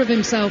unsure of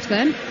himself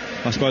then.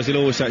 I suppose he'll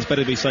always say it's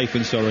better to be safe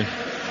than sorry.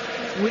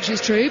 Which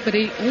is true, but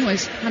he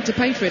almost had to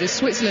pay for it as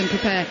Switzerland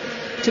prepare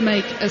to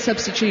make a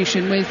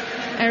substitution with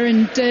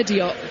Aaron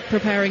Derdiot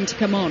preparing to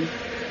come on.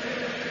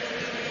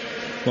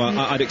 Well,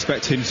 I'd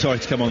expect him,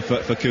 to come on for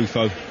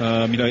Kufo.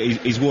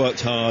 He's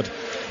worked hard,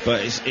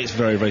 but it's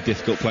very, very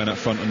difficult playing up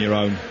front on your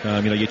own.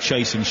 You're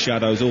chasing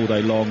shadows all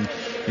day long,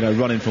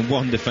 running from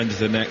one defender to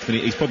the next, and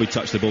he's probably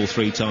touched the ball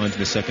 3 times in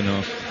the second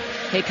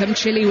half. Here come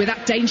Chile with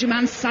that danger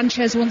man.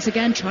 Sanchez once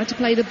again tried to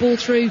play the ball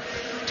through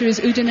to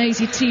his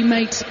Udinese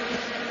teammate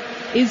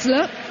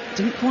Isla.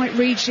 Didn't quite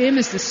reach him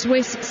as the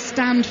Swiss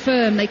stand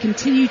firm. They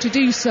continue to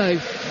do so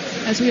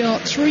as we are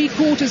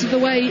 3/4 of the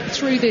way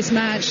through this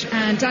match,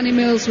 and Danny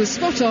Mills was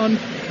spot on.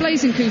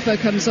 Blaise Nkufo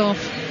comes off,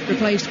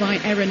 replaced by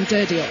Aaron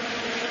Derdiot.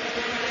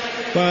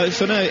 Well,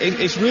 so now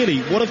it's really,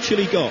 what have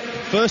Chile got?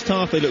 First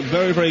half they looked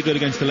very, very good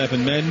against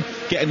 11 men,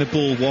 getting the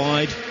ball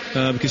wide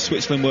because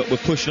Switzerland were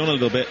pushing on a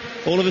little bit.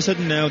 All of a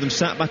sudden now, them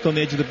sat back on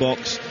the edge of the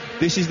box.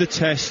 This is the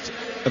test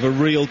of a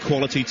real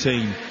quality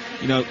team.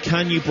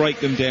 Can you break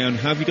them down?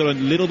 Have you got a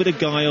little bit of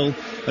guile,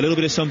 a little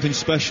bit of something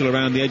special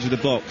around the edge of the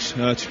box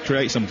to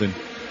create something?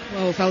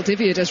 Well,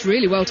 Valdivia does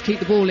really well to keep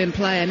the ball in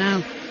play, and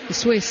now the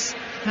Swiss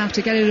have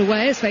to get it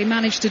away as they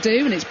managed to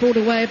do, and it's brought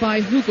away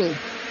by Hugel.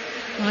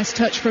 Nice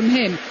touch from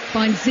him.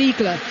 Finds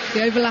Ziegler,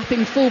 the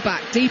overlapping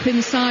fullback, deep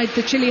inside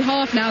the Chile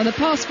half now, and the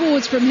pass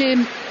forwards from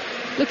him,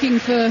 looking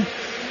for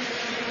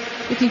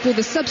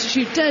the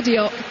substitute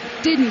Derdiot.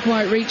 Didn't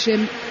quite reach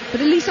him,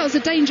 but at least that was a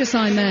danger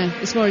sign there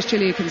as far as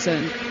Chile are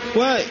concerned.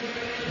 Well,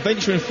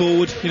 venturing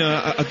forward,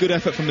 a good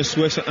effort from the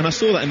Swiss, and I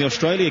saw that in the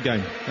Australia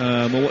game.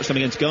 I watched them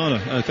against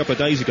Ghana a couple of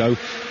days ago,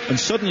 and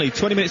suddenly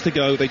 20 minutes to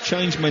go they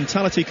changed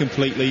mentality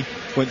completely,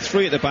 went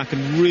 3 at the back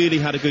and really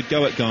had a good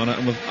go at Ghana,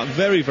 and were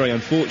very, very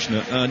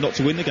unfortunate not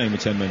to win the game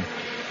with 10 men.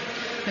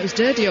 It was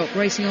Derdiot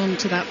racing on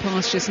to that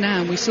pass just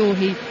now, and we saw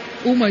he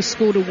almost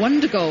scored a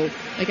wonder goal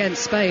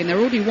against Spain. They're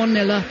already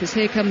 1-0 up as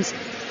here come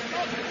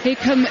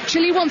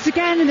Chile once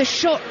again, in the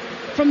shot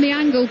from the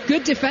angle.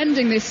 Good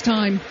defending this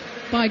time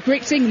by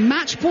Grichting.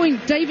 Match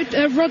point,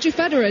 Roger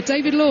Federer,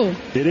 David Law.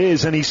 It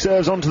is, and he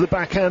serves onto the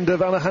backhand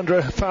of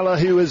Alejandro Falla,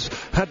 who has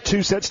had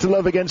 2 sets to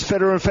love against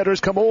Federer, and Federer's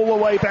come all the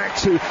way back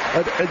to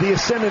the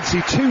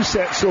ascendancy. 2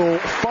 sets all,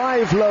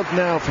 5 love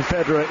now for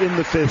Federer in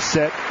the 5th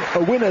set.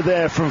 A winner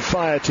there from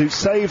Fire to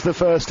save the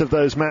first of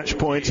those match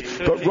points,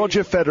 but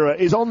Roger Federer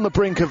is on the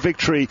brink of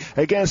victory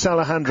against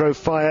Alejandro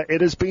Falla. It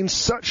has been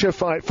such a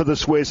fight for the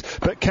Swiss,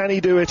 but can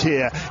he do it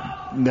here?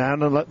 Down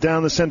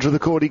the centre of the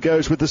court he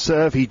goes with the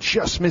serve. He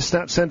just missed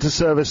that centre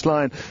service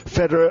line.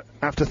 Federer,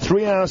 after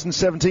 3 hours and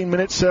 17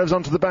 minutes, serves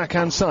onto the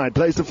backhand side,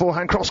 plays the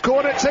forehand cross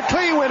court. It's a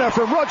clean winner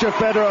from Roger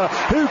Federer,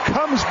 who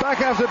comes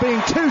back after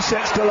being 2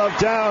 sets to love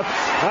down,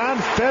 and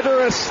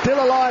Federer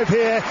still alive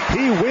here.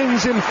 He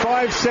wins in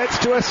 5 sets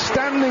to a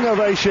standing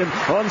ovation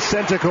on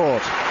centre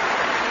court.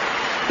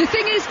 The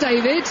thing is,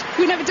 David,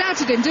 we never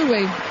doubted him, do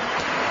we?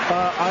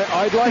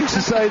 I'd like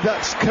to say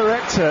that's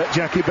correct,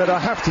 Jackie, but I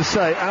have to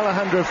say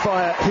Alejandro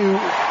Falla, who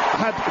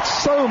had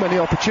so many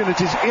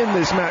opportunities in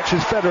this match,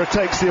 as Federer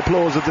takes the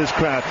applause of this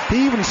crowd.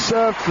 He even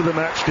served for the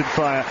match, did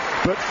Falla,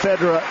 but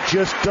Federer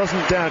just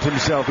doesn't doubt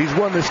himself. He's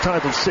won this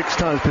title 6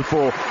 times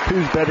before.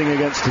 Who's betting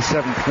against his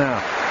 7th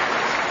now?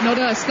 Not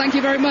us. Thank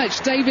you very much.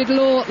 David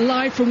Law,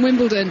 live from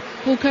Wimbledon.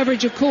 Full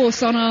coverage, of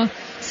course, on our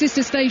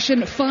sister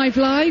station 5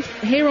 Live,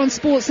 here on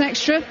Sports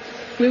Extra.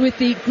 We're with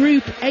the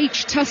Group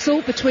H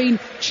tussle between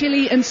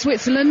Chile and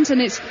Switzerland, and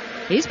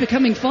it's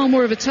becoming far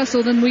more of a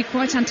tussle than we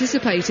quite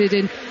anticipated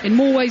in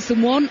more ways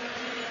than one,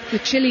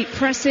 with Chile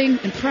pressing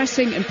and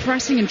pressing and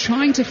pressing and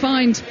trying to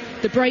find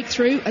the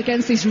breakthrough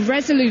against this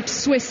resolute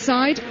Swiss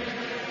side.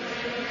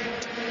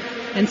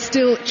 And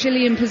still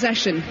Chile in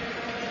possession.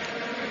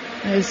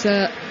 As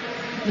the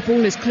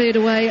ball is cleared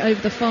away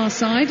over the far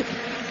side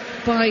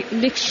by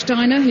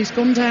Lichtsteiner, who's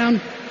gone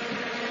down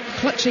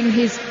clutching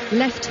his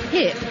left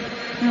hip.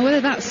 Now,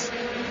 whether that's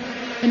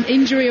an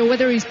injury or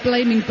whether he's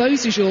blaming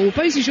Beausejour.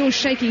 Beausejour's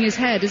shaking his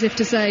head as if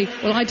to say,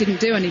 well, I didn't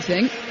do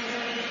anything.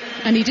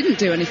 And he didn't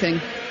do anything.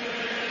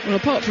 Well,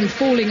 apart from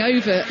falling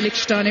over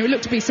Lichtsteiner, it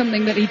looked to be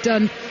something that he'd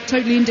done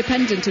totally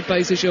independent of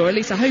Beausejour. At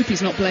least I hope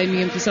he's not blaming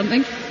him for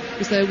something,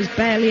 because there was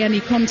barely any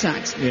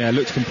contact. Yeah, it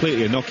looked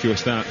completely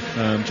innocuous, that,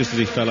 just as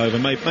he fell over.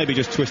 Maybe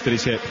just twisted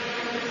his hip.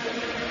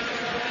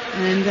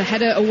 And the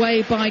header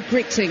away by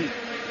Grichting.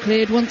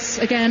 Cleared once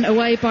again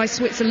away by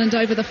Switzerland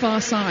over the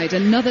far side.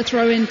 Another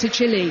throw in to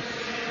Chile.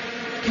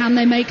 Can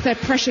they make their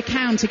pressure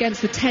count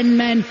against the 10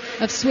 men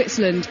of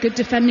Switzerland? Good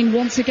defending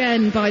once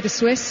again by the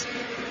Swiss.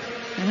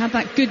 They have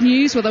that good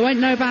news, well, they won't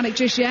know about it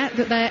just yet,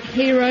 that their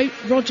hero,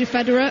 Roger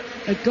Federer,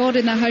 a god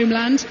in their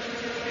homeland,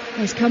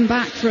 has come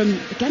back from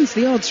against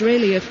the odds,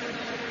 really, of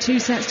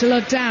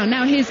 2-0 down.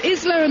 Now here's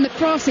Isla and the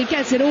cross. He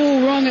gets it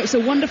all wrong. It was a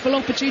wonderful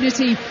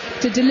opportunity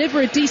to deliver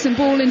a decent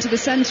ball into the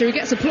centre. He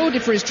gets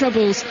applauded for his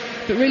troubles,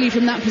 but really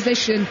from that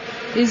position,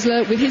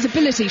 Isla, with his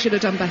ability, should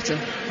have done better.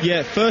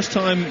 Yeah, first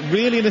time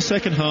really in the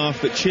second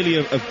half that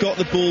Chile have got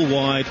the ball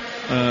wide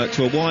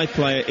to a wide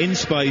player in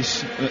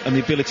space and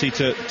the ability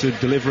to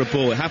deliver a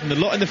ball. It happened a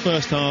lot in the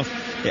first half.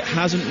 It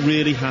hasn't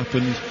really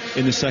happened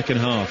in the second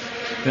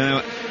half.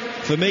 Now,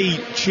 for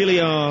me, Chile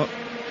are...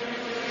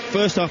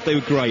 First half they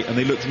were great and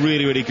they looked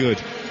really, really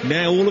good.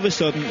 Now all of a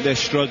sudden they're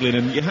struggling,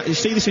 and you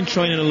see this in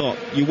training a lot.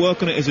 You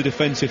work on it as a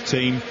defensive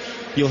team.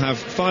 You'll have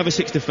 5 or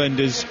 6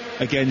 defenders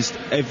against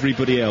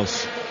everybody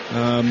else.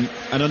 And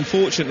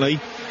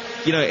unfortunately,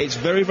 it's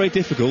very, very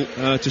difficult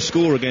to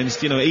score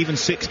against, even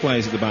 6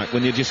 players at the back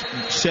when you just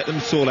set them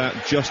all out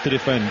just to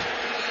defend.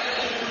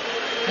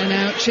 And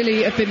now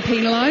Chile have been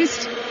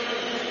penalised.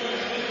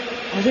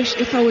 I wish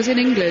if I was in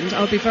England,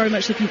 I'd be very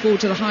much looking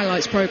forward to the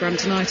highlights programme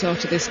tonight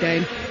after this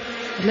game.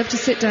 I'd love to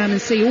sit down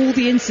and see all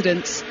the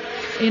incidents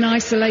in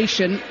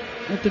isolation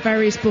of the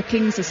various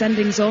bookings, the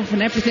sendings off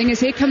and everything. As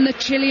here come the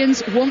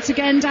Chileans once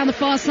again down the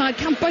far side.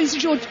 Can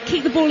Beausejour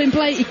keep the ball in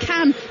play? He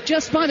can,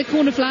 just by the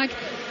corner flag.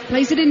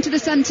 Plays it into the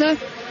centre.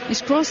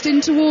 It's crossed in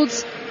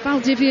towards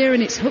Valdivia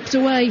and it's hooked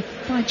away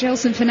by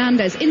Gelson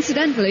Fernandez.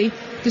 Incidentally,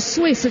 the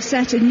Swiss have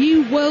set a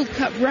new World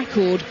Cup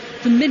record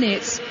for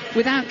minutes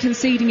without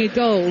conceding a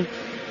goal.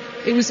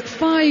 It was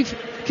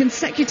 5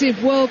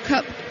 consecutive World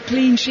Cup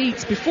clean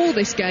sheets before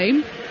this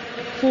game,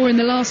 4 in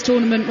the last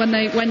tournament when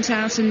they went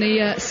out in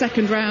the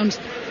second round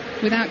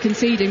without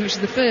conceding, which is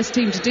the first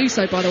team to do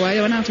so, by the way.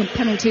 They went out on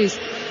penalties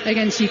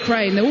against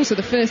Ukraine. They're also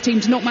the first team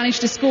to not manage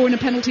to score in a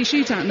penalty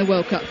shootout in the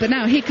World Cup. But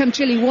now here come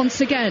Chile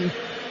once again,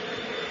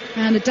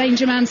 and the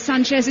danger man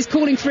Sanchez is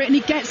calling for it and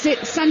he gets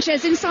it.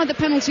 Sanchez inside the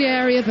penalty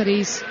area, but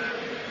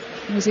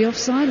was he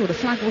offside or the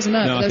flag wasn't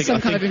up? No, There's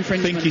some kind of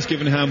infringement. I think he's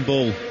given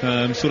handball,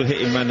 sort of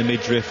hit him around the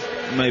midriff,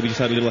 maybe just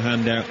had a little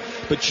hand out.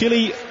 But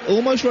Chile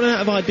almost run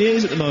out of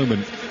ideas at the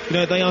moment.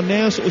 They are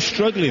now sort of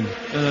struggling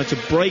to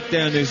break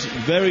down this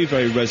very,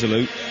 very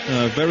resolute,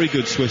 very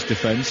good Swiss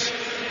defence.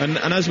 And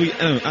as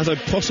I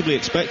possibly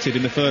expected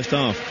in the first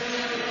half,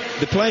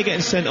 the player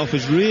getting sent off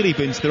has really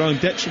been to their own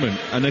detriment.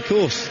 And of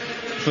course,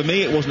 for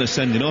me, it wasn't a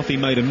sending off. He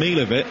made a meal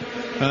of it.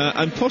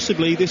 And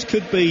possibly this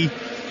could be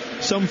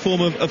some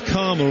form of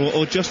karma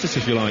or justice,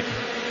 if you like.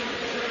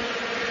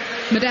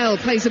 Medel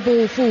plays the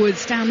ball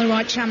forwards down the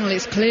right channel.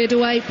 It's cleared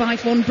away by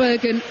von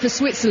Bergen for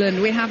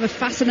Switzerland. We have a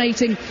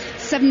fascinating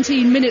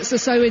 17 minutes or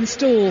so in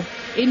store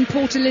in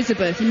Port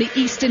Elizabeth in the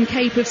Eastern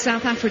Cape of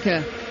South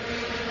Africa.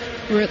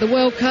 We're at the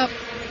World Cup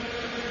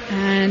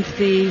and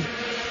the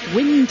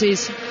wind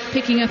is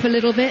picking up a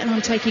little bit, and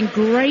I'm taking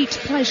great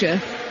pleasure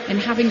in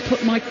having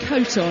put my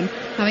coat on,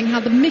 having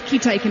had the mickey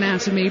taken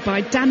out of me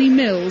by Danny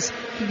Mills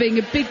for being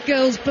a big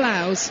girl's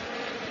blouse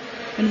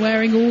and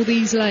wearing all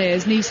these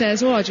layers. And he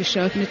says, I just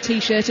show up in a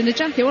t-shirt and a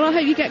jacket. Well, I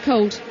hope you get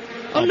cold.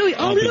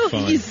 Look,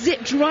 you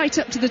zipped right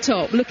up to the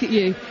top. Look at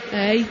you,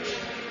 eh?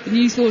 And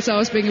you thought I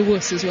was being a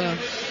wuss as well.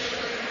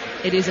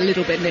 It is a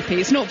little bit nippy.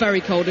 It's not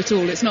very cold at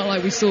all. It's not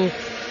like we saw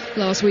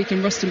last week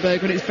in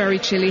Rustenburg when it's very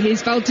chilly.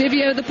 Here's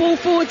Valdivia, the ball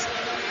forwards,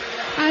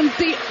 and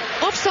the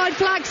offside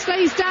flag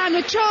stays down.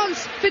 A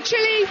chance for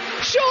Chile,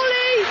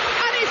 surely,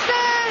 and it's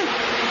there.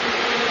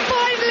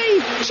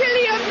 Finally,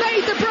 Chile have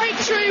made the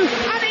breakthrough,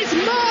 and it's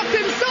Marc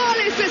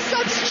Gonzalez, a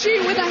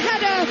substitute with a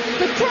header.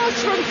 The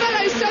cross from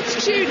fellow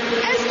substitute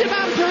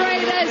Esteban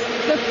Paredes.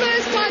 The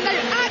first time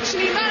they've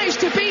actually managed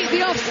to beat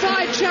the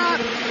offside chap.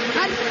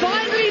 And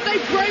finally,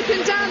 they've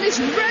broken down this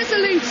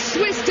resolute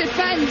Swiss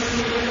defence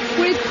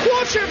with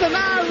quarter of an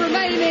hour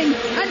remaining,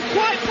 and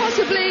quite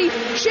possibly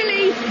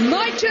Chile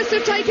might just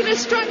have taken a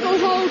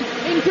stranglehold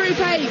in Group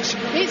H.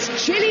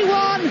 It's Chile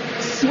 1,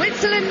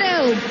 Switzerland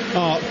 0.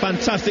 Oh,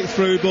 fantastic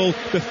through ball.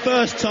 The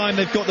first time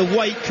they've got the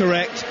weight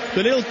correct.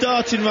 The little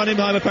darting run in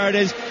behind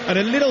Paredes and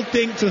a little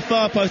dink to the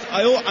far post.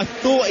 I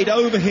thought he'd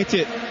overhit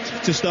it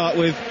to start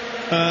with.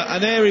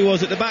 And there he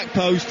was at the back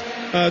post,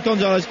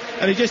 Gonzalez,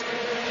 and he just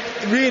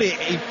really,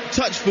 he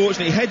touched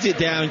fortunately, heads it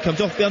down,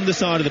 comes off the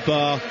underside of the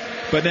bar,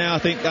 but now I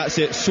think that's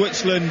it.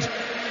 Switzerland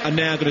are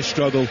now going to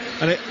struggle.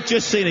 And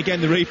just seeing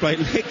again the replay,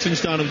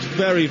 Liechtenstein was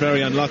very,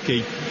 very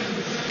unlucky.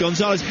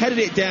 Gonzalez headed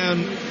it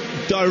down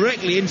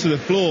directly into the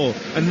floor,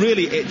 and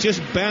really it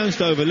just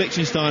bounced over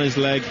Liechtenstein's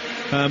leg.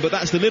 But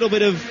that's the little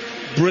bit of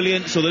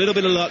brilliance or the little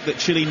bit of luck that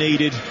Chile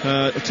needed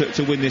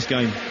to win this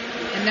game.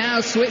 And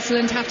now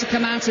Switzerland have to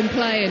come out and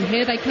play, and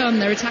here they come.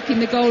 They're attacking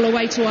the goal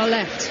away to our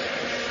left.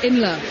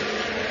 Inler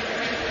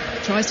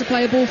tries to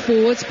play a ball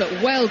forwards, but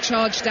well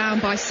charged down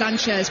by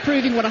Sanchez,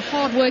 proving what a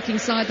hard-working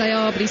side they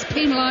are. But he's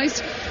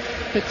penalised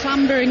for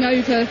clambering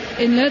over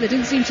Inler. There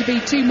didn't seem to be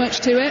too much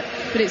to it,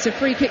 but it's a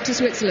free kick to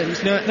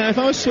Switzerland. Now if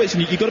I was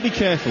Switzerland, you've got to be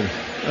careful.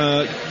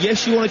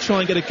 Yes, you want to try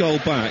and get a goal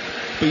back,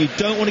 but you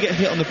don't want to get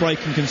hit on the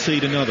break and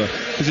concede another,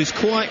 because it's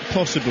quite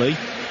possibly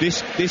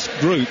this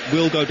group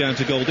will go down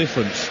to goal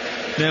difference.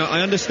 Now,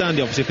 I understand,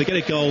 obviously, if they get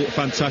a goal,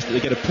 fantastic, they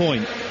get a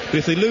point. But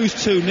if they lose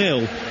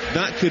 2-0,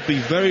 that could be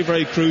very,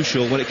 very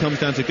crucial when it comes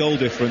down to goal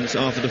difference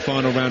after the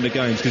final round of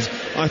games. Because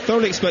I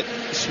thoroughly expect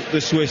the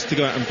Swiss to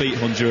go out and beat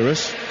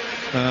Honduras.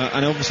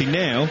 And obviously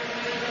now,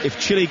 if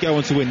Chile go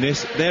on to win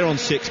this, they're on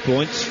 6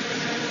 points.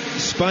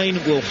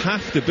 Spain will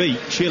have to beat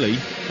Chile,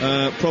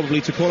 probably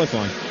to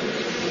qualify.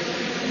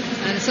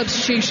 And a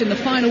substitution, the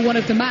final one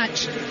of the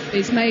match,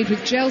 is made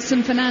with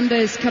Gelson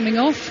Fernandez coming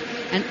off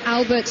and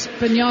Albert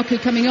Banyaku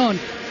coming on.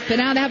 But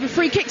now they have a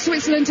free kick,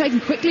 Switzerland,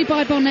 taken quickly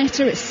by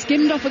Bonetta. It's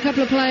skimmed off a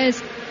couple of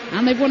players,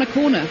 and they've won a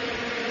corner.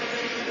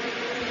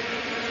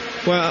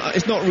 Well,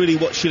 it's not really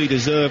what Chile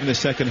deserve in the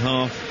second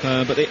half,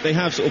 but they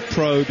have sort of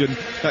probed, and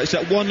that's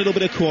that one little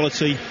bit of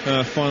quality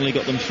finally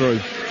got them through.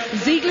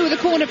 Ziegler with a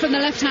corner from the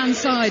left-hand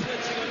side.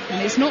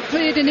 And it's not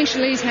cleared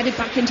initially. He's headed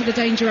back into the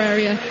danger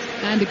area,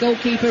 and the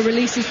goalkeeper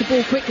releases the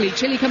ball quickly.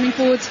 Chile coming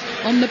forwards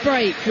on the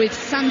break with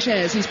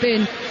Sanchez, who's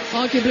been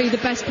arguably the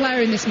best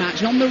player in this match,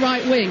 and on the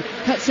right wing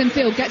cuts in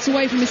field, gets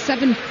away from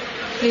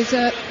his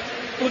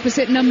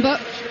opposite number,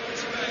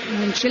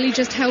 and Chile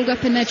just held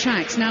up in their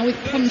tracks. Now with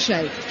Ponce,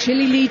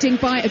 Chile leading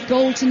by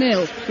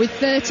 1-0 with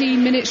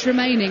 13 minutes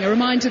remaining. A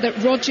reminder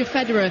that Roger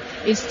Federer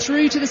is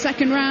through to the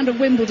second round of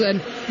Wimbledon,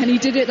 and he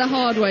did it the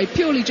hard way,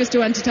 purely just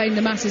to entertain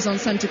the masses on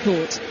centre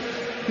court.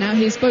 Now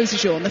here's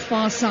Beausejour on the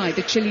far side,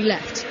 the Chile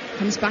left,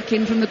 comes back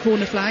in from the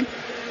corner flag,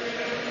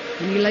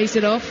 and he lays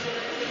it off.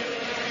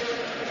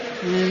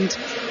 And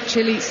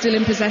Chile still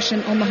in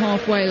possession on the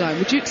halfway line.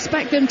 Would you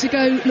expect them to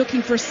go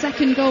looking for a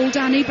second goal,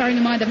 Danny, bearing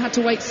in mind they've had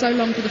to wait so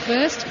long for the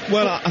first?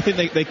 Well, I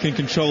think they can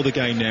control the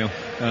game now.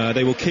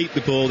 They will keep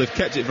the ball. They've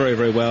kept it very,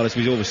 very well, as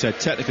we've always said.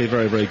 Technically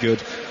very, very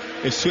good.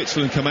 If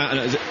Switzerland come out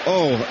and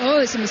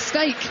it's a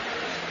mistake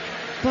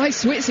by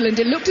Switzerland.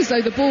 It looked as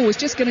though the ball was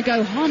just going to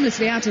go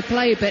harmlessly out of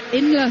play, but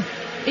Isla,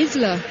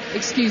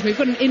 we've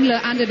got an Inler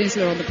and an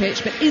Isla on the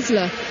pitch, but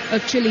Isla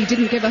of Chile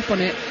didn't give up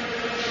on it.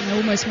 They're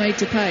almost made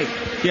to pay.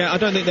 Yeah, I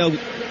don't think they'll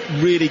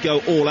really go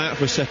all out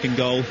for a second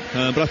goal,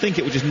 but I think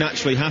it will just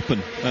naturally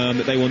happen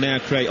that they will now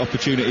create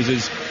opportunities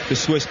as the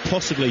Swiss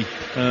possibly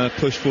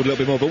push forward a little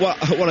bit more.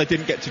 But what I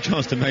didn't get a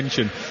chance to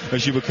mention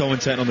as you were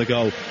commentating on the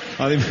goal,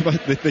 I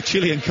think the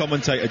Chilean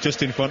commentator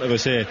just in front of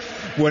us here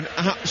went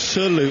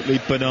absolutely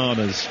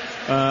bananas.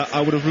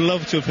 I would have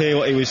loved to have heard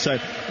what he was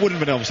saying. Wouldn't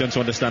have been obviously to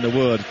understand a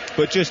word,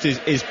 but just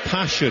his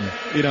passion,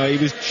 he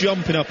was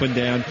jumping up and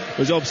down,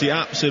 was obviously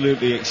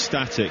absolutely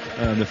ecstatic,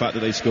 the fact that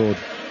they scored.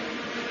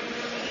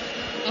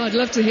 I'd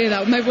love to hear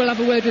that. Maybe we'll have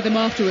a word with them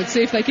afterwards,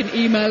 see if they can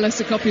email us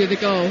a copy of the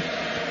goal,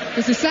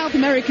 because the South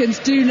Americans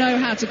do know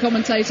how to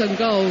commentate on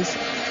goals.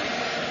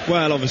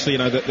 Well, obviously,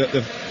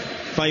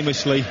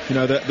 famously,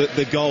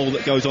 the goal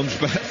that goes on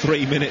for about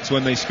 3 minutes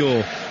when they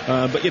score.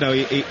 But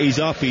he's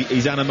up,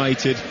 he's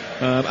animated,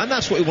 and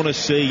that's what we want to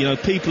see.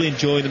 People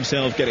enjoying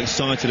themselves, get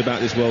excited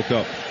about this World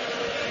Cup.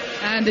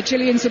 And the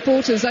Chilean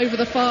supporters over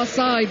the far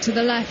side to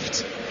the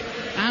left,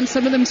 and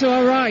some of them to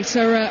our right,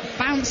 are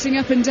bouncing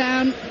up and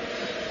down,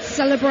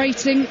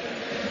 celebrating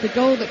the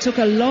goal that took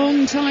a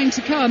long time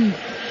to come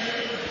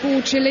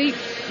for Chile.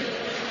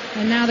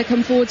 And now they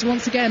come forwards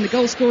once again. The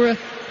goal scorer,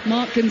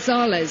 Marc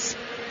Gonzalez,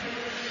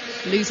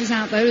 loses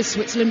out though as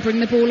Switzerland bring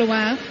the ball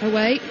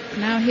away.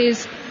 Now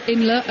here's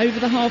Inler over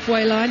the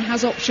halfway line,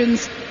 has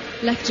options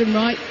left and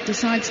right,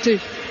 decides to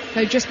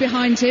go just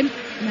behind him.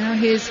 Now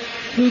here's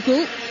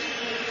Hugel.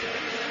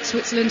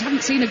 Switzerland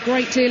haven't seen a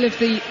great deal of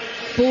the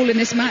ball in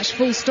this match,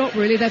 full stop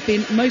really. They've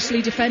been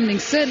mostly defending,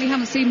 certainly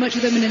haven't seen much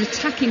of them in an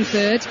attacking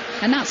third,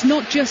 and that's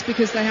not just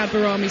because they had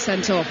Barami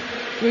sent off.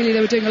 Really,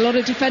 they were doing a lot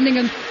of defending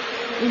and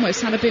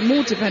almost had a bit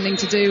more defending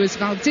to do as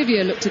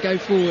Valdivia looked to go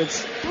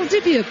forwards.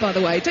 Valdivia, by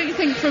the way, don't you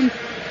think from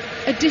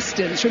a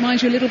distance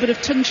reminds you a little bit of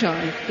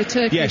Tunçay, the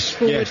Turkish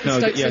forward for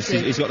Stoke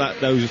City? He's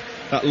got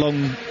that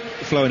long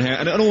flowing hair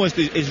and almost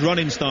his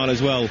running style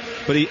as well,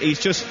 but he's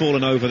just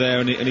fallen over there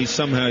and he's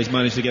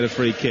managed to get a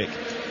free kick.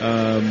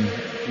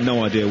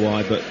 No idea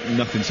why, but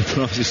nothing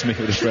surprises me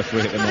with this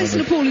referee at the moment. That is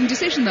an appalling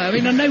decision though. I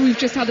mean, I know we've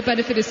just had the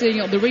benefit of seeing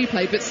it on the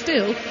replay, but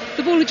still,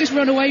 the ball had just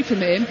run away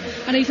from him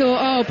and he thought,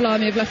 oh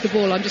blimey, I've left the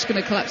ball, I'm just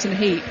going to collapse in a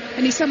heap,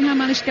 and he somehow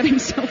managed to get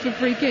himself a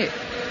free kick.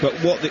 But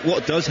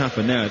what does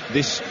happen now,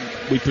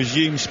 we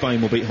presume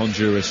Spain will beat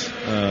Honduras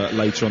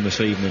later on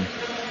this evening.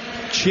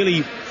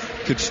 Chile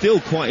could still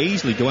quite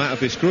easily go out of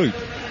this group,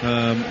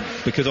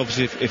 because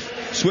obviously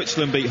if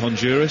Switzerland beat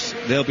Honduras,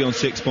 they'll be on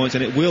 6 points,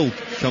 and it will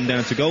come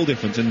down to goal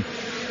difference. And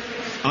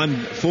I'm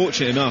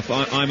fortunate enough,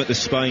 I'm at the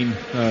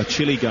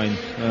Spain-Chile game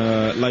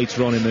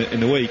later on in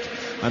the week,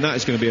 and that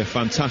is going to be a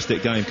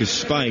fantastic game, because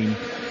Spain,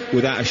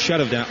 without a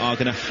shadow of doubt, are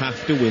going to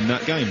have to win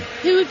that game.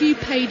 Who have you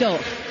paid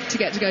off to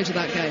get to go to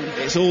that game?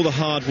 It's all the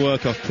hard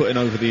work I've put in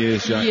over the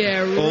years, Jack.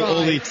 Yeah,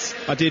 right.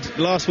 I did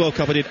last World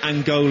Cup, I did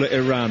Angola,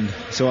 Iran,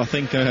 so I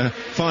think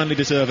finally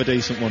deserve a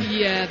decent one.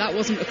 Yeah, that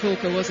wasn't a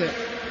corker, was it?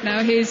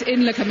 Now here's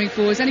Inler coming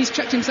forwards, and he's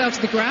chucked himself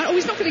to the ground. Oh,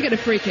 he's not going to get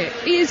a free kick.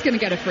 He is going to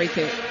get a free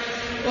kick.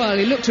 Well,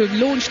 he looked to have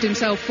launched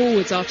himself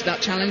forwards after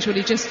that challenge, when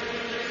he just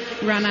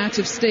ran out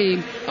of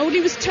steam. Oh, and he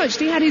was touched.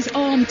 He had his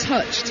arm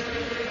touched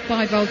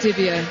by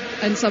Valdivia,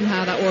 and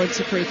somehow that warrants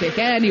a free kick.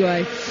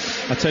 Anyway,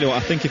 I tell you what,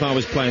 I think if I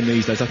was playing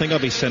these days, I think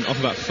I'd be sent off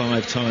about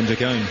 5 times a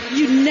game.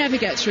 You never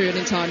get through an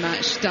entire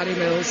match, Danny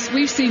Mills.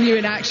 We've seen you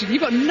in action.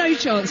 You've got no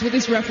chance with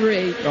this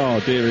referee. Oh,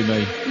 dearie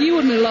me. You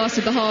wouldn't have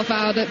lasted the half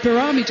hour that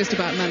Barami just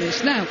about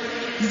managed. Now,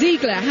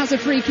 Ziegler has a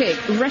free kick.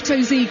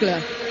 Reto Ziegler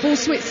for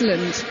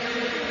Switzerland.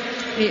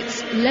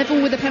 It's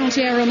level with the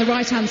penalty area on the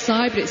right-hand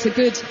side, but it's a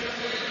good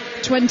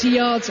 20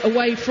 yards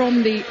away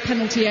from the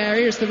penalty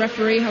area, as the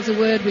referee has a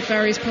word with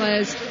various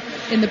players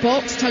in the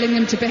box, telling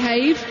them to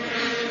behave.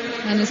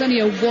 And there's only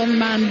a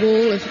one-man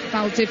wall of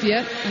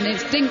Valdivia, and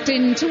it's dinked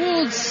in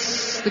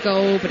towards the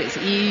goal, but it's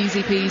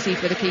easy peasy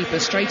for the keeper,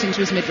 straight into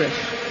his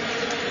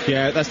midriff.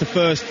 Yeah, that's the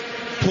first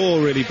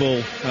poor really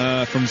ball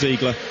from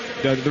Ziegler.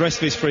 The rest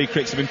of his free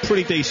kicks have been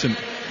pretty decent.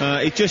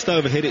 He just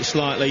overhit it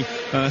slightly,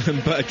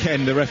 but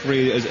again the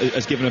referee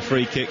has given a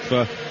free kick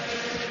for,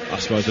 I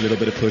suppose, a little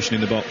bit of pushing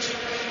in the box.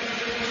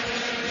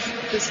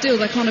 But still,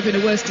 there can't have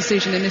been a worse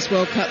decision in this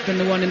World Cup than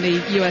the one in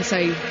the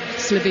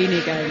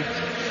USA-Slovenia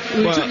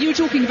game. You were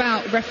talking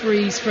about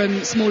referees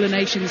from smaller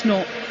nations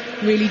not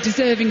really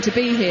deserving to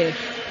be here,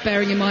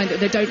 bearing in mind that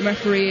they don't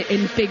referee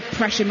in big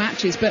pressure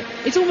matches, but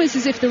it's almost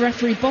as if the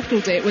referee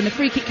bottled it. When the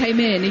free kick came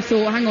in, he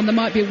thought, hang on, there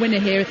might be a winner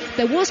here.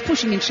 There was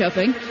pushing and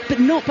shoving,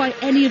 but not by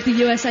any of the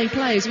USA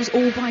players. It was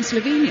all by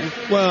Slovenia.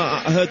 Well,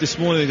 I heard this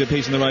morning a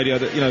piece on the radio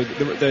that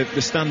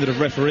the standard of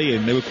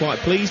refereeing they were quite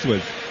pleased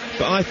with.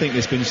 But I think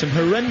there's been some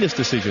horrendous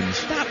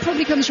decisions. That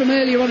probably comes from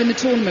earlier on in the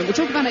tournament. We'll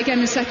talk about it again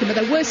in a second, but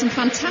there were some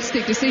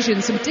fantastic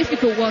decisions, some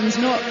difficult ones,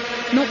 not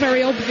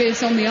very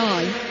obvious on the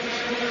eye.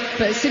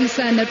 But since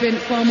then, there have been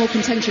far more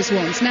contentious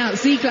ones. Now,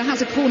 Ziegler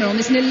has a corner on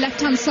this near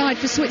left-hand side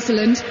for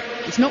Switzerland.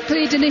 It's not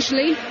cleared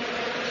initially,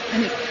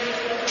 and it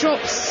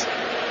drops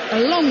a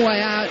long way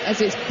out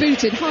as it's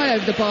booted high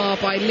over the bar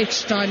by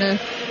Lichtsteiner,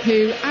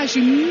 who, as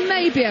you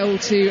may be able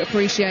to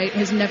appreciate,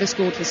 has never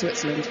scored for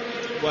Switzerland.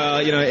 Well,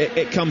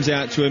 it comes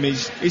out to him.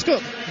 He's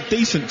got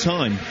decent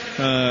time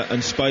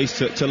and space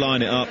to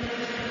line it up.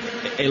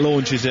 He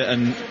launches it,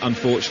 and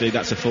unfortunately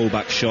that's a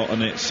full-back shot,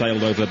 and it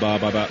sailed over the bar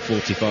by about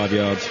 45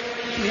 yards.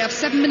 We have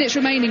 7 minutes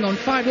remaining on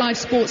 5 Live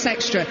Sports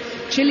Extra.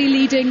 Chile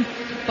leading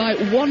by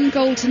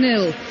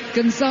 1-0.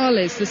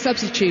 Gonzalez, the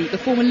substitute, the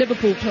former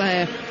Liverpool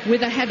player,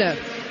 with a header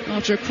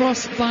after a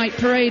cross by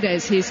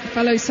Paredes, his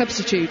fellow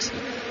substitute.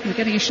 We're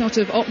getting a shot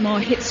of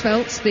Ottmar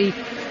Hitzfeld, the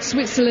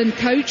Switzerland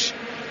coach,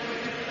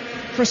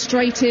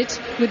 frustrated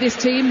with his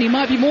team, and he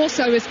might be more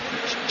so as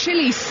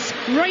Chile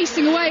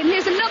racing away. And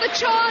here's another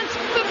chance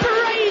for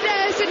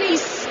Paredes, and he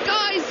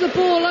skies the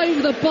ball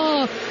over the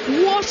bar.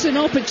 What an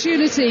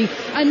opportunity.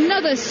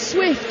 Another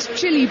swift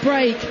Chile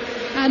break,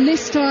 and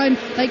this time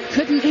they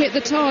couldn't hit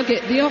the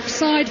target. The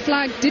offside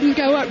flag didn't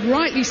go up,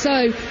 rightly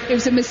so. It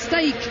was a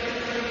mistake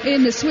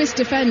in the Swiss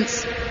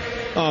defence.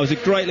 Oh, it was a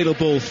great little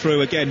ball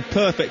through. Again,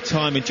 perfect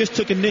timing. Just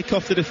took a nick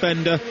off the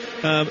defender,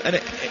 and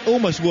it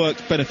almost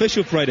worked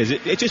beneficial for Paredes.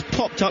 It just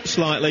popped up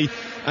slightly,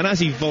 and as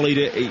he volleyed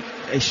it,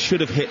 he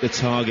should have hit the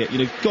target.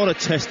 You've got to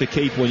test the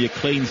keeper when you're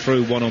clean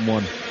through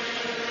one-on-one.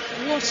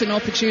 What an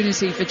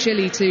opportunity for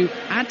Chile to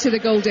add to the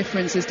goal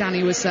difference, as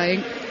Danny was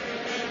saying.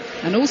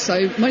 And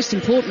also, most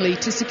importantly,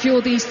 to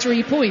secure these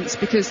 3 points,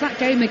 because that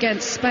game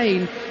against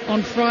Spain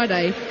on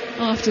Friday,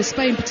 after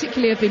Spain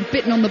particularly have been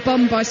bitten on the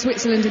bum by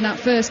Switzerland in that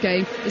first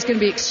game, is going to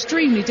be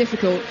extremely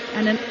difficult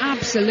and an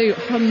absolute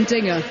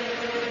humdinger.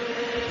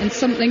 And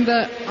something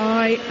that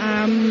I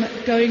am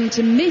going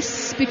to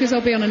miss because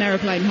I'll be on an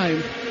aeroplane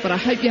home. But I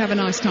hope you have a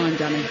nice time,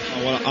 Danny.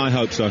 Oh, well, I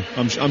hope so.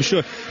 I'm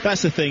sure.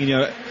 That's the thing,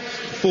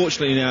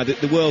 fortunately now,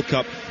 the World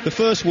Cup, the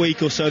first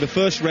week or so, the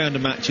first round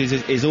of matches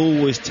is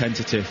always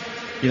tentative.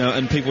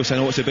 And people are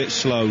saying, it's a bit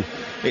slow.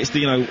 It's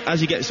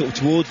as you get sort of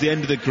towards the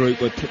end of the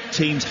group where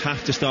teams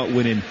have to start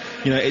winning,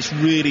 it's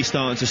really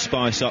starting to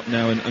spice up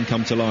now and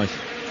come to life.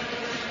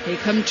 Here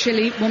come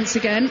Chile once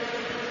again.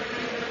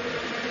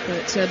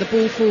 But the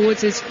ball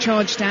forwards is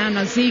charged down.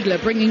 Now Ziegler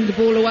bringing the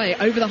ball away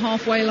over the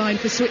halfway line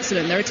for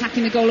Switzerland. They're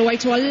attacking the goal away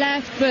to our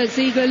left, but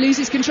Ziegler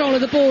loses control of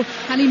the ball,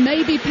 and he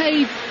may be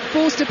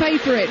forced to pay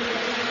for it.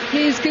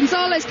 Here's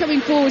Gonzalez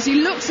coming forwards. He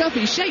looks up,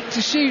 he's shaped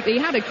to shoot. He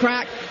had a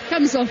crack,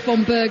 comes off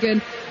von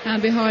Bergen,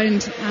 and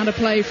behind out of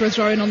play for a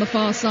throw-in on the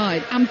far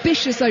side.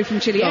 Ambitious though from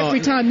Chile. Every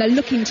time they're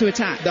looking to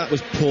attack. That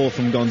was poor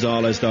from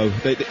Gonzalez though.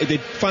 They did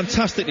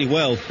fantastically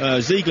well.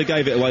 Ziegler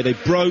gave it away. They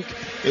broke.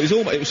 It was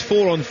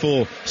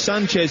 4-on-4.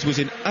 Sanchez was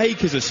in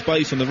acres of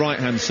space on the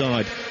right-hand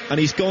side, and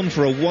he's gone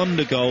for a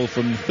wonder goal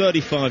from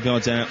 35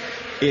 yards out.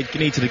 He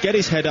needed to get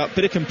his head up,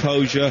 bit of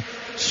composure,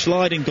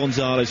 sliding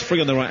Gonzalez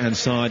free on the right-hand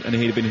side, and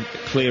he'd have been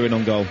clearing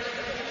on goal.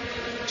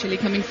 Chile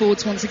coming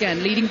forwards once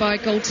again, leading by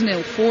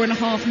 1-0.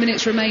 4.5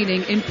 minutes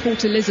remaining in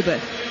Port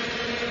Elizabeth.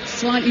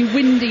 Slightly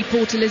windy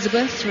Port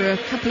Elizabeth. We're a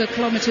couple of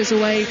kilometres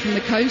away from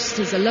the coast.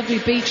 There's a lovely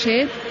beach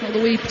here. Not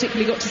that we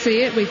particularly got to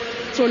see it. We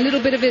saw a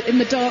little bit of it in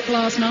the dark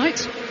last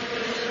night.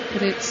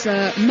 But it's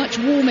much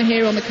warmer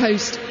here on the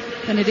coast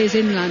than it is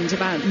inland.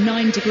 About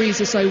 9 degrees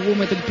or so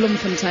warmer than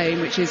Bloemfontein,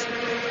 which is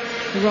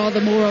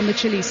rather more on the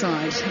Chile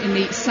side in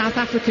the South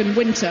African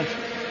winter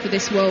for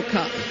this World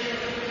Cup.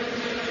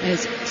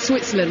 There's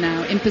Switzerland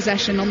now in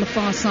possession on the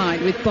far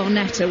side with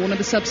Barnetta, one of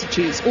the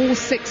substitutes. All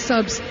 6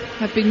 subs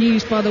have been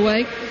used, by the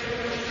way.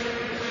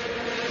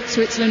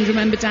 Switzerland,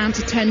 remember, down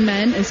to 10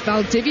 men as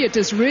Valdivia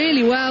does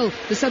really well.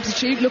 The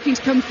substitute looking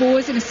to come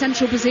forwards in a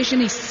central position.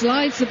 He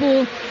slides the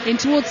ball in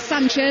towards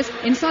Sanchez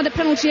inside the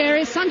penalty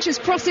area. Sanchez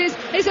crosses.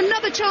 There's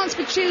another chance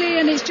for Chile,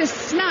 and it's just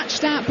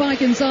snatched out by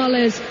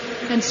Gonzalez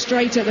and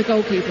straight at the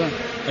goalkeeper.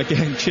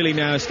 Again, Chile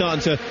now is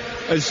starting to,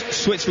 as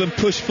Switzerland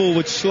push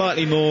forward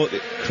slightly more,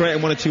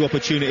 creating 1 or 2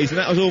 opportunities, and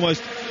that was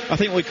almost, I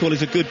think what we call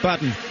is a good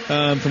baton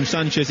from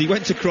Sanchez. He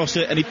went to cross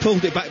it and he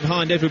pulled it back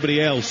behind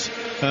everybody else,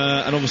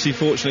 and obviously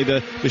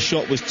fortunately the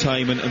shot was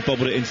tame and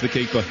bobbled it into the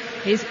keeper.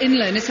 Here's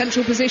Inler in a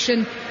central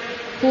position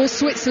for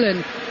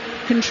Switzerland,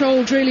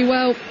 controlled really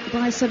well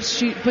by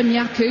substitute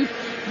Bunyaku,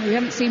 who we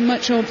haven't seen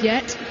much of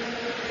yet.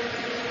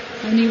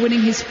 Only winning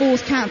his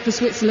 4th cap for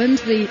Switzerland,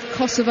 the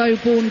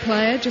Kosovo-born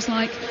player, just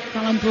like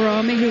Valon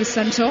Barami, who was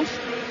sent off.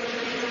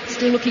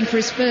 Still looking for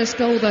his first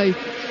goal, though,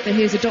 for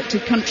his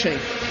adopted country.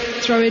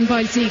 Throw in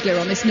by Ziegler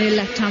on this near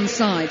left-hand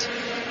side.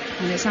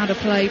 And it's out of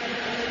play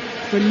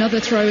for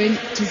another throw-in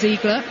to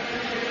Ziegler.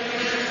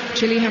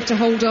 Chile have to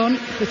hold on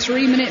for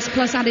 3 minutes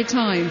plus added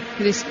time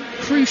for this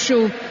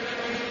crucial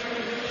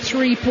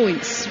 3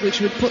 points, which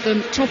would put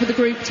them top of the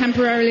group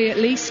temporarily at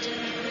least.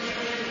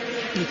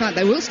 In fact,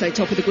 they will stay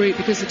top of the group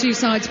because the 2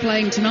 sides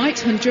playing tonight,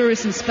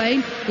 Honduras and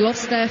Spain,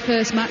 lost their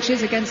first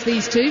matches against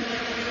these 2.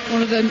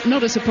 One of them,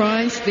 not a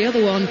surprise. The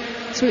other one,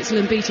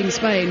 Switzerland beating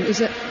Spain,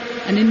 was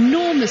an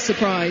enormous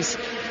surprise,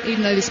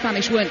 even though the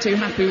Spanish weren't too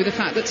happy with the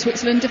fact that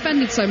Switzerland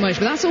defended so much.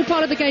 But that's all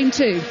part of the game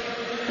too.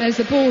 As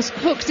the ball's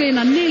hooked in,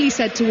 I nearly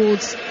said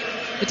towards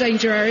the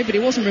danger area, but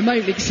it wasn't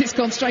remotely because it's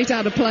gone straight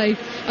out of play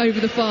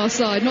over the far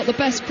side. Not the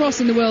best cross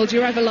in the world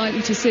you're ever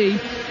likely to see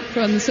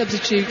from the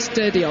substitute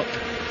Derdiok.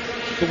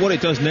 But what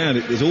it does now,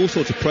 there's all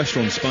sorts of pressure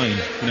on Spain.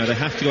 You know, they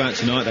have to go out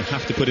tonight, they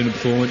have to put in a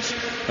performance,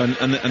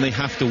 and they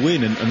have to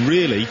win. And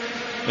really,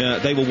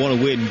 they will want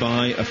to win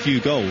by a few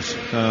goals.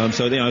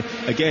 So, you know,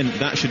 again,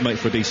 that should make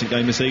for a decent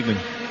game this evening.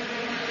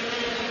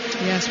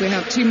 Yes, we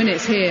have 2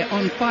 minutes here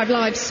on 5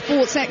 Live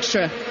Sports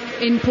Extra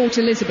in Port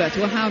Elizabeth.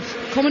 We'll have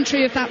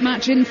commentary of that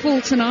match in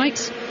full tonight.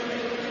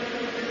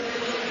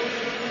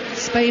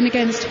 Spain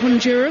against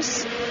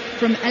Honduras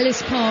from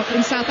Ellis Park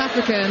in South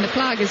Africa, and the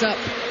flag is up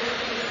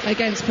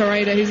against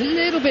Pereira, who's a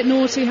little bit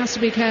naughty, has to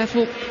be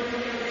careful.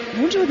 I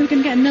wonder whether we're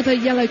going to get another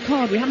yellow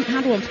card. We haven't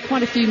had one for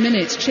quite a few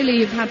minutes. Chile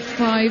have had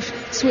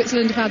 5,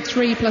 Switzerland have had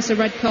 3 plus a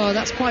red card.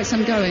 That's quite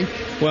some going.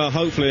 Well,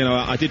 hopefully, you know,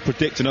 I did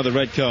predict another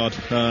red card.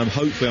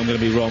 Hopefully I'm going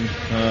to be wrong.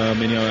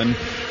 You know, and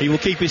he will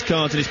keep his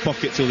cards in his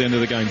pocket till the end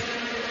of the game.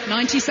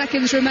 90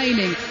 seconds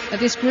remaining of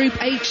this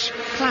Group H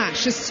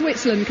clash as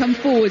Switzerland come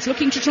forwards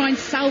looking to try and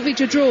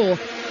salvage a draw.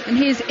 And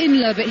here's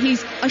Inler, but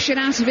he's ushered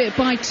out of it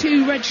by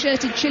 2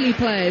 red-shirted Chile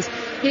players.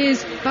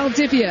 Here's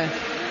Valdivia.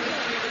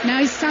 Now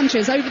he's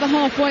Sanchez over the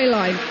halfway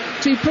line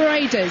to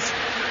Paredes,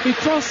 who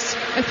crossed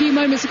a few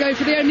moments ago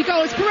for the only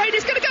goal. It's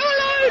Paredes going to go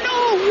alone.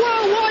 Oh,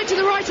 well, wide to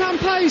the right-hand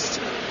post.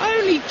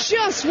 Only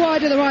just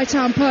wide of the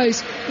right-hand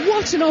post.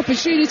 What an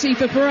opportunity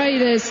for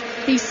Paredes.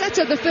 He set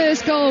up the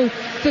first goal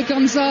for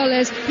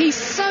Gonzalez. He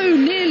so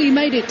nearly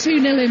made it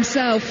 2-0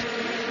 himself.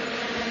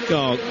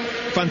 Oh,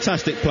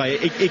 fantastic play.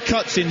 He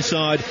cuts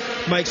inside,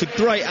 makes a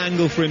great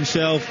angle for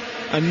himself,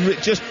 and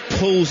just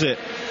pulls it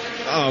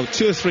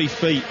 2 or 3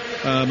 feet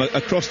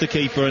across the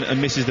keeper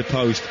and misses the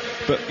post.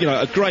 But, you know,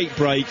 a great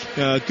break,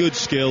 good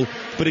skill.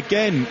 But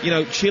again, you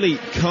know, Chile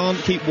can't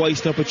keep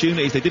wasting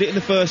opportunities. They did it in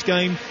the first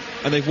game,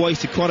 and they've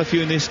wasted quite a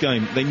few in this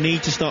game. They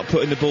need to start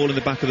putting the ball in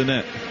the back of the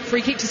net.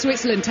 Free kick to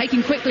Switzerland,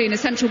 taken quickly in a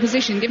central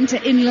position, given to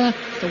Inler.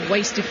 The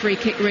wasted free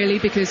kick, really,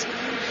 because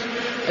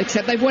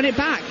except they've won it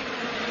back.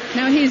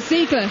 Now here's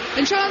Ziegler,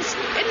 and chance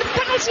in the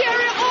penalty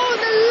area. Oh,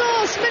 in the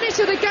last minute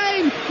of the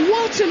game.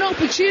 What an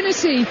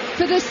opportunity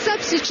for the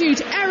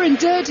substitute, Aaron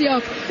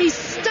Derdiok. He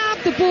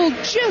stabbed the ball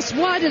just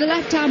wide of the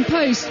left-hand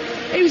post.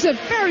 It was a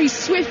very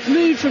swift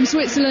move from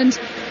Switzerland.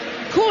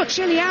 Caught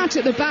Chile out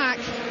at the back,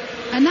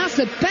 and that's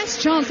the best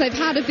chance they've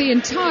had of the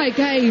entire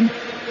game.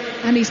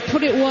 and he's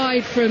put it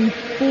wide from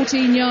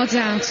 14 yards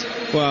out.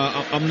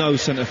 Well, I'm no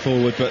centre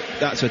forward, but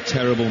that's a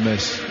terrible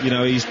miss. You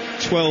know, he's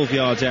 12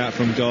 yards out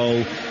from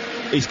goal.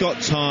 He's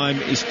got time.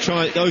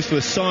 Goes for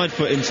the side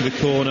foot into the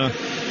corner.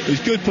 It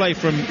was good play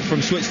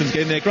from Switzerland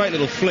getting there. Great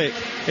little flick.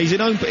 He's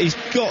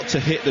got to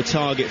hit the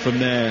target from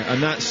there,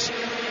 and that's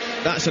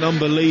an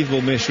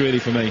unbelievable miss, really,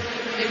 for me.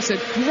 It was a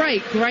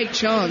great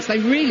chance. They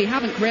really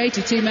haven't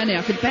created too many.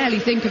 I could barely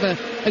think of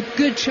a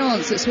good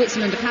chance that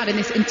Switzerland have had in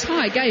this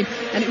entire game,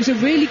 and it was a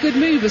really good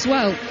move as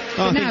well.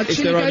 But now it's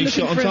their only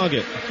shot on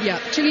target. Yeah,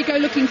 Chile go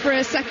looking for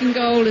a second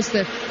goal as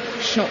the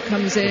shot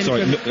comes in.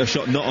 A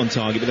shot not on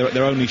target, but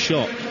their only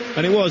shot.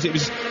 And it was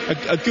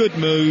a good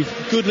move,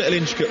 good little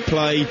intricate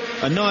play,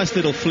 a nice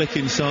little flick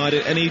inside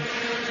it, and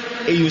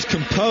he was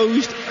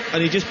composed,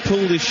 and he just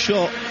pulled his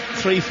shot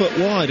 3 foot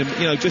wide,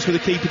 and just with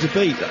the keeper to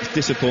beat. That's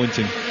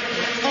disappointing.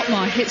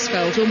 Ottmar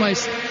Hitzfeld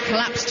almost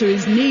collapsed to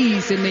his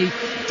knees in the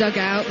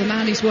dugout. The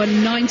man who's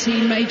won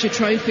 19 major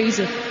trophies,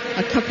 a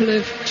couple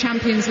of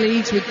Champions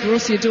Leagues with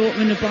Borussia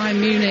Dortmund and Bayern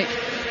Munich,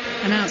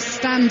 an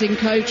outstanding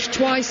coach,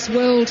 twice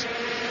World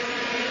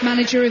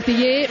Manager of the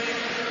Year,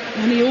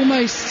 and he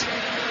almost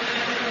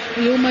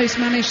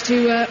managed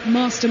to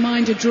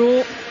mastermind a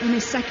draw in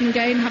his second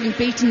game, having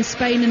beaten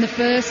Spain in the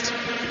first.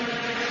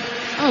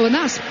 Oh, and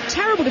that's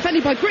terrible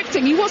defended by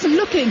Grichting. He wasn't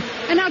looking,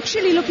 and now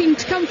Chile looking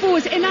to come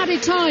forward in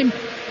added time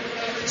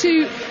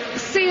to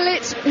seal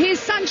it. Here's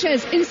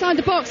Sanchez inside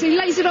the box. He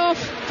lays it off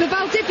for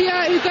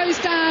Valdivia, who goes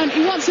down.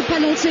 He wants a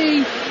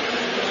penalty,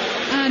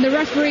 and the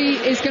referee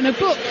is going to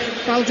book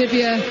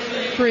Valdivia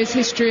for his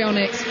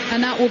histrionics,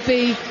 and that will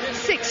be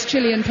 6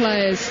 Chilean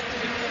players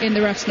in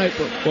the ref's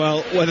notebook.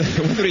 Well, whether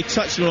he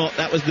touched or not,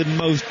 that was the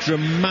most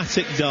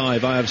dramatic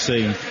dive I have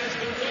seen.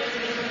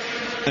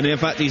 And in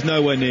fact, he's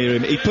nowhere near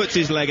him. He puts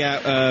his leg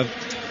out,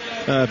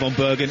 Von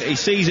Bergen. He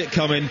sees it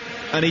coming,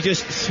 and he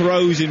just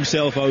throws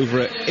himself over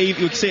it. You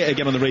can see it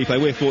again on the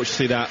replay. We're fortunate to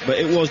see that, but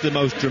it was the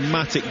most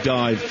dramatic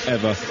dive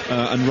ever,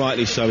 and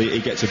rightly so. He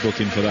gets a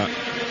booking for that.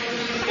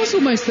 That was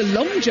almost a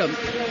long jump.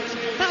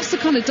 That's the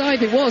kind of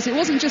dive it was. It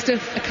wasn't just a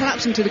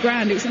collapsing to the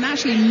ground. It was an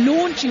actually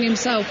launching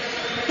himself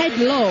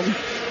headlong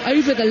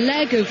over the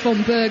leg of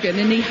Von Bergen,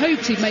 and he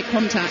hoped he'd make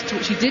contact,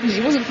 which he didn't. He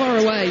wasn't far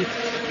away,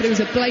 but it was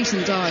a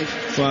blatant dive.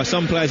 Well,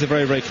 some players are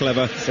very, very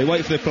clever. They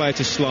wait for the player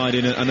to slide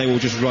in, and they will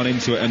just run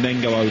into it and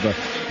then go over.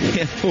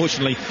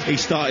 Unfortunately, he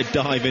started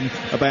diving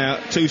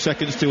about 2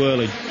 seconds too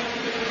early.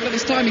 But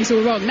his timing's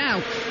all wrong.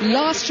 Now,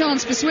 last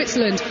chance for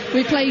Switzerland.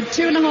 We played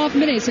 2.5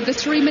 minutes of the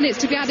 3 minutes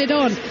to be added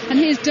on. And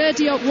here's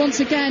Derdiok once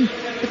again,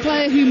 the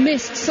player who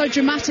missed so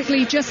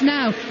dramatically just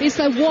now. It's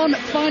their one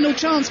final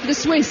chance for the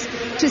Swiss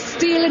to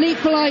steal an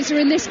equaliser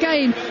in this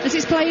game, as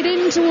it's played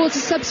in towards a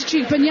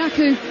substitute,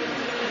 Banyaku.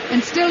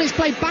 And still it's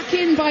played back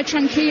in by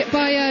Tranquillo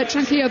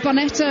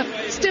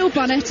Bonetta. Still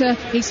Bonetta.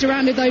 He's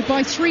surrounded, though,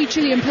 by 3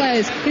 Chilean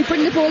players who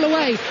bring the ball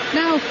away.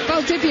 Now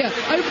Valdivia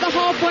over the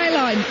halfway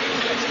line.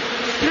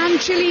 Can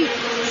Chile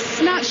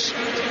snatch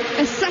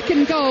a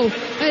second goal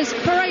as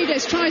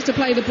Paredes tries to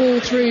play the ball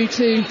through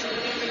to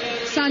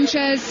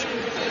Sanchez?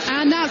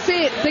 And that's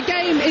it. The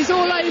game is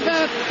all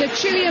over. The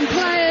Chilean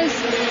players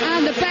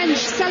and the bench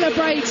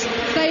celebrate.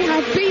 They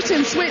have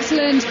beaten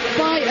Switzerland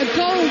by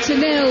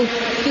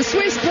 1-0. The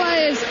Swiss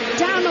players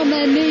down on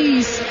their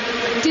knees,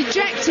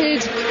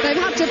 dejected. They've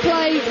had to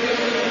play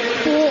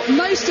for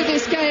most of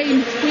this game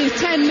with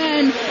 10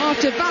 men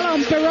after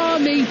Valon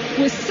Berami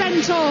was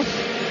sent off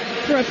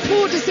for a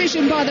poor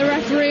decision by the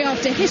referee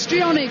after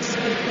histrionics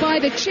by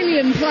the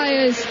Chilean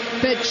players.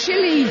 But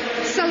Chile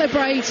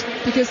celebrate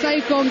because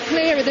they've gone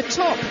clear at the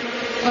top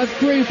of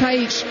Group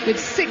H with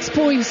 6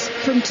 points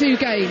from 2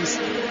 games.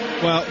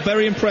 Well,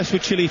 very impressed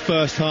with Chile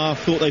first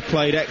half. Thought they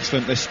played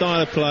excellent. Their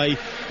style of play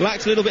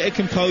lacked a little bit of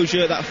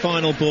composure at that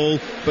final ball,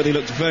 but they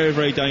looked very,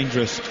 very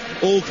dangerous.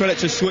 All credit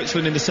to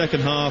Switzerland in the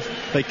second half.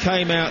 They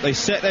came out, they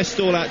set their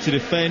stall out to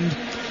defend.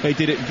 They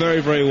did it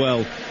very, very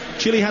well.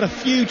 Chile had a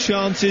few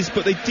chances,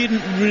 but they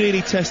didn't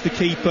really test the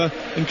keeper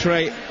and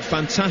create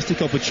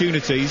fantastic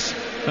opportunities.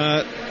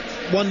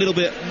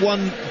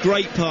 One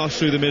great pass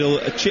through the middle,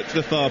 a chip to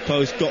the far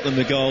post, got them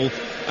the goal,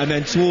 and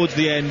then towards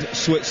the end,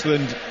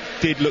 Switzerland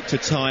did look to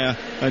tire,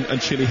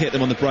 and Chile hit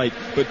them on the break.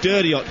 But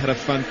Derdiok had a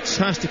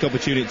fantastic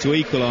opportunity to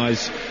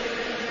equalise.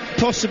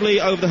 Possibly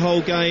over the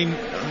whole game,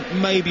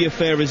 maybe a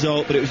fair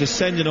result, but it was a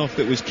sending off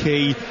that was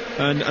key,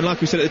 and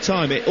like we said at the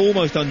time, it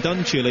almost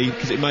undone Chile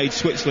because it made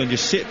Switzerland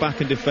just sit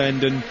back and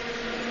defend, and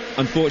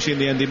unfortunately in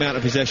the end the amount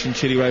of possession,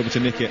 Chile were able to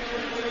nick it.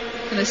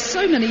 And there's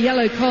so many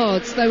yellow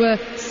cards. There were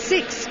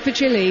 6 for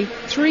Chile,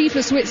 3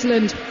 for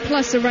Switzerland,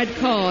 plus a red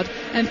card.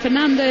 And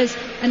Fernandez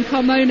and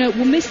Carmona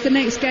will miss the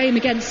next game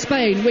against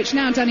Spain, which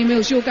now, Danny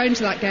Mills, you're going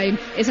to that game,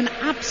 is an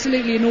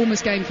absolutely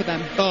enormous game for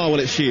them. Oh,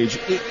 well, it's huge.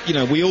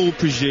 We all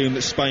presume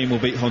that Spain will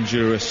beat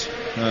Honduras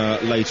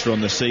later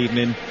on this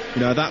evening.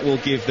 That will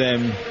give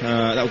them,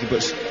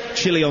 put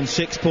Chile on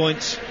 6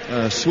 points,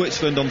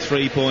 Switzerland on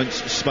 3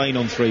 points, Spain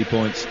on 3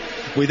 points.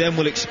 We then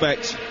will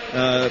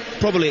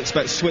probably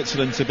expect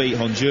Switzerland to beat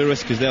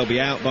Honduras because they'll be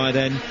out by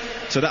then.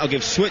 So that'll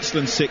give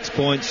Switzerland 6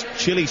 points,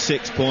 Chile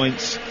 6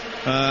 points,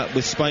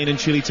 with Spain and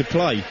Chile to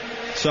play.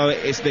 So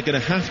they're going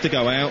to have to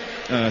go out,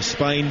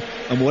 Spain,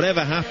 and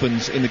whatever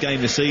happens in the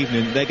game this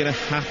evening, they're going to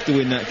have to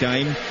win that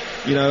game.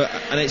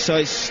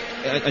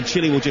 And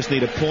Chile will just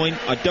need a point.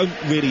 I don't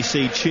really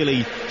see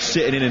Chile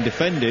sitting in and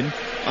defending.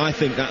 I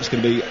think that's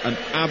going to be an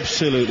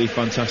absolutely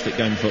fantastic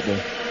game of football.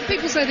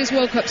 People say this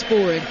World Cup's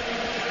boring.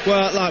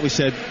 Well, like we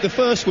said, the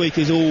first week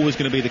is always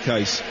going to be the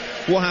case.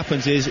 What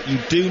happens is you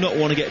do not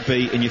want to get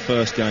beat in your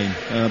first game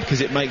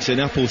because it makes an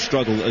uphill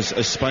struggle,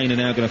 as Spain are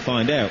now going to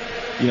find out.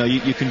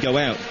 You can go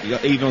out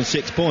even on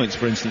 6 points,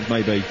 for instance,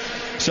 maybe.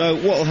 So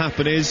what will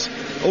happen is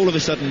all of a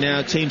sudden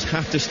now teams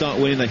have to start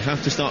winning. They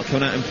have to start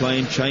coming out and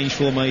playing, change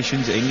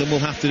formations. England will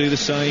have to do the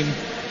same.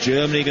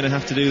 Germany are going to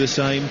have to do the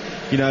same.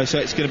 So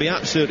it's going to be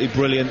absolutely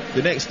brilliant.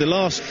 The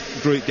last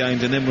group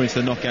games, and then we're into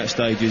the knockout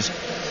stages.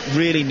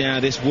 Really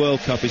now this World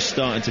Cup is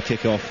starting to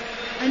kick off.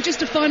 And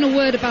just a final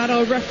word about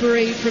our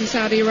referee from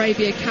Saudi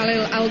Arabia,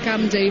 Khalil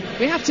Al-Ghamdi.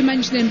 We have to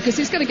mention him because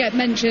he's going to get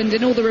mentioned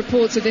in all the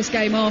reports of this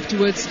game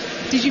afterwards.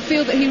 Did you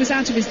feel that he was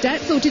out of his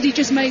depth, or did he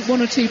just make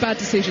one or two bad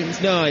decisions?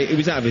 No, he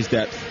was out of his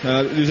depth.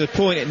 There was a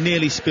point it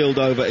nearly spilled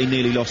over. He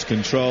nearly lost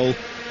control.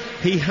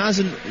 He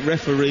hasn't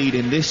refereed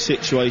in this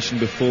situation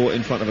before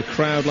in front of a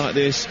crowd like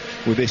this,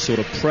 with this sort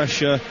of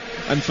pressure.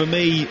 And for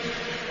me,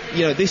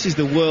 this is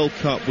the World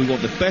Cup. We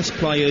want the best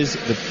players,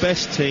 the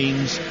best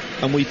teams,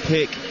 and we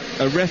pick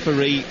a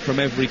referee from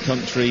every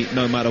country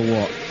no matter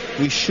what.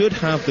 We should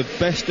have the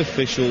best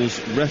officials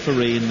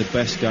refereeing the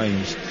best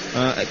games.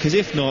 Because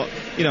if not,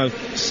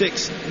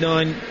 6,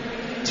 9,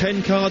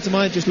 10 cards, am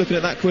I just looking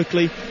at that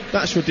quickly?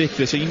 That's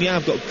ridiculous. So you now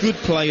have got good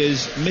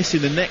players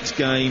missing the next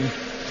game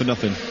for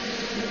nothing.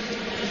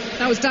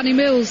 That was Danny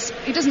Mills.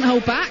 He doesn't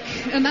hold back,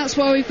 and that's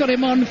why we've got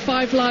him on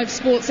 5 Live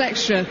Sports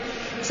Extra.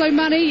 So,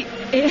 Manny,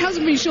 it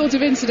hasn't been short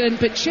of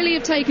incident, but Chile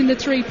have taken the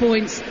 3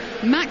 points.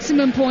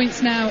 Maximum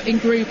points now in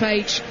Group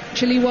H.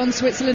 Chile 1, Switzerland